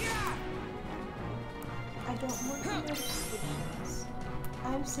 I don't want the notifications.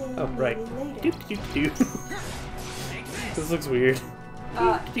 I'm saying Oh, right. maybe later. This looks weird.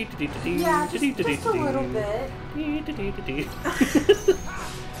 Yeah, just a little bit.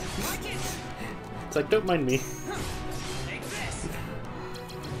 It's like, don't mind me.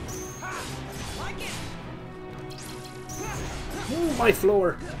 Ooh, my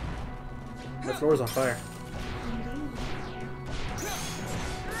floor! My floor is on fire.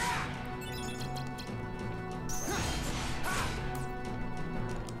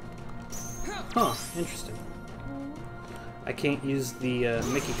 Huh, interesting. I can't use the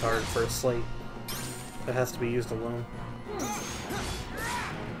Mickey card for a slate. It has to be used alone.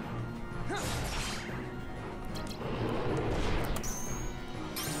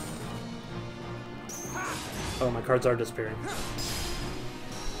 Oh, my cards are disappearing.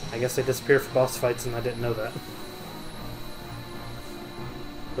 I guess they disappear for boss fights and I didn't know that.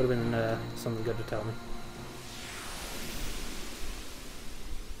 Would have been something good to tell me.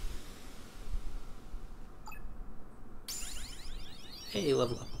 Hey,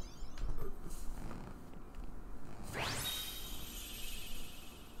 level up.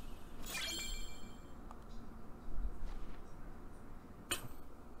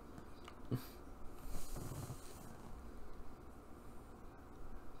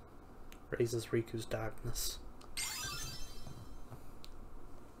 Raises Riku's darkness.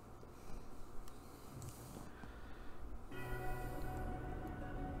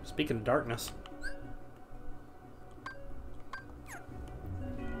 Speaking of darkness.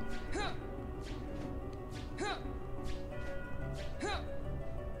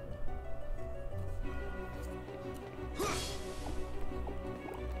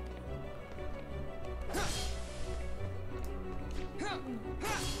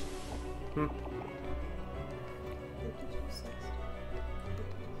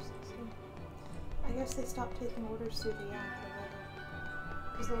 I guess they stopped taking orders through the app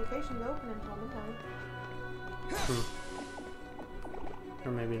because the location's open until midnight.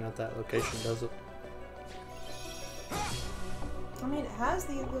 Or maybe not that location, does it? I mean, it has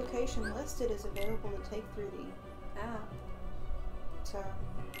the location listed as available to take through the app. So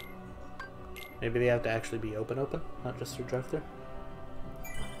Maybe they have to actually be open, not just through drive-thru.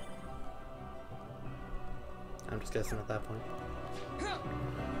 I'm just guessing at that point.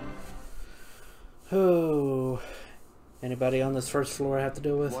 Oh, anybody on this first floor I have to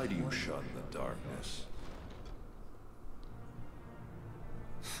deal with? Why do you shun the darkness?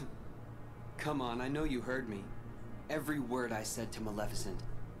 Come on, I know you heard me. Every word I said to Maleficent.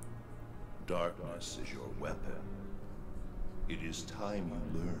 Darkness is your weapon. It is time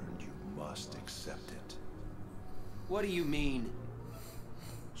you learned you must accept it. What do you mean?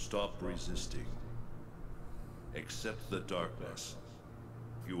 Stop resisting. Accept the darkness.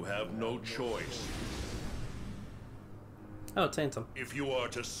 You have no choice. Oh, it's Ansem. If you are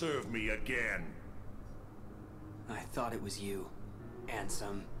to serve me again. I thought it was you,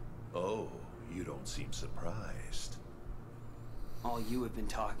 Ansem. Oh, you don't seem surprised. All you have been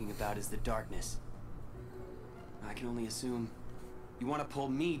talking about is the darkness. I can only assume you want to pull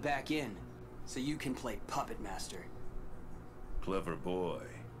me back in so you can play puppet master. Clever boy.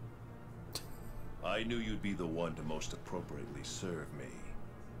 I knew you'd be the one to most appropriately serve me.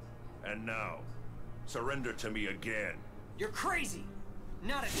 And now, surrender to me again. You're crazy!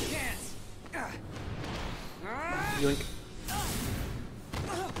 Not a chance! Yoink.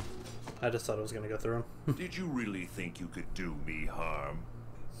 I just thought it was gonna go through him. Did you really think you could do me harm?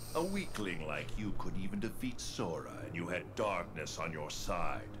 A weakling like you could even defeat Sora, and you had darkness on your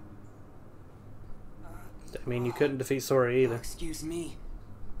side. I mean, you couldn't defeat Sora either. Excuse me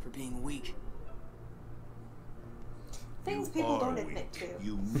for being weak. things You people are don't weak. admit to.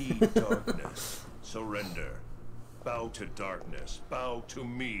 You need darkness. Surrender. Bow to darkness. Bow to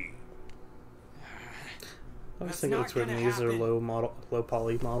me. I was That's thinking not it's written gonna user happen. low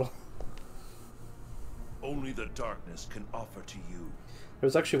poly model. Only the darkness can offer to you. There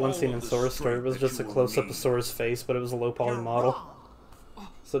was actually one All scene of in the Sora's story. It was strength just that a you will close up of need. Sora's face, but it was a low poly You're model. wrong.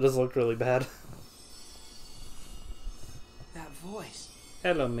 So it does look really bad. That voice.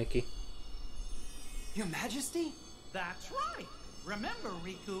 Hello, Mickey. Your Majesty? That's right. Remember,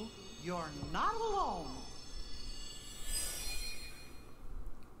 Riku, you're not alone.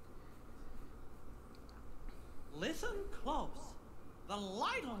 Listen close. The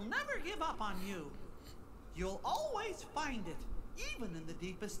light will never give up on you. You'll always find it, even in the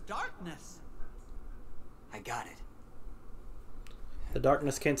deepest darkness. I got it. The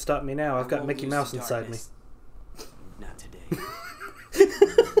darkness can't stop me now. I've I got won't Mickey lose Mouse to inside me. darkness. Not today.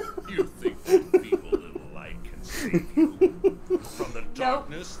 You think that feeble little light can save you from the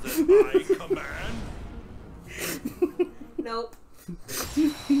darkness that I command? Nope.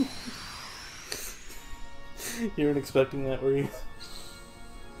 You weren't expecting that, were you?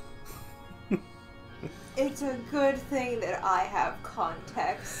 It's a good thing that I have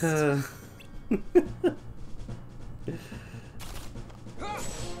context.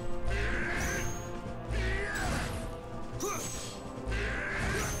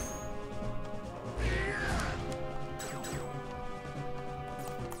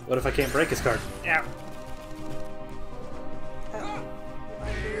 What if I can't break his card? Ow. Oh, my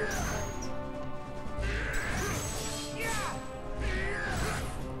ears hurt.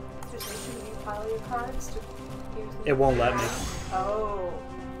 Just make sure you pile your cards to use them. It won't let me. Oh.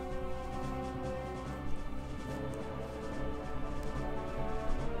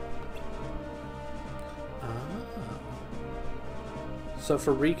 So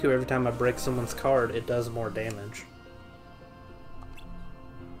for Riku, every time I break someone's card, it does more damage.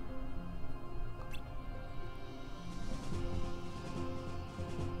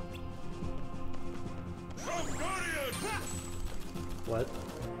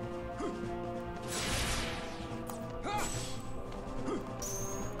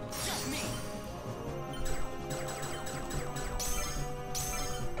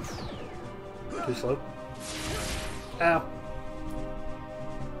 Too slow. Ow.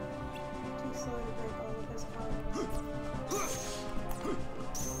 Too slow to break all of his cards.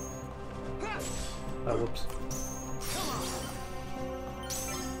 Oh, whoops.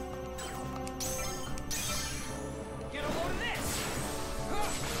 Get a load of this!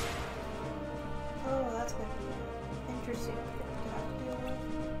 Oh, that's gonna be interesting to have to deal with.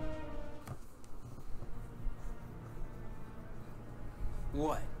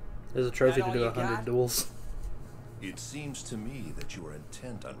 What? There's a trophy That to all do you 100 got? duels. It seems to me that you are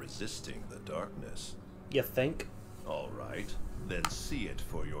intent on resisting the darkness. You think? All right, then see it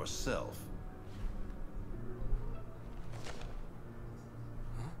for yourself.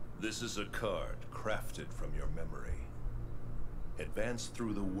 This is a card crafted from your memory. Advance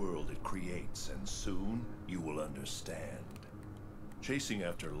through the world it creates, and soon you will understand. Chasing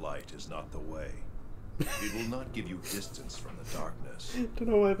after light is not the way. It will not give you distance from the darkness. Don't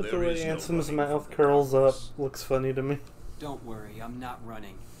know why, but the There way is no Ansem's running mouth from the curls up darkness. looks funny to me. Don't worry, I'm not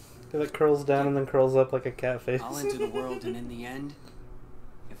running. It curls down and then curls up like a cat face. I'll enter the world, and in the end,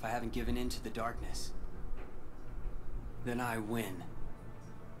 if I haven't given in to the darkness, then I win.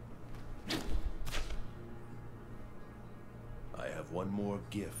 I have one more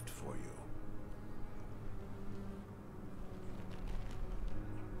gift for you.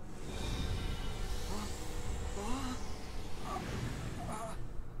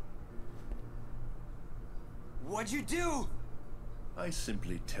 What'd you do? I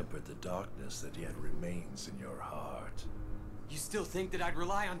simply tempered the darkness that yet remains in your heart. You still think that I'd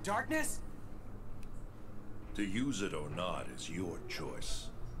rely on darkness? To use it or not is your choice.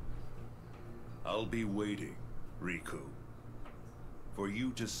 I'll be waiting, Riku, for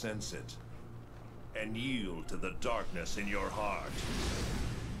you to sense it and yield to the darkness in your heart.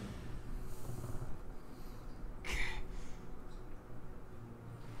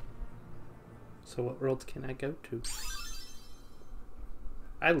 So what worlds can I go to?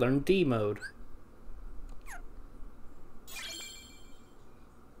 I learned D mode.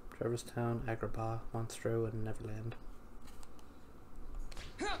 Traverse Town, Agrabah, Monstro, and Neverland.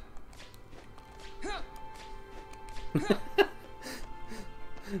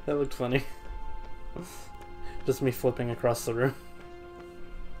 That looked funny. Just me flipping across the room.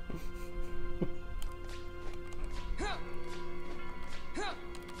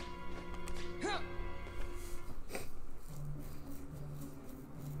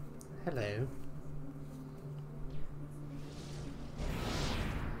 Hello.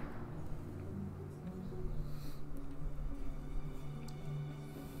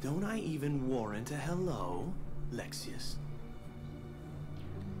 Don't I even warrant a hello, Lexius?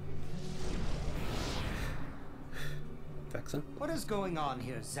 Vexen? What is going on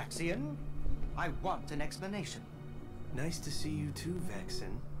here, Zaxian? I want an explanation. Nice to see you too,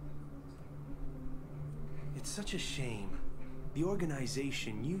 Vexen. It's such a shame. The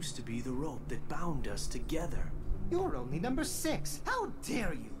organization used to be the rope that bound us together. You're only number 6. How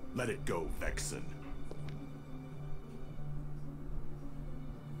dare you? Let it go, Vexen.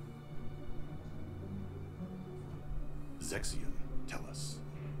 Zexion, tell us.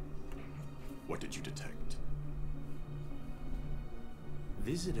 What did you detect?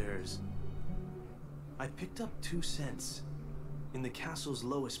 Visitors. I picked up 2 scents in the castle's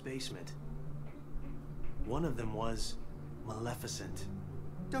lowest basement. One of them was Maleficent.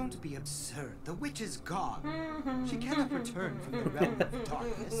 Don't be absurd. The witch is gone. She cannot return from the realm of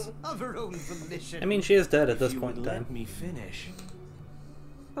darkness of her own volition. I mean, she is dead at this If you point in would time. let me finish.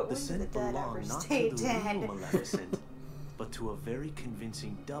 But The when do the scent dead ever belonged not to stay the dead? real Maleficent, but to a very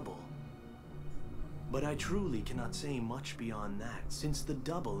convincing double. But I truly cannot say much beyond that, since the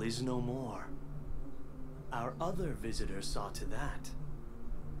double is no more. Our other visitor saw to that.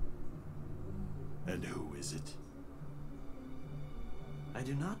 And who is it? I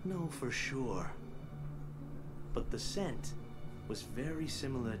do not know for sure, but the scent was very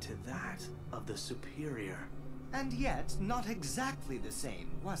similar to that of the superior. And yet, not exactly the same,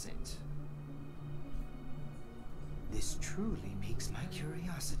 was it? This truly piques my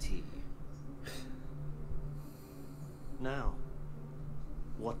curiosity. Now,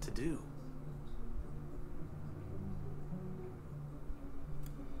 what to do?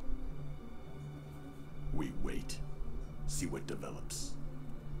 We wait. See what develops.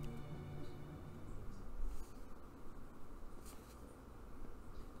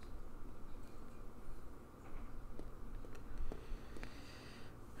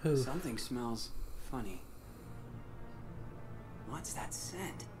 Something smells funny. What's that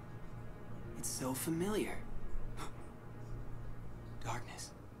scent? It's so familiar. Darkness.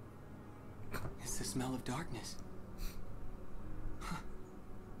 It's the smell of darkness. Huh.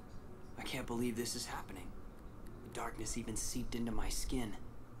 I can't believe this is happening. The darkness even seeped into my skin.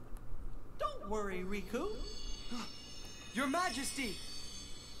 Don't worry, Riku. Your Majesty!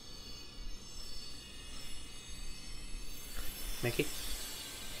 Mickey?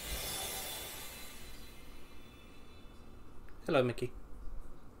 Hello, Mickey.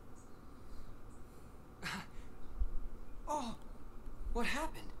 Oh, what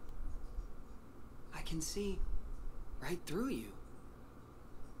happened? I can see right through you.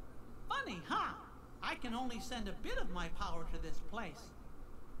 Funny, huh? I can only send a bit of my power to this place.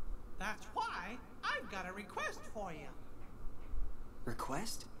 That's why I've got a request for you.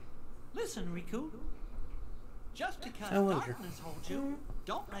 Request? Listen, Riku. Just because darkness holds you,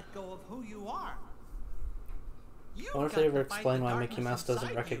 don't let go of who you are. I wonder if they ever explain why Mickey Mouse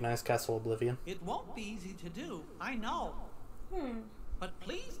doesn't recognize Castle Oblivion. It won't be easy to do, I know. But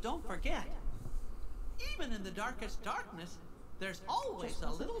please don't forget, even in the darkest darkness, there's always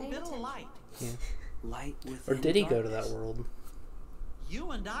a little bit of light. Yeah. Light within Or did he darkness. go to that world?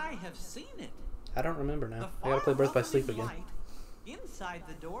 You and I have seen it. I don't remember now. I gotta play Birth by Sleep again. Light inside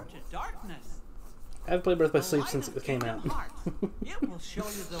the door to darkness. I haven't played Birth by Sleep since it came out. It will show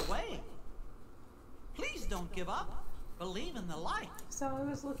you the way. Please don't give up. Believe in the light. So I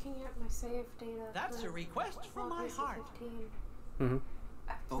was looking at my save data. That's a request from my August heart. 15.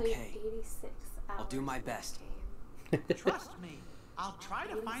 I played Okay. 86 hours. I'll do my best. Trust me, I'll try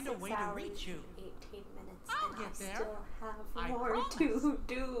to find a way to reach you. 18 minutes. I'll and get I there. still have I more promise. to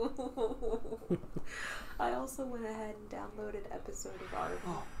do. I also went ahead and downloaded episode of Arby.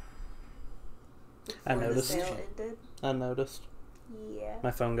 I before the noticed. sale ended. I noticed. Yeah.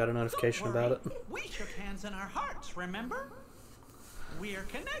 My phone got a notification about it. We shook hands in our hearts, remember? We are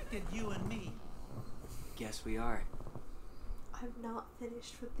connected, you and me. Guess we are. I'm not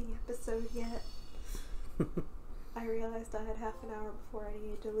finished with the episode yet. I realized I had half an hour before I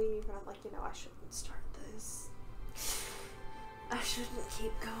needed to leave, and I'm like, you know, I shouldn't start this. I shouldn't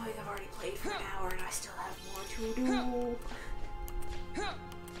keep going. I've already played for an hour, and I still have more to do.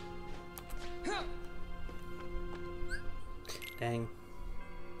 Dang.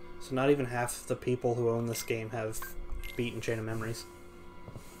 So not even half the people who own this game have beaten Chain of Memories.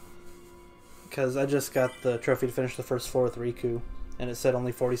 Because I just got the trophy to finish the first floor with Riku, and it said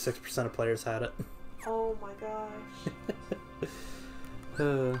only 46% of players had it. Oh my gosh.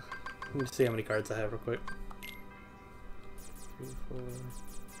 Let me see how many cards I have real quick. 3, 4,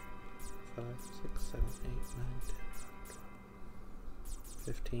 5, 6, 7, 8, 9,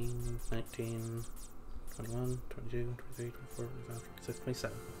 10, 15, 19, 21, 22, 23, 24, 25, 26,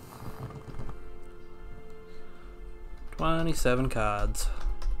 27. 27 cards.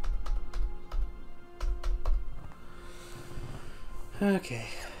 Okay.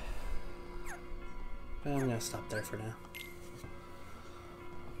 I'm gonna stop there for now.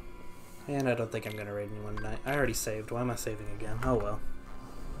 And I don't think I'm gonna raid anyone tonight. I already saved. Why am I saving again? Oh well.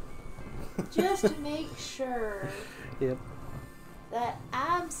 Just to make sure Yep. that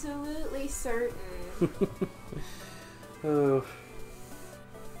absolutely certain. Oh.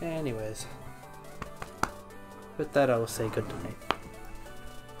 Anyways. With that, I will say good night.